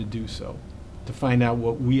free to do so, to find out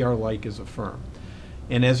what we are like as a firm.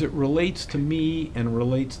 And as it relates to me and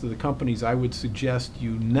relates to the companies, I would suggest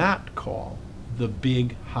you not call the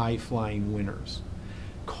big high-flying winners.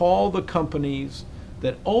 Call the companies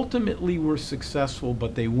that ultimately were successful,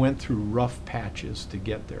 but they went through rough patches to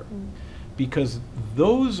get there. Because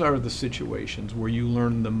those are the situations where you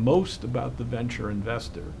learn the most about the venture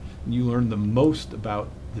investor, and you learn the most about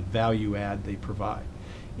the value add they provide.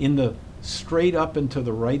 In the straight up and to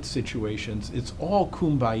the right situations, it's all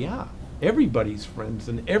kumbaya. Everybody's friends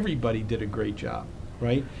and everybody did a great job,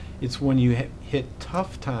 right? It's when you hit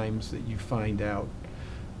tough times that you find out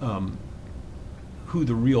who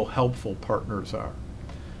the real helpful partners are.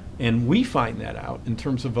 And we find that out in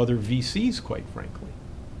terms of other VCs, quite frankly.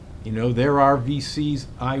 You know, there are VCs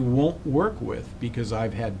I won't work with because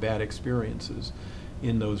I've had bad experiences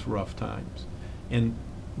in those rough times. And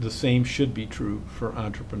the same should be true for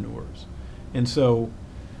entrepreneurs. And so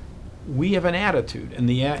we have an attitude, and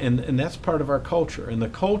that's part of our culture. And the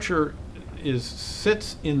culture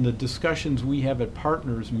sits in the discussions we have at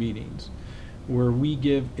partners meetings, where we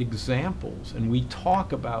give examples and we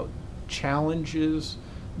talk about challenges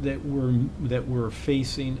that we're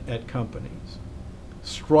facing at companies,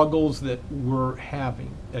 struggles that we're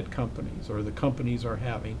having at companies, or the companies are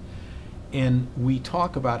having, and we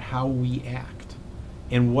talk about how we act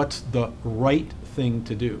and what's the right thing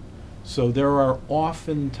to do. So there are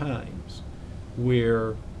often times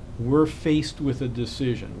where we're faced with a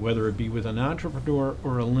decision, whether it be with an entrepreneur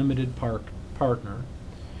or a limited partner,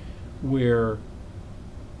 where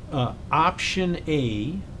option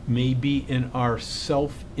A may be in our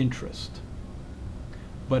self-interest.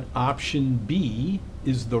 but option B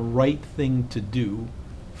is the right thing to do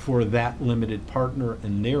for that limited partner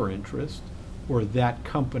and their interest, or that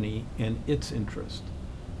company and its interest.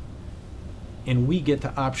 And we get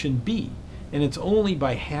to option B. And it's only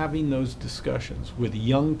by having those discussions with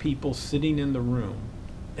young people sitting in the room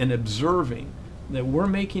and observing that we're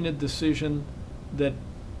making a decision that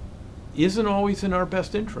isn't always in our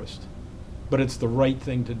best interest, but it's the right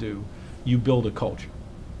thing to do. You build a culture.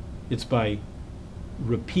 It's by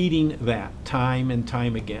repeating that time and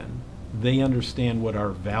time again. They understand what our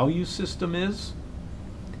value system is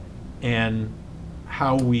and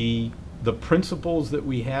how the principles that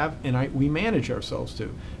we have, and we manage ourselves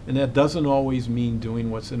to. And that doesn't always mean doing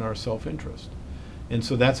what's in our self-interest. And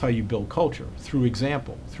so that's how you build culture, through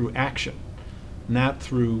example, through action, not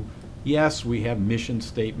through, yes, we have mission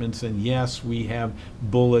statements, and yes, we have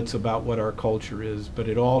bullets about what our culture is, but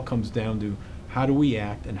it all comes down to how do we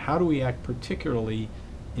act, and how do we act particularly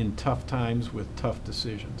in tough times with tough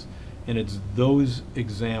decisions. And it's those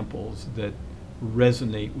examples that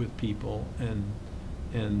resonate with people and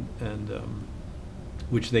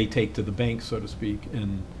which they take to the bank, so to speak,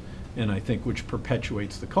 and I think which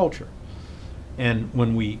perpetuates the culture. And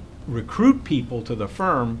when we recruit people to the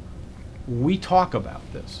firm, we talk about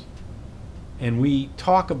this. And we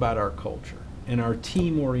talk about our culture and our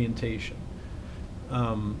team orientation.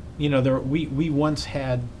 You know, we once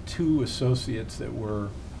had two associates that were,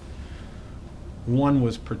 one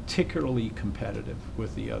was particularly competitive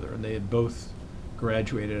with the other, and they had both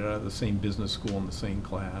graduated out of the same business school in the same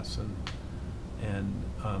class, and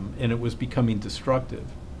it was becoming destructive.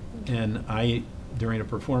 And I, during a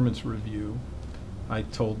performance review, I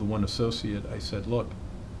told the one associate, I said, look,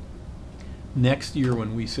 next year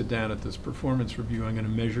when we sit down at this performance review, I'm going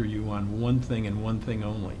to measure you on one thing and one thing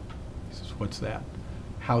only. He says, what's that?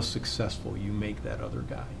 How successful you make that other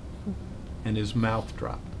guy. And his mouth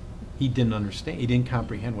dropped. He didn't understand. He didn't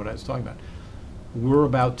comprehend what I was talking about. We're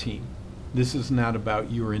about team. This is not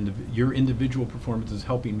about your individual performance is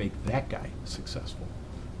helping make that guy successful.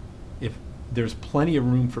 If there's plenty of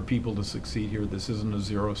room for people to succeed here, this isn't a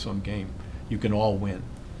zero-sum game. You can all win.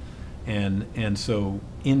 And so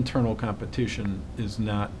internal competition is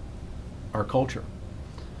not our culture.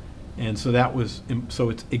 And so that was, so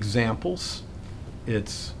it's examples,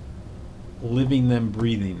 it's living them,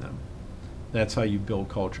 breathing them. That's how you build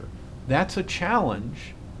culture. That's a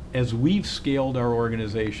challenge as we've scaled our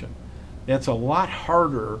organization. That's a lot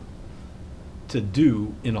harder to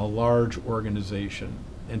do in a large organization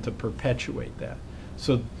and to perpetuate that.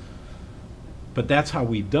 So, but that's how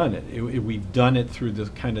we've done it. We've done it through the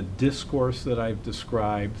kind of discourse that I've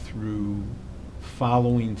described, through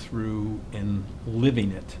following through and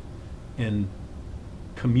living it and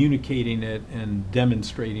communicating it and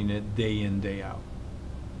demonstrating it day in, day out.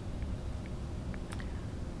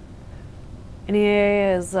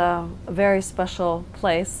 NEA is a very special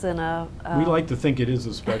place in a... we like to think it is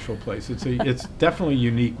a special place. It's definitely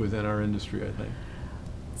unique within our industry, I think.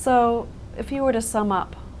 So if you were to sum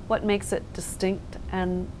up what makes it distinct,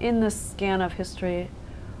 and in this scan of history,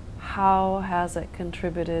 how has it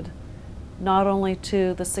contributed not only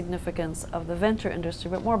to the significance of the venture industry,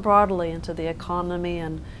 but more broadly into the economy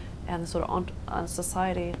and sort of on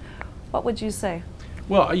society, what would you say?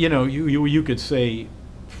 Well, you know, you could say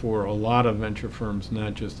for a lot of venture firms,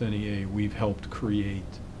 not just NEA, we've helped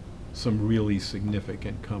create some really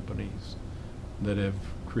significant companies that have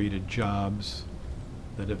created jobs,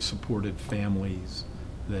 that have supported families,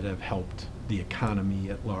 that have helped the economy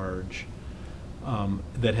at large,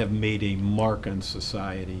 that have made a mark on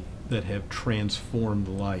society, that have transformed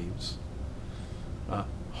lives,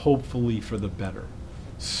 hopefully for the better.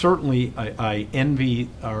 Certainly, I envy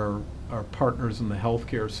our partners in the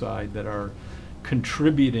healthcare side that are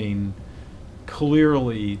contributing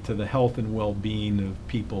clearly to the health and well-being of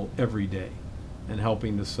people every day and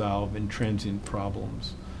helping to solve intrinsic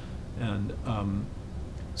problems. And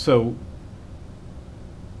so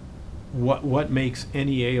what makes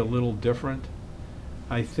NEA a little different?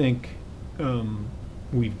 I think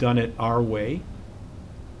we've done it our way.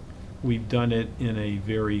 We've done it in a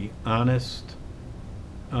very honest,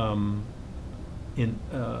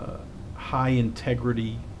 high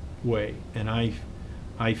integrity way, and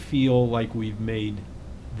I feel like we've made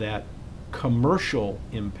that commercial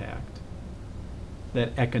impact,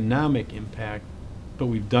 that economic impact, but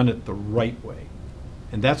we've done it the right way,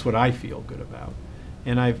 and that's what I feel good about.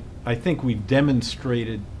 And I think we've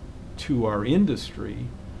demonstrated to our industry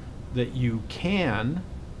that you can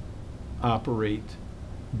operate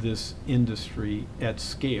this industry at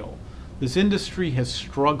scale. This industry has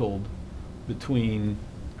struggled between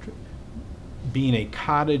being a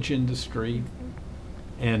cottage industry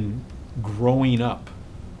and growing up.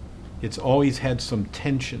 It's always had some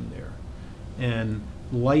tension there. And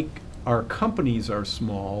like our companies are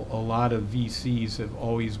small, a lot of VCs have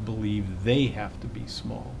always believed they have to be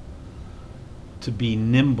small to be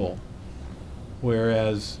nimble,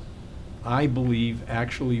 whereas I believe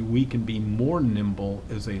actually we can be more nimble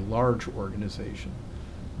as a large organization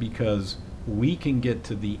because we can get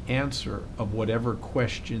to the answer of whatever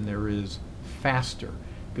question there is faster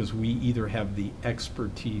because we either have the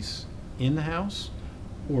expertise in-house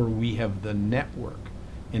or we have the network,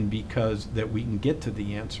 and because that we can get to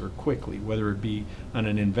the answer quickly, whether it be on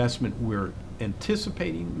an investment we're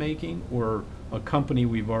anticipating making or a company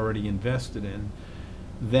we've already invested in.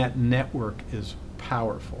 That network is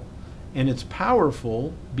powerful. And it's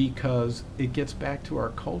powerful because it gets back to our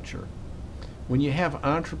culture. When you have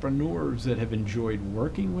entrepreneurs that have enjoyed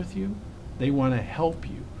working with you, they want to help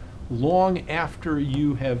you. Long after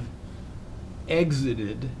you have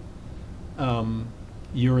exited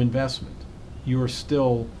your investment, you're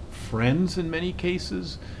still friends in many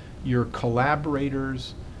cases, you're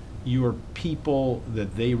collaborators, you're people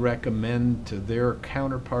that they recommend to their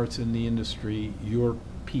counterparts in the industry, you're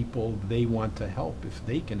people they want to help if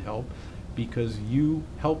they can help because you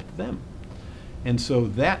helped them. And so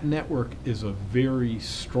that network is a very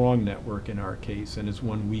strong network in our case and is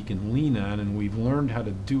one we can lean on, and we've learned how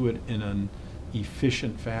to do it in an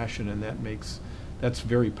efficient fashion, and it's a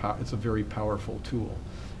very powerful tool.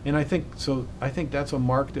 And I think that's a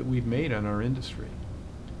mark that we've made on our industry.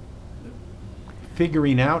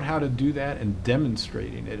 Figuring out how to do that and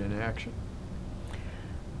demonstrating it in action.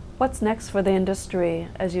 What's next for the industry?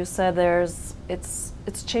 As you said,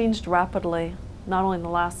 it's changed rapidly, not only in the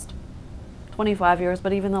last 25 years,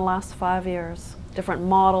 but even the last 5 years. Different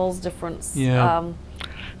models, different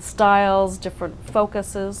styles, different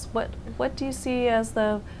focuses. What do you see as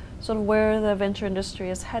the sort of where the venture industry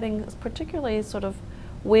is heading, particularly sort of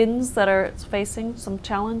wins that are facing some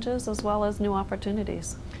challenges as well as new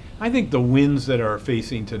opportunities? I think the wins that are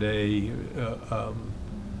facing today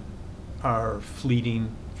are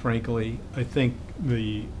fleeting, frankly. I think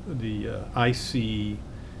I see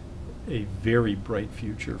a very bright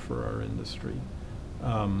future for our industry.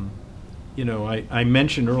 You know, I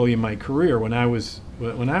mentioned early in my career when I was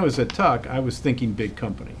at Tuck, I was thinking big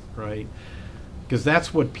company, right? Because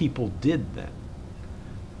that's what people did then.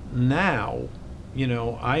 Now, you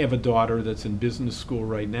know, I have a daughter that's in business school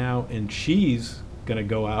right now, and she's going to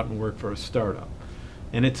go out and work for a startup.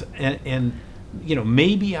 And you know,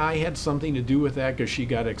 maybe I had something to do with that because she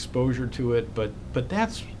got exposure to it, but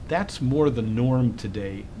that's more the norm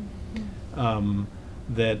today.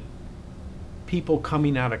 That people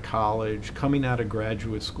coming out of college, coming out of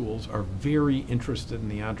graduate schools are very interested in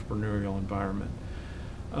the entrepreneurial environment.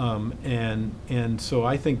 And so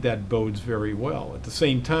I think that bodes very well. At the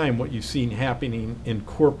same time, what you've seen happening in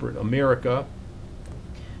corporate America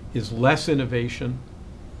is less innovation.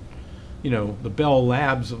 You know, the Bell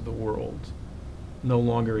Labs of the world no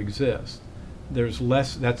longer exist. There's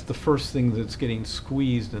less, that's the first thing that's getting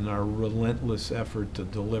squeezed in our relentless effort to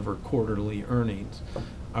deliver quarterly earnings.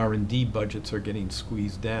 R&D budgets are getting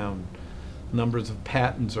squeezed down. Numbers of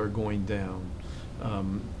patents are going down,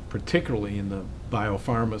 particularly in the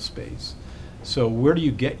biopharma space. So where do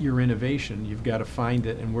you get your innovation? You've got to find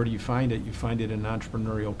it, and where do you find it? You find it in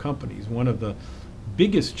entrepreneurial companies. One of the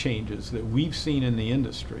biggest changes that we've seen in the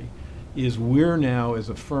industry is we're now, as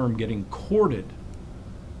a firm, getting courted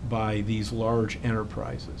by these large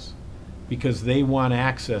enterprises because they want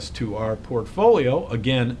access to our portfolio,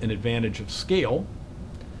 again, an advantage of scale,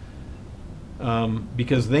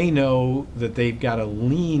 because they know that they've got to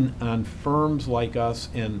lean on firms like us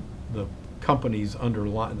and the companies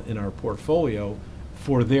in our portfolio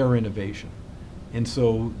for their innovation. And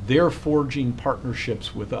so they're forging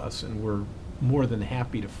partnerships with us, and we're more than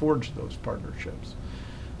happy to forge those partnerships.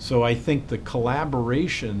 So I think the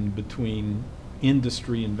collaboration between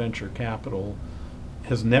industry and venture capital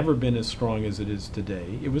has never been as strong as it is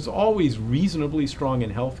today. It was always reasonably strong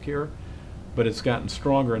in healthcare, but it's gotten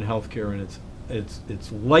stronger in healthcare, and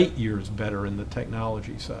it's light years better in the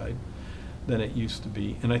technology side than it used to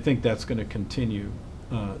be. And I think that's going to continue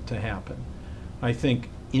to happen. I think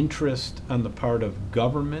interest on the part of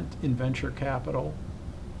government in venture capital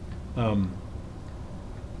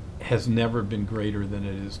has never been greater than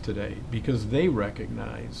it is today, because they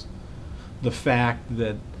recognize the fact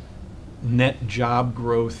that net job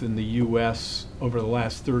growth in the U.S. over the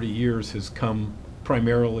last 30 years has come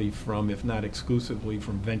primarily from, if not exclusively,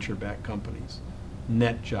 from venture-backed companies.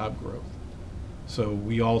 Net job growth. So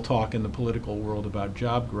we all talk in the political world about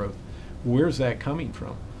job growth. Where's that coming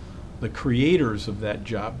from? The creators of that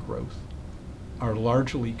job growth are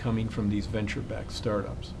largely coming from these venture-backed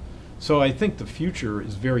startups. So I think the future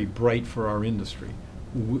is very bright for our industry.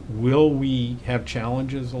 Will we have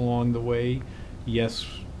challenges along the way? Yes,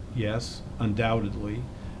 undoubtedly.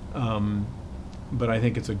 But I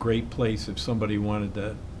think it's a great place if somebody wanted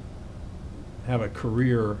to have a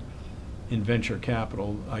career in venture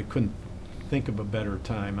capital. I couldn't think of a better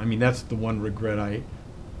time. I mean, that's the one regret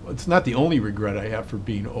it's not the only regret I have for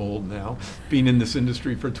being old now, being in this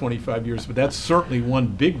industry for 25 years, but that's certainly one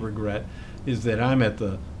big regret, is that I'm at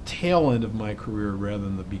the tail end of my career rather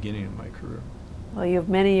than the beginning of my career. Well, you have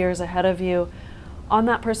many years ahead of you. On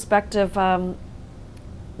that perspective,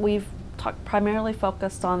 we've primarily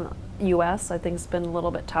focused on U.S. I think it's been a little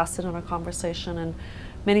bit tacit in our conversation, and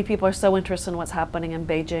many people are so interested in what's happening in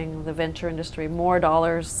Beijing, the venture industry, more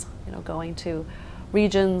dollars, going to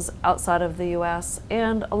regions outside of the U.S.,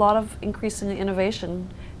 and a lot of increasing innovation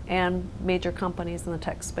and major companies in the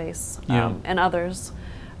tech space and others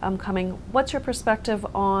coming. What's your perspective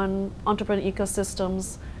on entrepreneur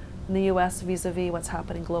ecosystems in the U.S. vis-a-vis what's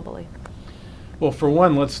happening globally? Well, for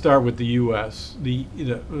one, let's start with the U.S. The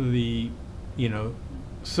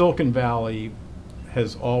Silicon Valley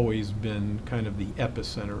has always been kind of the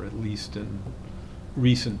epicenter, at least in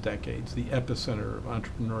recent decades, the epicenter of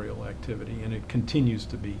entrepreneurial activity, and it continues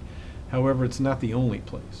to be. However, it's not the only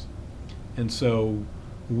place. And so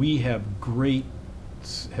we have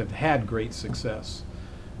had great success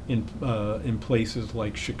in places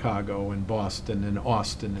like Chicago and Boston and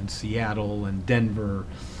Austin and Seattle and Denver,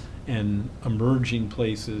 and emerging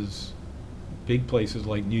places, big places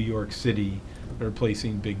like New York City that are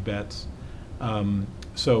placing big bets.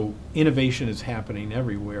 So innovation is happening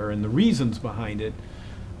everywhere, and the reasons behind it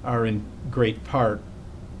are in great part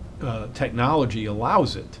technology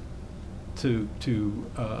allows it to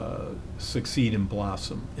succeed and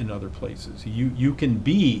blossom in other places. You can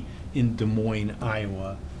be in Des Moines,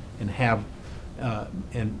 Iowa, and have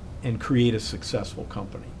and create a successful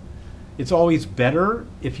company. It's always better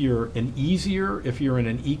if you're in an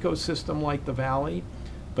ecosystem like the Valley,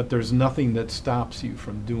 but there's nothing that stops you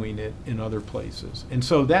from doing it in other places. And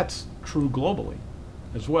so that's true globally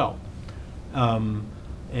as well. Part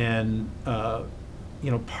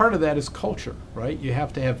of that is culture, right? You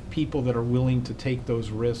have to have people that are willing to take those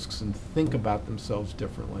risks and think about themselves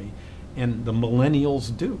differently. And the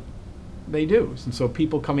millennials do. They do. And so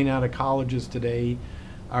people coming out of colleges today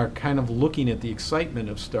are kind of looking at the excitement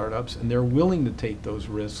of startups, and they're willing to take those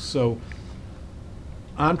risks. So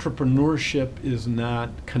entrepreneurship is not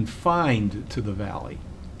confined to the Valley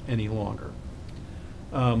any longer.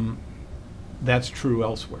 That's true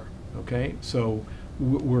elsewhere, okay? So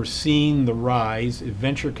we're seeing the rise of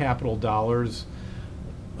venture capital dollars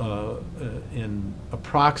in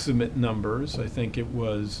approximate numbers. I think it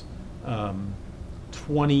was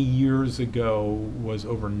 20 years ago was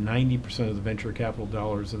over 90% of the venture capital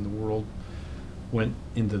dollars in the world went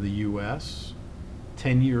into the U.S.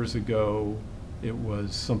 10 years ago, it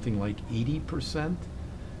was something like 80%,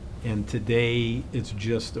 and today it's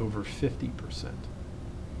just over 50%.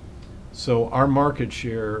 So our market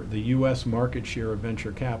share, the U.S. market share of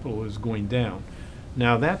venture capital, is going down.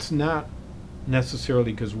 Now that's not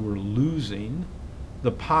necessarily because we're losing.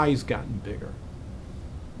 The pie's gotten bigger.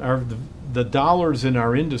 The dollars in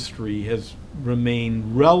our industry has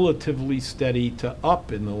remained relatively steady to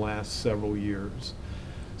up in the last several years.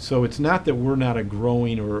 So it's not that we're not a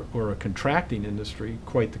growing or a contracting industry,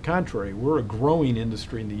 quite the contrary. We're a growing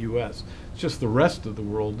industry in the U.S. It's just the rest of the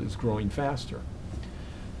world is growing faster.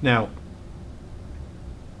 Now,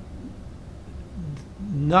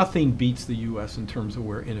 nothing beats the U.S. in terms of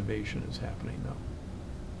where innovation is happening, though.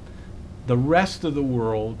 The rest of the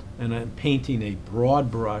world, and I'm painting a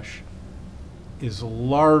broad brush, is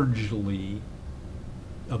largely,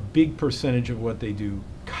 a big percentage of what they do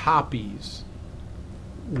copies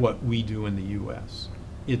what we do in the U.S.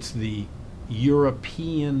 It's the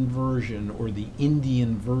European version or the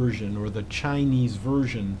Indian version or the Chinese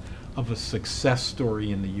version of a success story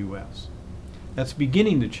in the U.S. That's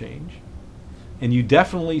beginning to change, and you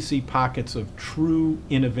definitely see pockets of true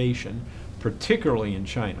innovation, particularly in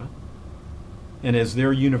China. And as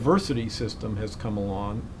their university system has come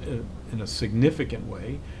along in a significant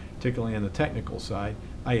way, particularly on the technical side,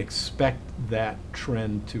 I expect that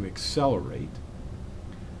trend to accelerate.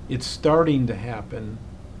 It's starting to happen,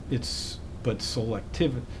 but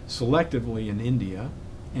selectively in India,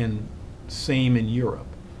 and same in Europe,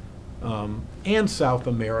 and South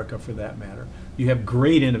America for that matter. You have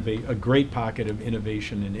a great pocket of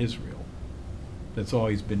innovation in Israel. That's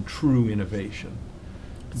always been true innovation,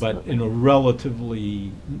 but in a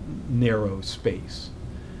relatively narrow space.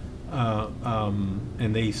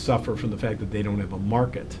 and they suffer from the fact that they don't have a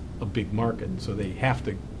market, a big market, so they have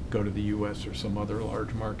to go to the U.S. or some other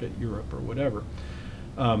large market, Europe or whatever.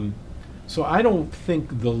 So I don't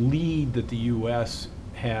think the lead that the U.S.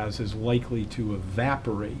 has is likely to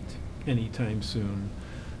evaporate anytime soon,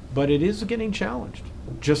 but it is getting challenged,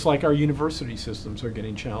 just like our university systems are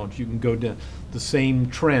getting challenged. You can go down the same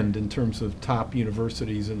trend in terms of top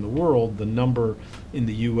universities in the world. The number in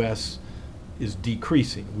the U.S. is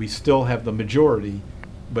decreasing. We still have the majority,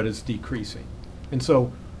 but it's decreasing. And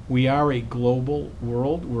so we are a global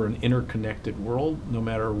world. We're an interconnected world, no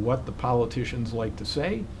matter what the politicians like to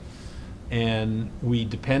say. And we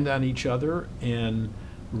depend on each other, and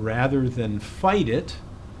rather than fight it,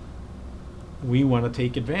 we want to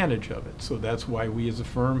take advantage of it. So that's why we as a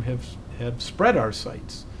firm have spread our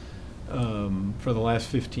sites for the last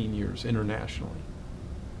 15 years internationally.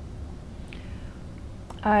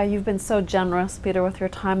 You've been so generous, Peter, with your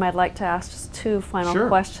time. I'd like to ask just two final Sure.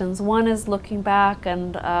 questions. One is looking back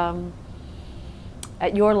and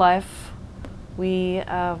at your life, we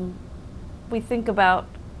think about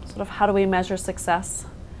sort of how do we measure success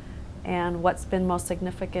and what's been most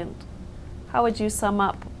significant. How would you sum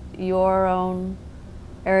up your own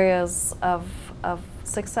areas of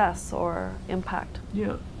success or impact?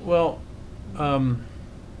 Yeah, well,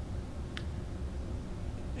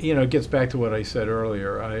 it gets back to what I said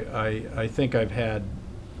earlier. I think I've had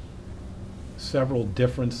several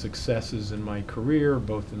different successes in my career,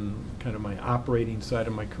 both in kind of my operating side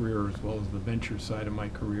of my career as well as the venture side of my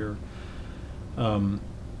career.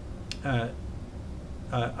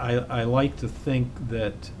 I like to think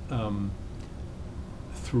that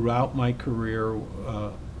throughout my career,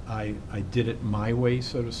 I did it my way,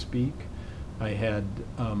 so to speak. I had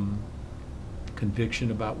conviction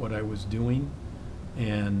about what I was doing,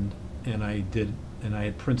 and I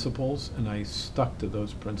had principles, and I stuck to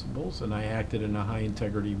those principles, and I acted in a high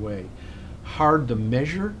integrity way. Hard to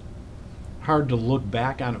measure, hard to look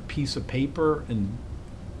back on a piece of paper and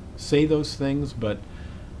say those things, but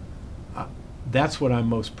that's what I'm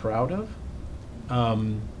most proud of.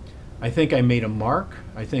 I think I made a mark.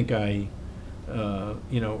 I think I,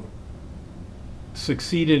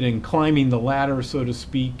 succeeded in climbing the ladder, so to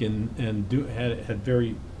speak, and had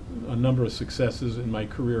a number of successes in my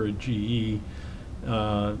career at GE.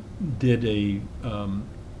 Did a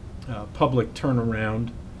public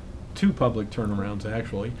turnaround, 2 public turnarounds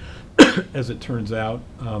actually, as it turns out,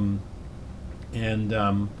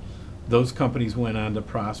 and those companies went on to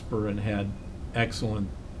prosper and had excellent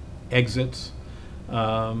exits.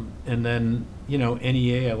 And then,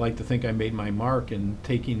 NEA, I like to think I made my mark in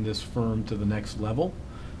taking this firm to the next level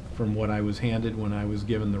from what I was handed when I was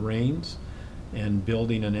given the reins, and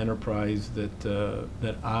building an enterprise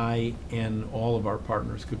that I and all of our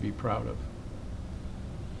partners could be proud of.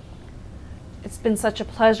 It's been such a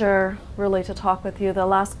pleasure, really, to talk with you. The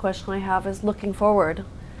last question I have is looking forward.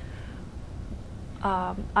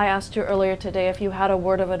 I asked you earlier today if you had a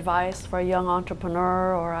word of advice for a young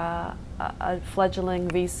entrepreneur or a fledgling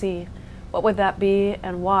VC. What would that be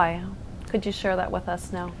and why? Could you share that with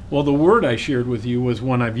us now? Well, the word I shared with you was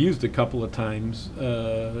one I've used a couple of times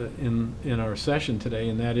in our session today,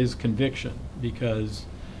 and that is conviction. Because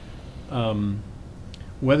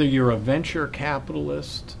whether you're a venture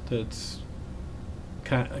capitalist that's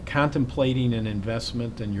contemplating an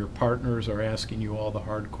investment and your partners are asking you all the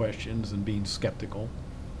hard questions and being skeptical,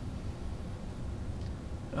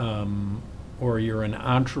 or you're an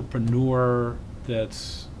entrepreneur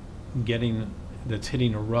that's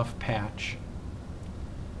hitting a rough patch,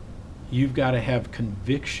 you've got to have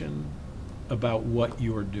conviction about what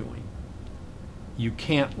you're doing. You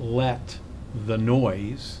can't let the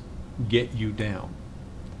noise get you down.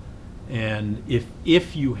 And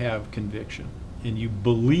if you have conviction and you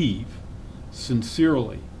believe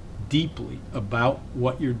sincerely, deeply about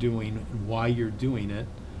what you're doing and why you're doing it,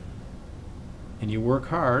 and you work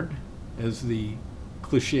hard, as the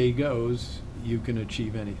cliche goes, you can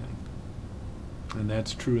achieve anything. And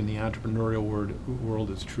that's true in the entrepreneurial world,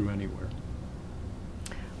 it's true anywhere.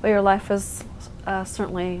 Well, your life has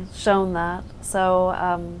certainly shown that.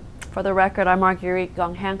 So for the record, I'm Marguerite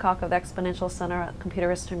Gong Hancock of the Exponential Center at Computer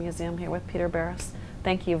History Museum, here with Peter Barris.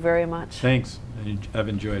 Thank you very much. Thanks. I've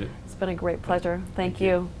enjoyed it. It's been a great pleasure. Thank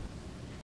you.